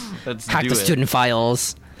 Yeah. Hack the student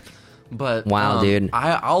files. But wow, dude.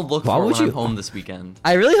 I'll look for it when I'm home this weekend.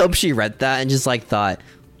 I really hope she read that and just like thought,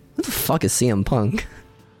 what the fuck is CM Punk?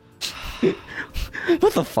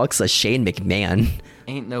 What the fuck's a Shane McMahon?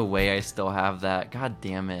 Ain't no way I still have that. God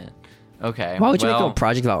damn it. Okay. Why would you make a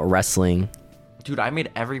project about wrestling? Dude, I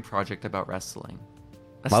made every project about wrestling.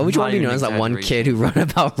 Why would you want to be known as that one kid who wrote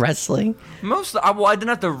about wrestling? I didn't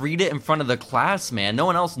have to read it in front of the class, man. No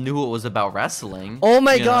one else knew it was about wrestling. Oh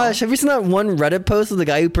my gosh. Have you seen that one Reddit post of the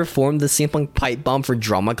guy who performed the CM Punk pipe bomb for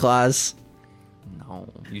drama class? No,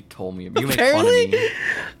 you told me. You make fun of me.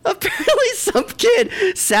 Apparently some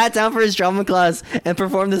kid sat down for his drama class and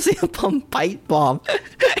performed the CM Punk pipe bomb.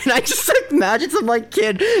 And I just like imagine some like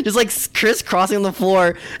kid just like crisscrossing on the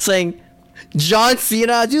floor saying, John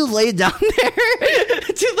Cena, do you lay down there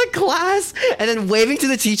to the class and then waving to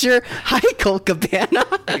the teacher, hi Colt Cabana.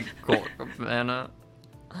 Hi Colt Cabana.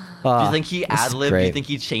 Do you think he ad-libbed? Do you think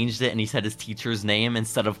he changed it and he said his teacher's name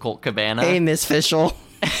instead of Colt Cabana? Hey, Miss Fischel.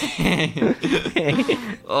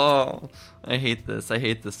 Oh, I hate this. I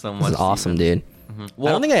hate this so much. This is awesome, dude. Well,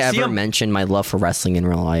 I don't think I ever mentioned my love for wrestling in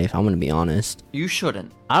real life. I'm gonna be honest. You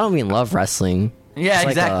shouldn't. I don't even love wrestling. Yeah,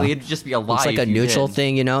 exactly. It'd just be a lie. It's like a neutral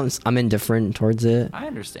thing, you know? I'm indifferent towards it. I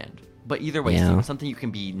understand. But either way, Steven, something you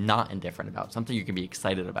can be not indifferent about, something you can be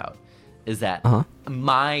excited about, is that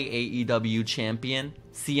my AEW champion,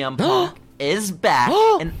 CM Punk, is back,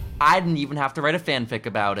 and I didn't even have to write a fanfic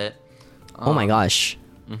about it. Oh my gosh.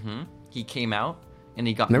 He came out, and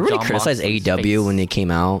he got Remember when he criticized AEW when they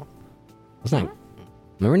came out? Remember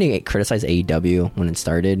when he criticized AEW when it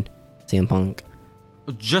started? CM Punk?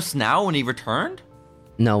 Just now when he returned?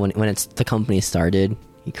 No, when the company started,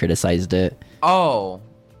 he criticized it. Oh,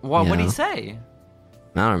 what did he say?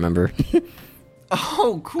 I don't remember.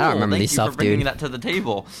 Oh, cool! I don't remember Thank these you stuff, for bringing dude. that to the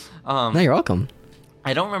table. No, you're welcome.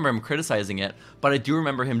 I don't remember him criticizing it, but I do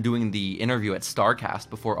remember him doing the interview at StarCast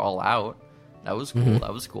before All Out. That was cool.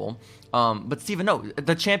 That was cool. But Steven, no,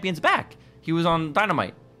 the champion's back. He was on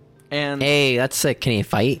Dynamite. And hey, that's sick. Can he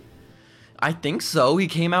fight? I think so. He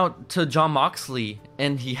came out to Jon Moxley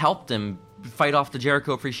and he helped him fight off the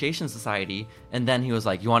Jericho Appreciation Society. And then he was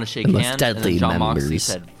like, "You want to shake hands?" And then Jon Moxley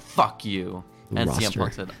said, "Fuck you." And CM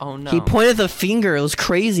Punk said, "Oh no." He pointed the finger. It was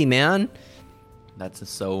crazy, man. That's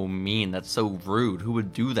so mean. That's so rude. Who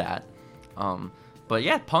would do that? But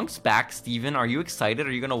yeah, Punk's back, Steven. Are you excited?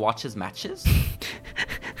 Are you going to watch his matches?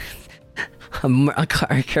 A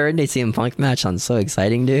current day CM Punk match sounds so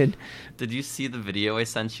exciting, dude. Did you see the video I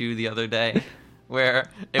sent you the other day where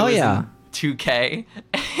it was in 2K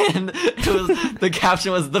and the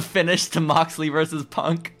caption was the finish to Moxley versus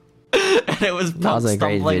Punk, and it was Punk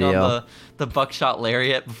stumbling on the buckshot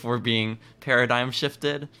lariat before being paradigm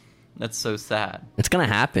shifted. That's so sad. It's gonna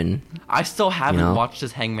happen. I still haven't watched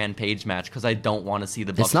his Hangman Page match because I don't want to see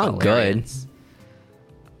the buckshot It's not lariats.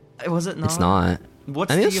 good. Was it not? It's not.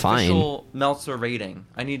 What's the official Meltzer rating?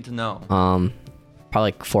 I need to know.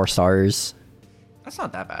 Probably like 4 stars. That's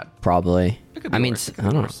not that bad. Probably. It could be worse. I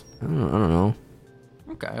don't know.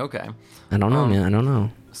 Okay. I don't know, man. I don't know.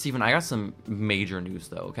 Steven, I got some major news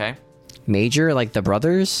though. Okay. Major, like the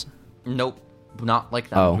brothers? Nope, not like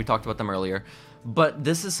them. Oh. We talked about them earlier. But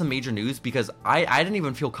this is some major news because I didn't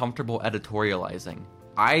even feel comfortable editorializing.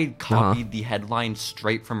 I copied the headline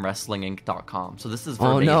straight from WrestlingInc.com. So this is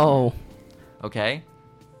verbatim. Oh no. Okay?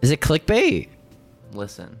 Is it clickbait?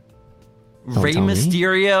 Listen. Don't Rey tell me.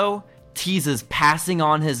 Mysterio teases passing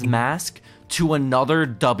on his mask to another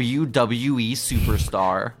WWE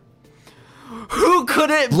superstar. Who could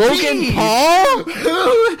it Logan be? Paul?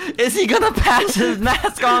 Who is he gonna pass his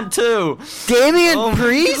mask on to? Damian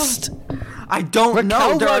Priest? I don't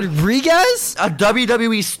know. Raquel Rodriguez? A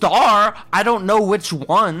WWE star. I don't know which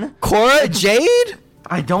one. Cora Jade?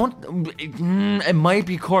 I don't. It might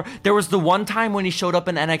be Core. There was the one time when he showed up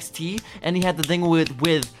in NXT and he had the thing with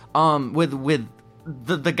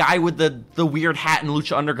the guy with the weird hat in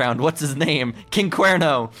Lucha Underground. What's his name? King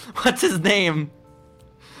Cuerno. What's his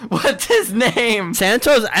name?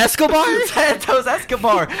 Santos Escobar? Santos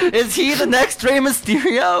Escobar. Is he the next Rey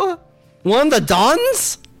Mysterio? One of the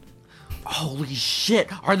Dons? Holy shit!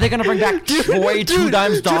 Are they gonna bring back Troy two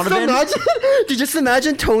times Donovan? Just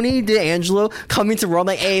imagine Tony D'Angelo coming to Raw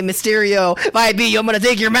like, "Hey, Mysterio, if I beat you, I'm gonna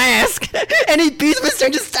take your mask," and he beats Mysterio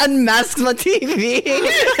and just unmasks him on TV,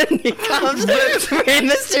 and he comes Rey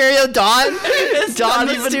Mysterio, Don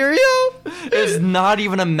Mysterio. It's not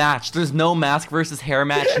even a match. There's no mask versus hair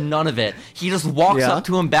match. None of it. He just walks up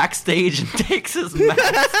to him backstage and takes his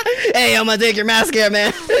mask. Hey, I'm gonna take your mask here,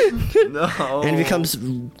 man. No. And he becomes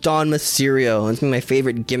Don Mysterio. It's my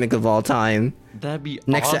favorite gimmick of all time. That'd be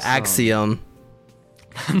next awesome. to Axiom.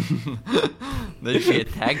 That'd be a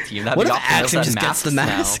tag team. That'd What be if awesome. Axiom just gets the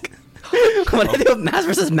mask? What if they do mask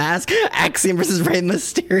versus mask? Axiom versus Rey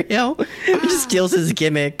Mysterio. He just steals his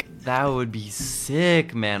gimmick. That would be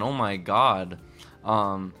sick, man. Oh my god.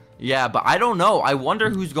 Yeah, but I don't know. I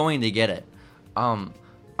wonder who's going to get it. I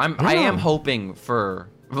am hoping for.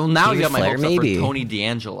 Well, now David you have my Flair, hopes up maybe. for Tony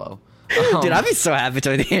D'Angelo. Dude, I'd be so happy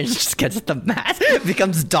Tony D'Angelo just gets the mask,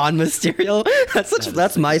 becomes Don Mysterio.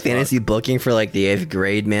 That's my fantasy booking for like the 8th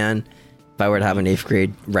grade, man. If I were to have an 8th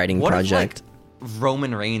grade writing project. If, like,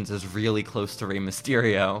 Roman Reigns is really close to Rey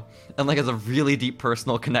Mysterio and like has a really deep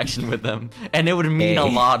personal connection with them, and it would mean a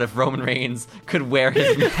lot if Roman Reigns could wear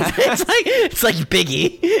his mask. it's like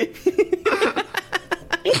Biggie.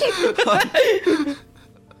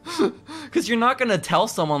 Because you're not gonna tell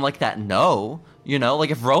someone like that no. You know, like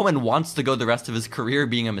if Roman wants to go the rest of his career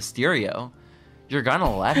being a Mysterio, you're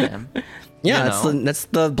gonna let him. Yeah, that's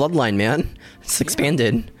the bloodline, man. It's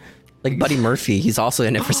expanded. Like Buddy Murphy, he's also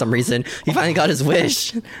in it for some reason. He finally got his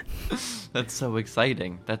wish. That's so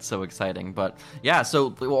exciting. But yeah,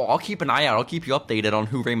 so I'll keep an eye out. I'll keep you updated on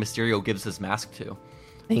who Rey Mysterio gives his mask to.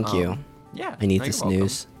 Thank you. Yeah, I need this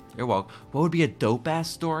news. You're welcome. What would be a dope ass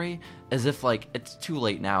story? As if like it's too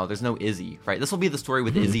late now. There's no Izzy, right? This will be the story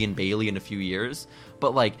with Izzy and Bailey in a few years.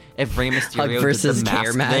 But like if Rey Mysterio versus did the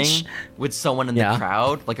mask match thing with someone in the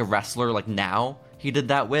crowd, like a wrestler, like now he did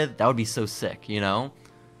that with, that would be so sick. You know?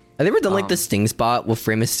 Have they ever done like the Sting spot with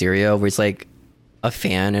Rey Mysterio, where he's like a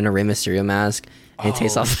fan in a Rey Mysterio mask, and he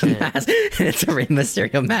takes off the mask, and it's a Rey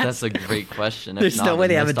Mysterio mask? That's a great question. There's no way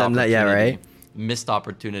they haven't done that yet, right? Missed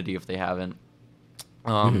opportunity if they haven't.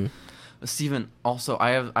 Steven, also,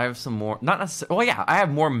 I have some more, not necessarily, well, yeah, I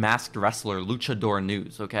have more masked wrestler luchador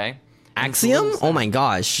news, okay? Axiom? Oh my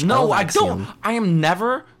gosh. No, I don't. I am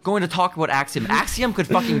never going to talk about Axiom. Axiom could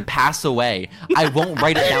fucking pass away. I won't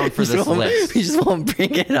write it down for this list. You just won't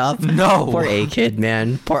bring it up. No. Poor A-Kid,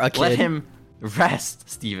 man. Poor A-Kid. Let him rest,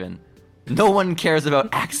 Steven. No one cares about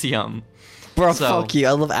Axiom. Bro, fuck you.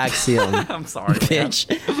 I love Axiom. I'm sorry, bitch.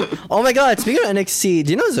 Oh my god, speaking of NXT,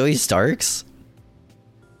 do you know Zoe Starks?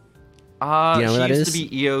 Do you know what she that used is? to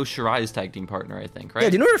be Io Shirai's tag team partner, I think, right?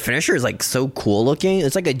 Yeah, do you know her finisher is like so cool looking?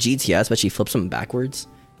 It's like a GTS, but she flips them backwards.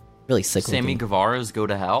 Really sick Sammy looking. Guevara's Go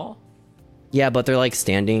to Hell? Yeah, but they're like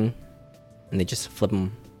standing, and they just flip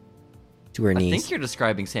them to her knees. I think you're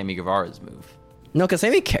describing Sammy Guevara's move. No, because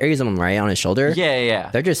Sammy carries them right on his shoulder.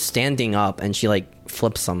 Yeah. They're just standing up, and she like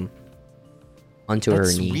flips them onto her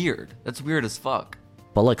knee. That's weird. That's weird as fuck.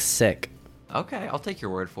 But looks sick. Okay, I'll take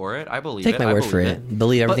your word for it. I believe it. Take my word for it.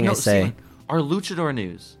 Believe everything I say. Steven, our luchador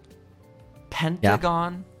news.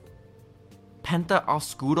 Pentagon, Penta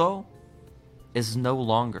Oscuro is no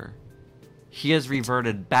longer. He has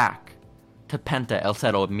reverted back to Penta El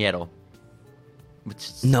Cero Miedo, which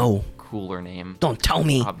is a cooler name. Don't tell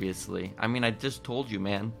me. Obviously. I mean, I just told you,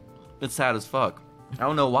 man. It's sad as fuck. I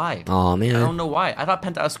don't know why. Oh man. I don't know why. I thought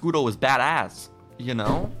Penta Oscuro was badass. You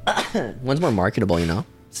know? One's more marketable, you know?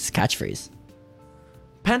 It's his catchphrase.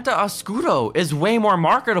 Penta Oscuro is way more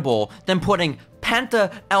marketable than putting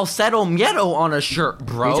Penta El Cero Miedo on a shirt,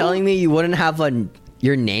 bro. You're telling me you wouldn't have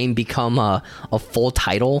your name become a full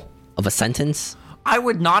title of a sentence? I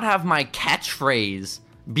would not have my catchphrase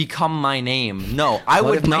become my name. No, I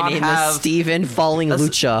would not have... My name is Steven Falling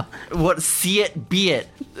Lucha. What? See it, be it.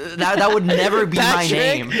 That would never be my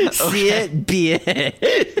name. See it, be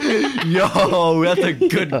it. Yo, that's a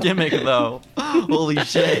good gimmick, though. Holy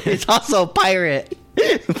shit. It's also a pirate.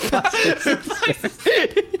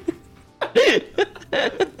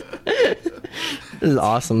 This is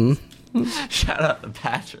awesome. Shout out to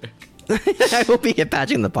Patrick. I hope we get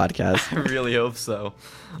Patrick in the podcast. I really hope so.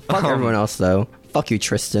 Fuck everyone else, though. Fuck you,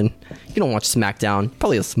 Tristan. You don't watch SmackDown.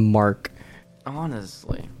 Probably a mark.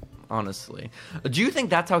 Honestly. Do you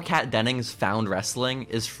think that's how Kat Dennings found wrestling?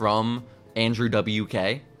 Is from Andrew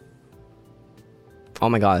WK? Oh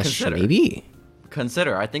my gosh, maybe.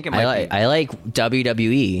 Consider. I think it might be. I like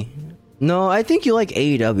WWE. No, I think you like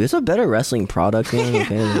AEW. It's a better wrestling product, man.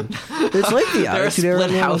 Okay. It's like the Attitude Era,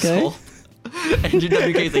 man, okay? Andrew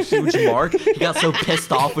WK is a huge mark. He got so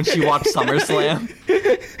pissed off when she watched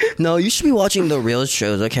SummerSlam. No, you should be watching the real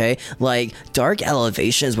shows, okay? Like, Dark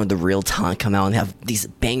Elevation is when the real talent come out and have these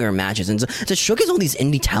banger matches. And to showcase all these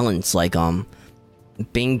indie talents, like,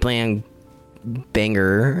 Bing Bang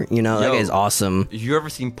Banger, you know, that guy's awesome. You ever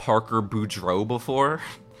seen Parker Boudreaux before?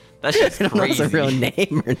 That shit's crazy. That's a real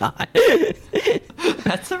name or not?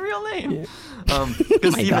 That's a real name. Yeah. Oh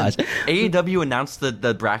my gosh. AEW announced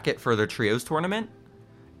the bracket for their trios tournament.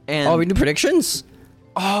 And we do predictions?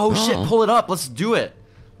 Oh shit, pull it up. Let's do it.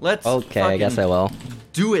 Okay, I guess I will.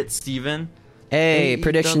 Do it, Steven. Hey,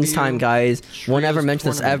 predictions time, guys. We'll never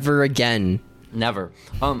mention this ever again. Never.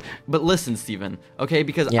 But listen, Steven, okay,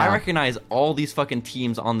 because I recognize all these fucking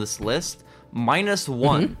teams on this list minus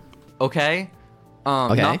one. Okay?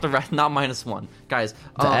 Not the rest, not minus one. Guys,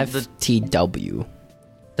 the FTW.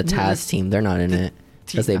 The Taz team, they're not in it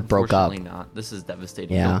because they broke up. Not. This is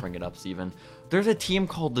devastating. Don't bring it up, Steven. There's a team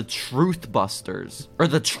called the Truth Busters or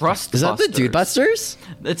the Trust Busters. Is that the Dude Busters?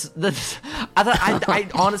 I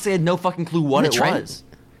honestly had no fucking clue what it was.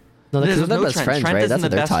 No, they're the best friends, Trent right? That's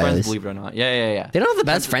what their tie is. Believe it or not. Yeah. They don't have the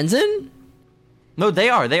best friends in? No, they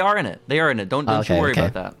are. They are in it. They are in it. Don't you worry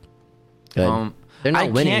about that. Good. They're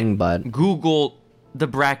not winning, but Google the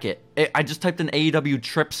bracket. I just typed in AEW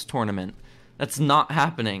Trips tournament. That's not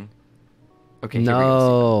happening. Okay.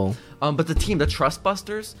 No. But the team, the Trust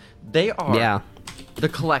Busters, they are the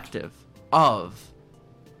collective of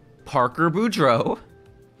Parker Boudreaux,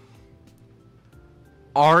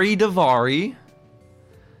 Ari Daivari.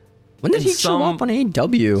 When did he show up on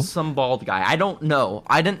AEW? Some bald guy. I don't know.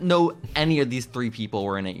 I didn't know any of these three people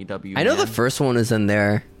were in AEW. I know the first one is in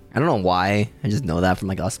there. I don't know why. I just know that from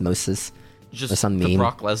like osmosis. Just some the meme.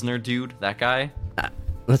 Brock Lesnar dude, that guy.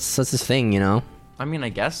 That's his thing, you know. I mean, I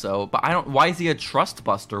guess so, but I don't. Why is he a trust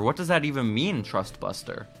buster? What does that even mean, trust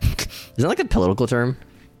buster? Isn't that like a political term?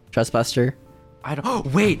 Trust buster? I don't. Oh,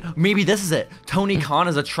 wait, maybe this is it. Tony Khan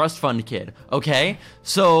is a trust fund kid. Okay,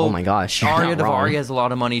 so. Oh my gosh. Arya Daivari has a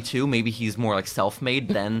lot of money too. Maybe he's more like self-made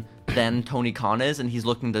than Tony Khan is, and he's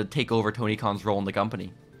looking to take over Tony Khan's role in the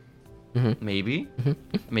company. Maybe.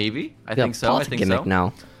 I think so. I think so.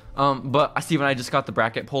 Now. But Steven, I just got the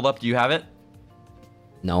bracket pulled up. Do you have it?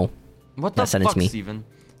 No. What the fuck, Steven?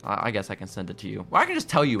 I guess I can send it to you. Well, I can just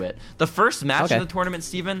tell you it. The first match of the tournament,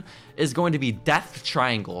 Steven, is going to be Death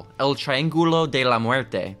Triangle, El Triángulo de la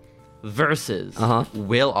Muerte, versus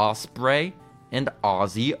Will Ospreay and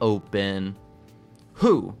Aussie Open.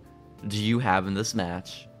 Who do you have in this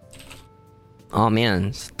match? Oh, man.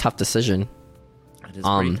 It's a tough decision. It is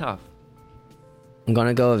pretty tough. I'm going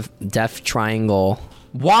to go with Death Triangle.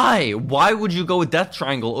 Why? Why would you go with Death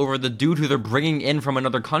Triangle over the dude who they're bringing in from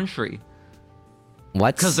another country?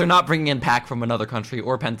 What? Because they're not bringing in Pac from another country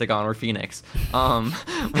or Pentagon or Phoenix. To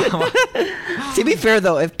be fair,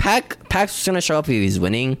 though, if Pac's going to show up if he's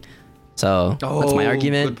winning, so that's my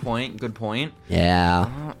argument. Good point.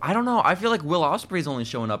 Yeah. I don't know. I feel like Will Ospreay's only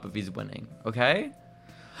showing up if he's winning. Okay?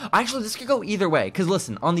 Actually, this could go either way. Because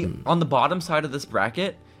listen, on the bottom side of this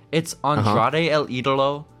bracket, it's Andrade El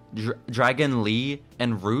Idolo, Dragon Lee,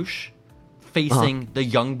 and Roosh facing the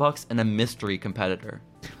Young Bucks and a mystery competitor.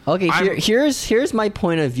 Okay, here's my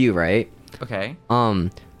point of view, right? Okay.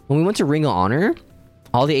 When we went to Ring of Honor,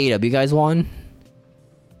 all the AEW guys won.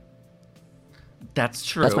 That's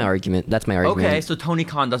true. That's my argument. Okay, so Tony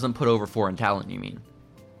Khan doesn't put over foreign talent, you mean?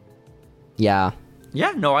 Yeah.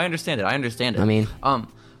 Yeah, no, I understand it. I mean,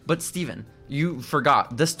 but Steven, you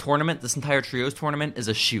forgot this tournament, this entire trios tournament is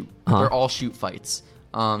a shoot. They're all shoot fights.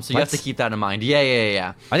 So you have to keep that in mind.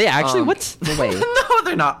 Yeah. Are they actually? What? No way. No,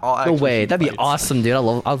 they're not all actually. No way. That'd be awesome, dude.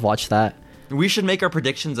 I'd watch that. We should make our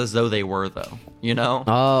predictions as though they were, though. You know?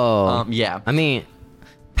 Oh. Yeah. I mean,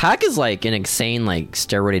 Pac is like an insane, like,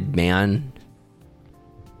 steroided man.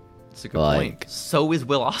 That's a good point. So is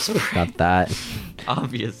Will Ospreay. Got that.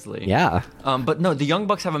 Obviously. Yeah. But no, the Young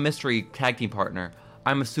Bucks have a mystery tag team partner.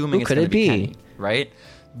 I'm assuming Who it's could going it to be be? Kenny, right?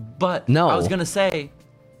 But No. I was going to say...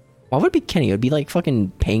 Why would it be Kenny? It would be like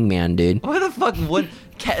fucking Hangman, dude. Why the fuck would...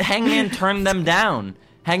 Hangman turned them down.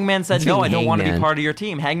 Hangman said, no, I don't want to be part of your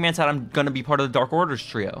team. Hangman said, I'm going to be part of the Dark Order's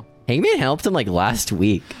trio. Hangman helped him like last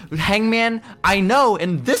week. Hangman, I know,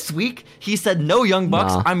 and this week he said, no, Young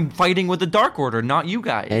Bucks, Nah. I'm fighting with the Dark Order, not you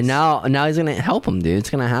guys. And now he's gonna help him, dude. It's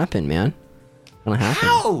gonna happen, man. It's gonna happen.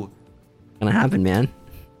 How? It's gonna happen, man.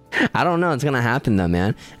 I don't know. It's gonna happen though,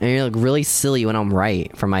 man. And you're like really silly when I'm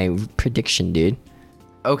right for my prediction, dude.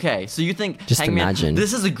 Okay, so you think Just Hangman... imagine.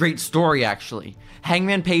 This is a great story, actually.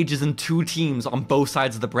 Hangman Page is in 2 teams on both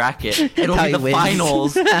sides of the bracket. It'll how be he the wins.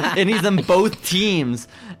 finals, and he's in both teams,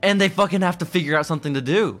 and they fucking have to figure out something to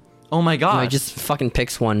do. Oh my god. No, he just fucking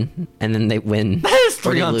picks one, and then they win. It's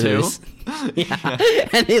Or 3 they on 2. lose. Yeah,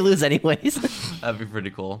 and they lose anyways. That'd be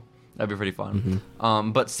pretty cool. That'd be pretty fun.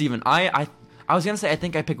 Mm-hmm. But Steven, I was gonna say I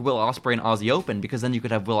think I pick Will Ospreay and Aussie Open because then you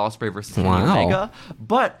could have Will Ospreay versus Kenny Wow. Omega.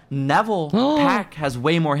 But Neville Pac has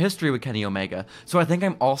way more history with Kenny Omega, so I think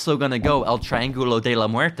I'm also gonna go El Triangulo de la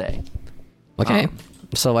Muerte. Okay.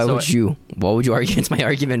 So what would you argue against my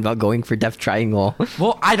argument about going for Death Triangle?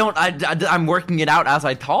 Well, I'm working it out as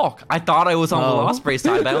I talk. I thought I was on Will Ospreay's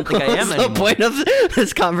side, but I don't think I am What's anymore. the point of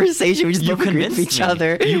this conversation? We just You both agree with convinced each me.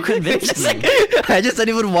 other. You convinced Just me. I just said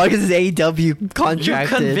he would want his AEW You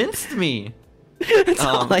contracted. convinced me. That's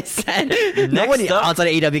all I said. No next one up- outside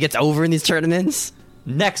of AEW gets over in these tournaments.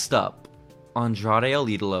 Next up, Andrade El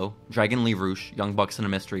Idolo, Dragon Lee Roosh, Young Bucks, and a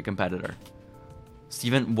mystery competitor.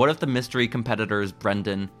 Steven, what if the mystery competitor is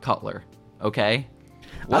Brendan Cutler? Okay?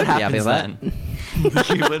 What I'd be happy happens with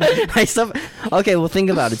then? You would- Okay, well think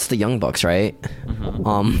about it. It's the Young Bucks, right?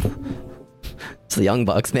 It's the Young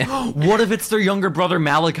Bucks, man. What if it's their younger brother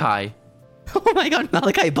Malachi? Oh my god,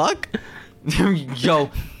 Malachi Buck? Yo,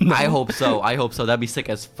 I hope so. I hope so. That'd be sick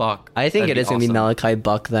as fuck. I think That'd it is gonna be awesome. Malachi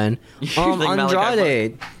Buck then. You think Malachi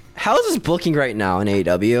Andrade. How's his booking right now in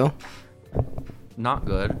AEW? Not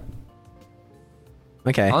good.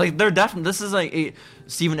 Okay. Like they're definitely. This is like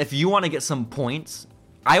Steven, if you want to get some points,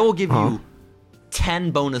 I will give you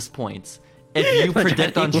 10 bonus points if you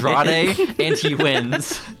predict Andrade and he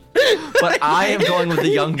wins. But I am going with the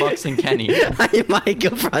Young Bucks and Kenny. I might go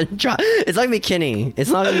for Andrade. It's not gonna be Kenny. It's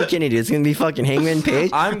not gonna be Kenny, dude. It's gonna be fucking Hangman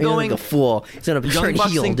Page. I'm He's gonna going like a fool. He's gonna Young turn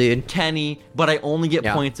Bucks heel, and dude. Kenny, but I only get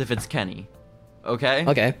Yeah. points if it's Kenny. Okay?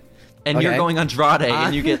 Okay. And you're Okay. going Andrade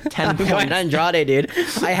and you get 10 I'm points. going Andrade, dude.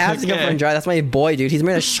 I have to go for Okay. Andrade. That's my boy, dude. He's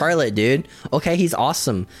married to Charlotte, dude. Okay, he's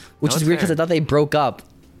awesome. Which No, is it's weird because fair. I thought they broke up.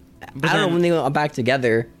 But I don't know then- when they went back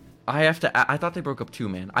together. I thought they broke up too,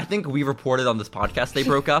 man. I think we reported on this podcast they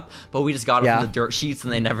broke up, but we just got it Yeah. from the dirt sheets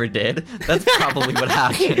and they never did. That's probably what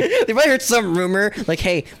happened. They probably heard some rumor like,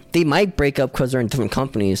 hey, they might break up because they're in different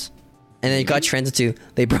companies. And then it got transited to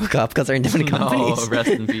they broke up because they're in different companies. No, rest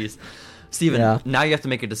in peace. Steven, Yeah. now you have to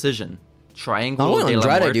make a decision. I Triangle want de la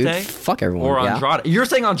Andrade, Muerte dude. Fuck everyone. or yeah. Andrade. You're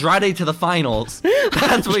saying Andrade to the finals.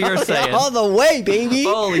 That's what you're saying. All the way, baby.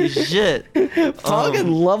 Holy shit. Fucking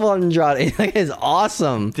love Andrade. That is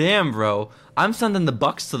awesome. Damn, bro. I'm sending the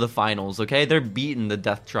Bucks to the finals, okay? They're beating the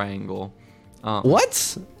Death Triangle.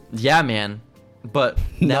 What? Yeah, man. But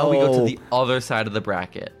now we go to No. the other side of the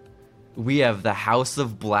bracket. We have the House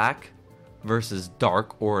of Black versus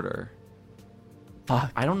Dark Order.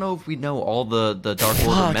 Fuck. I don't know if we know all the Dark Order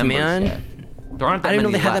Fuck, members man. yet. There aren't that I didn't know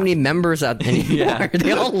many they had that many left. members out anymore. Yeah.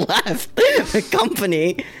 They all left the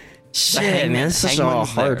company. Shit, Hangman- man. It's such a Hangman's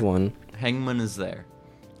hard there. one. Hangman is there.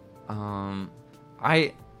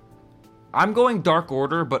 I'm going Dark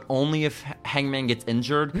Order, but only if Hangman gets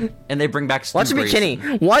injured and they bring back Stu Watch it be Grayson.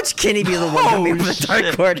 Kenny. Watch Kenny be the one coming for the shit.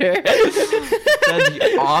 Dark Order. That'd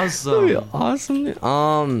be awesome. Awesome.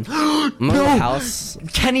 No. House.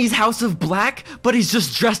 Kenny's House of Black, but he's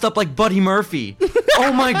just dressed up like Buddy Murphy.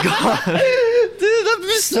 Oh my god. Dude, that'd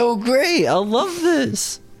be so great. I love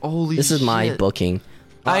this. Holy This is my shit. booking.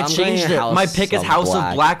 I I'm changed going it. My pick is House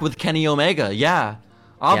of Black with Kenny Omega. Yeah.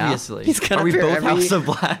 Obviously. He's gonna Are we appear both every- House of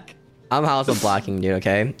Black? I'm House of Blacking, dude,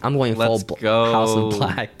 okay? I'm going Let's full go. House of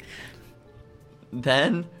Black.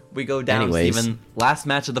 Then we go down, Anyways. Steven. Last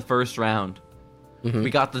match of the first round. Mm-hmm. We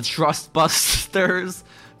got the Trust Busters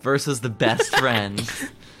versus the Best Friends.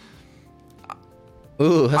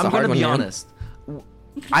 Ooh, that's a I'm hard gonna one, be man. honest.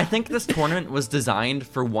 I think this tournament was designed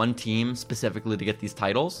for one team specifically to get these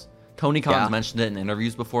titles. Tony Khan's Yeah. mentioned it in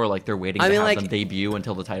interviews before, like they're waiting I to mean, have like, them debut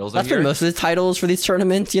until the titles That's are here. been most of the titles for these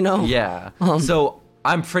tournaments, you know? Yeah. So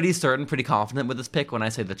I'm pretty certain, pretty confident with this pick when I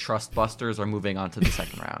say the Trust Busters are moving on to the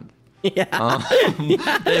second round. Yeah.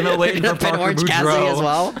 They've been waiting for Gonna pin Parker Orange Cassidy as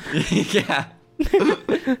well. Yeah.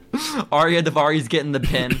 Arya Davari's getting the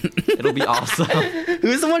pin. It'll be awesome.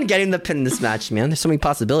 Who's the one getting the pin in this match, man? There's so many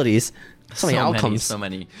possibilities. So many outcomes. So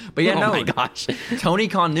many. But yeah, Oh no. my gosh. Tony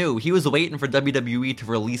Khan knew. He was waiting for WWE to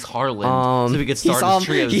release Harlan so we could start his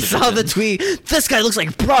trios. He saw the tweet. This guy looks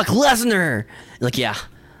like Brock Lesnar. Like, yeah,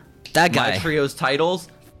 that My guy. trios titles.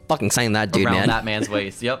 fucking signing that dude, around man. that man's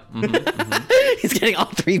waist. Yep. He's getting all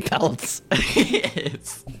 3 belts.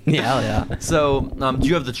 It's... Yeah. So, do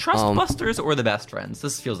you have the Trust Busters or the Best Friends?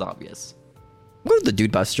 This feels obvious. Go to the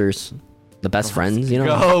Dude Busters. The best friends, you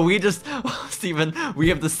know? Oh, we just... Steven, we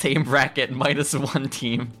have the same bracket, -1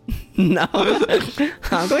 team. No.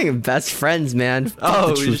 I'm going best friends, man. Fuck Oh,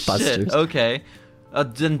 the Truth shit. Busters. Okay.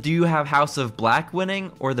 Then do you have House of Black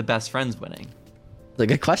winning or the Best Friends winning? That's a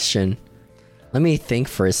good question. Let me think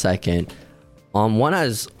for a second. One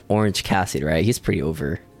has Orange Cassidy, right? He's pretty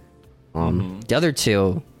over. The other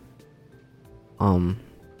two,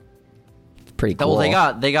 pretty cool.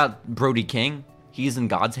 Well, they got Brody King. He's in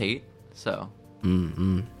God's Hate, so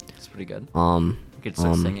it's pretty good. We could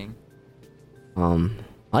start singing. I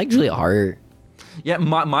like Julia Hart. Yeah,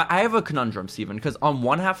 I have a conundrum, Steven, because on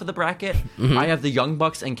one half of the bracket, I have the Young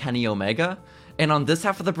Bucks and Kenny Omega, and on this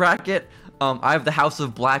half of the bracket, I have the House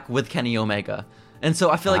of Black with Kenny Omega. And so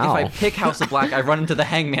I feel like if I pick House of Black, I run into the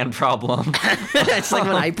Hangman problem. It's like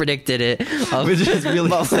when I predicted it. Which is really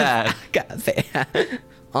sad.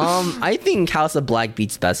 I think House of Black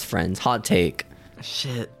beats Best Friends. Hot take.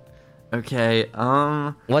 Shit. Okay.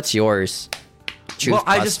 What's yours? Well,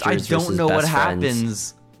 I don't know what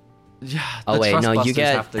happens. Yeah. Oh wait, no, you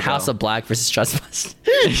get House of Black versus Trust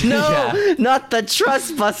Busters. No, not the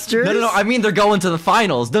Trust Busters. No. I mean, they're going to the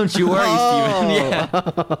finals. Don't you worry, Steven.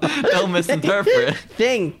 Yeah. They'll misinterpret.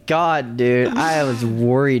 Thank God, dude. I was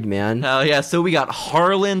worried, man. Hell yeah. So we got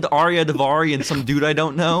Harland, Arya Davari, and some dude I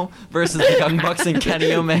don't know versus the Young Bucks and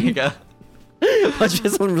Kenny Omega. Was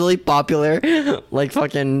this one really popular? Like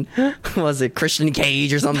fucking, was it Christian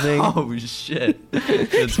Cage or something? Oh shit.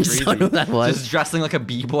 That's crazy. Don't know who that was. Just dressing like a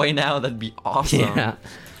b-boy now, that'd be awesome. Yeah.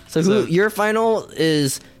 So your final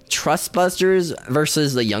is Trust Busters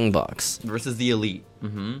versus the Young Bucks. Versus the Elite.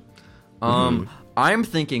 I'm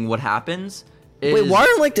thinking what happens is... Wait, why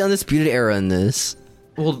aren't like the Undisputed Era in this?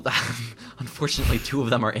 Well, unfortunately, 2 of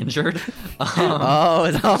them are injured. Is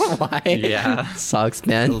that why? Yeah. Sucks,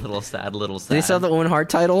 man. A little sad. Did they still have the Owen Hart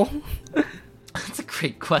title? That's a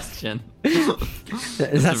great question. Is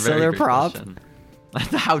that still their prop?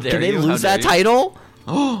 How dare you? Did they lose that title?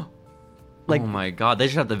 title? Like, oh my god, they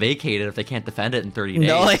should have to vacate it if they can't defend it in 30 days.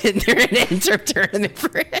 No, they're in an interim tournament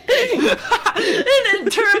for it. An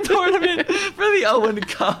interim tournament for the Owen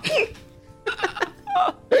Cup.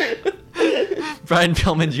 Brian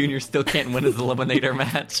Pillman Jr. still can't win his eliminator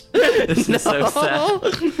match. This is so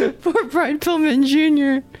sad. Poor Brian Pillman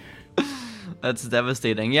Jr. That's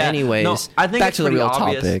devastating. Yeah. Anyways, I think back it's to the real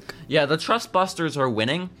obvious. topic. Yeah, the Trust Busters are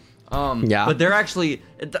winning. Yeah. But they're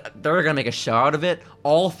gonna make a show out of it.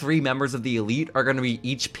 All 3 members of the Elite are gonna be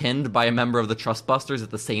each pinned by a member of the Trust Busters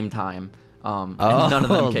at the same time. And none of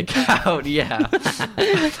them kick out. Yeah.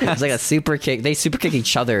 It's like a super kick. They super kick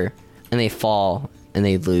each other and they fall and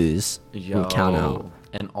they lose. Yo. And count out.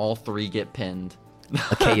 And all 3 get pinned.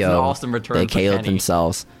 A KO. An awesome return. They for KO'd Kenny.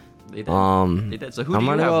 themselves. They did. They did. So who do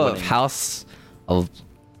you have winning? House of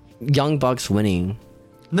Young Bucks winning.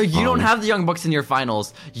 No, you don't have the Young Bucks in your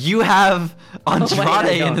finals. You have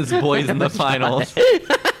Andrade and his boys in the finals.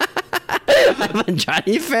 I have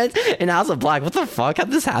Andrade fans and House of Black. What the fuck? How'd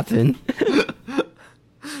this happen?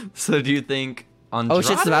 So do you think Andrade? Oh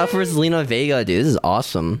shit, it's the battle for Zelina Vega, dude. This is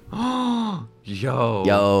awesome.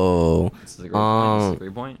 Yo. This is a great point. This is a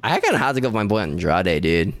great point. I kind of have to go with my boy Andrade,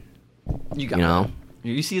 dude. You know?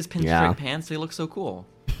 You see his pinstripe pants? They look so cool.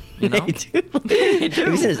 You know? They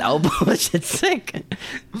do. He's in his elbow. Shit's sick.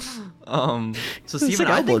 So Steven,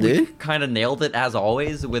 I think we kind of nailed it as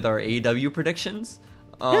always with our AEW predictions.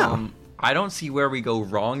 I don't see where we go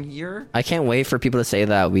wrong here. I can't wait for people to say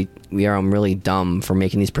that we are really dumb for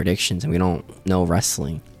making these predictions and we don't know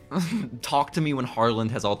wrestling. Talk to me when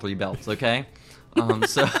Harland has all 3 belts, okay?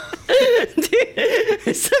 So dude,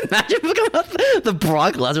 imagine the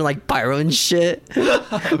Brock Lesnar like pyro and shit.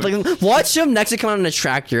 Like, watch him next to come out on a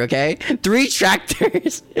tractor, okay? 3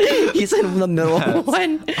 tractors. He's in the middle of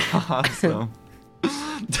one. Awesome.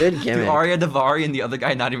 Good gimmick. Do Arya Davari and the other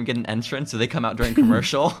guy not even get an entrance, so they come out during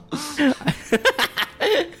commercial?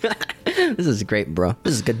 This is great, bro.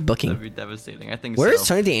 This is good booking. That'd be devastating. I think Where's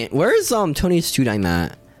so. Where's Tony Studine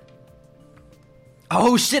at?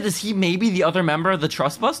 Oh shit, is he maybe the other member of the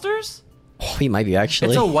Trust Busters? Oh, he might be,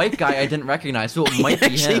 actually. It's a white guy I didn't recognize, so it might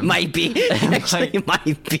be him. Might be. It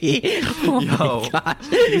might be. Oh yo, my gosh.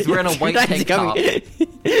 He's wearing a white tank top.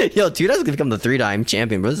 Yo, Tuda's gonna become the 3-time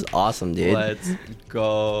champion, bro. This is awesome, dude. Let's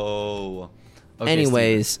go. Okay,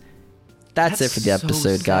 anyways, that's it for the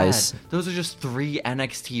episode, so guys. Those are just 3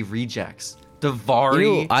 NXT rejects.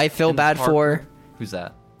 Davari. I feel bad Parker. for... Who's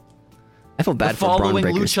that? I feel bad the for Braun following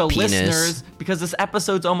Breaker's Lucha penis. listeners because this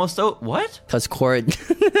episode's almost what? Because Cora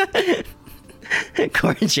Jade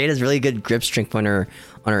has really good grip strength on her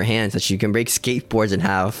hands that she can break skateboards in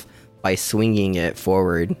half by swinging it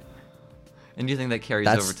forward. And do you think that carries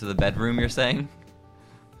over to the bedroom, you're saying?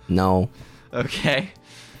 No. Okay.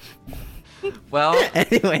 Well,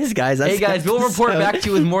 anyways, guys, that's hey guys, we'll report back to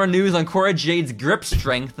you with more news on Cora Jade's grip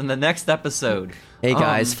strength in the next episode. Hey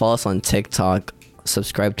guys, follow us on TikTok,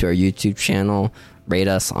 subscribe to our YouTube channel, rate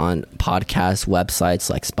us on podcast websites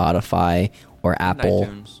like Spotify or Apple.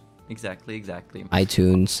 iTunes. Exactly.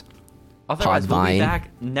 iTunes. Otherwise, we'll be Podvine. back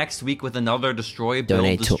next week with another Destroy, Build,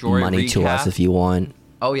 Donate Destroy money recap. to us if you want.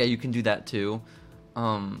 Oh yeah, you can do that too.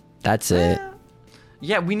 That's it.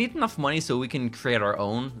 Yeah, we need enough money so we can create our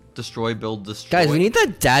own Destroy, Build, Destroy. Guys, we need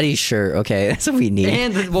that daddy shirt. Okay, that's what we need.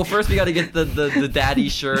 And well, first we got to get the daddy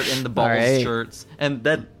shirt and the balls Alright. shirts, and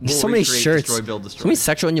then we'll So many recreate shirts. Destroy, Build, Destroy. So many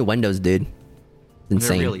sexual innuendos, dude.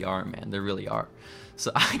 Insane. There really are, man. There really are.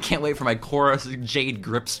 So I can't wait for my Cora Jade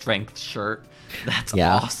grip strength shirt. That's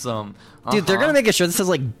awesome. Dude, they're gonna make a shirt that says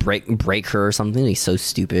like break her or something. He's so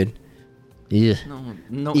stupid. Yeah.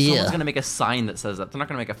 No, Yeah. someone's gonna make a sign that says that. They're not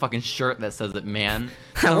gonna make a fucking shirt that says it, man.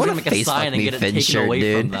 I Someone's want gonna a make a face sign fuck and me get it Finn taken shirt, away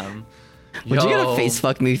dude. from them. Would you get a face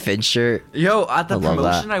fuck me Finn shirt? Yo, at the I love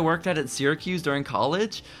promotion that. I worked at Syracuse during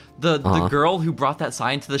college, the Uh-huh. girl who brought that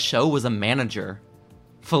sign to the show was a manager.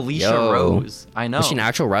 Felicia Yo. Rose. I know. Was she an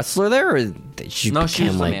actual wrestler there, or she No, she became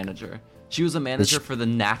was like? a manager. She was a manager for the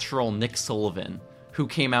Natural Nick Sullivan, who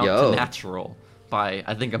came out Yo. to Natural by,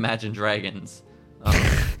 I think, Imagine Dragons.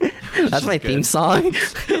 That's my theme song.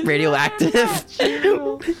 Radioactive.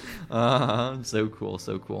 So cool,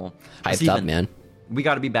 so cool. Hyped Steven, up, man. We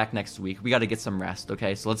got to be back next week. We got to get some rest,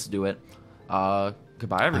 okay? So let's do it. Goodbye, All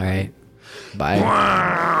everybody. right. Bye.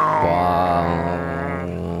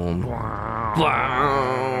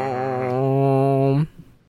 Wow.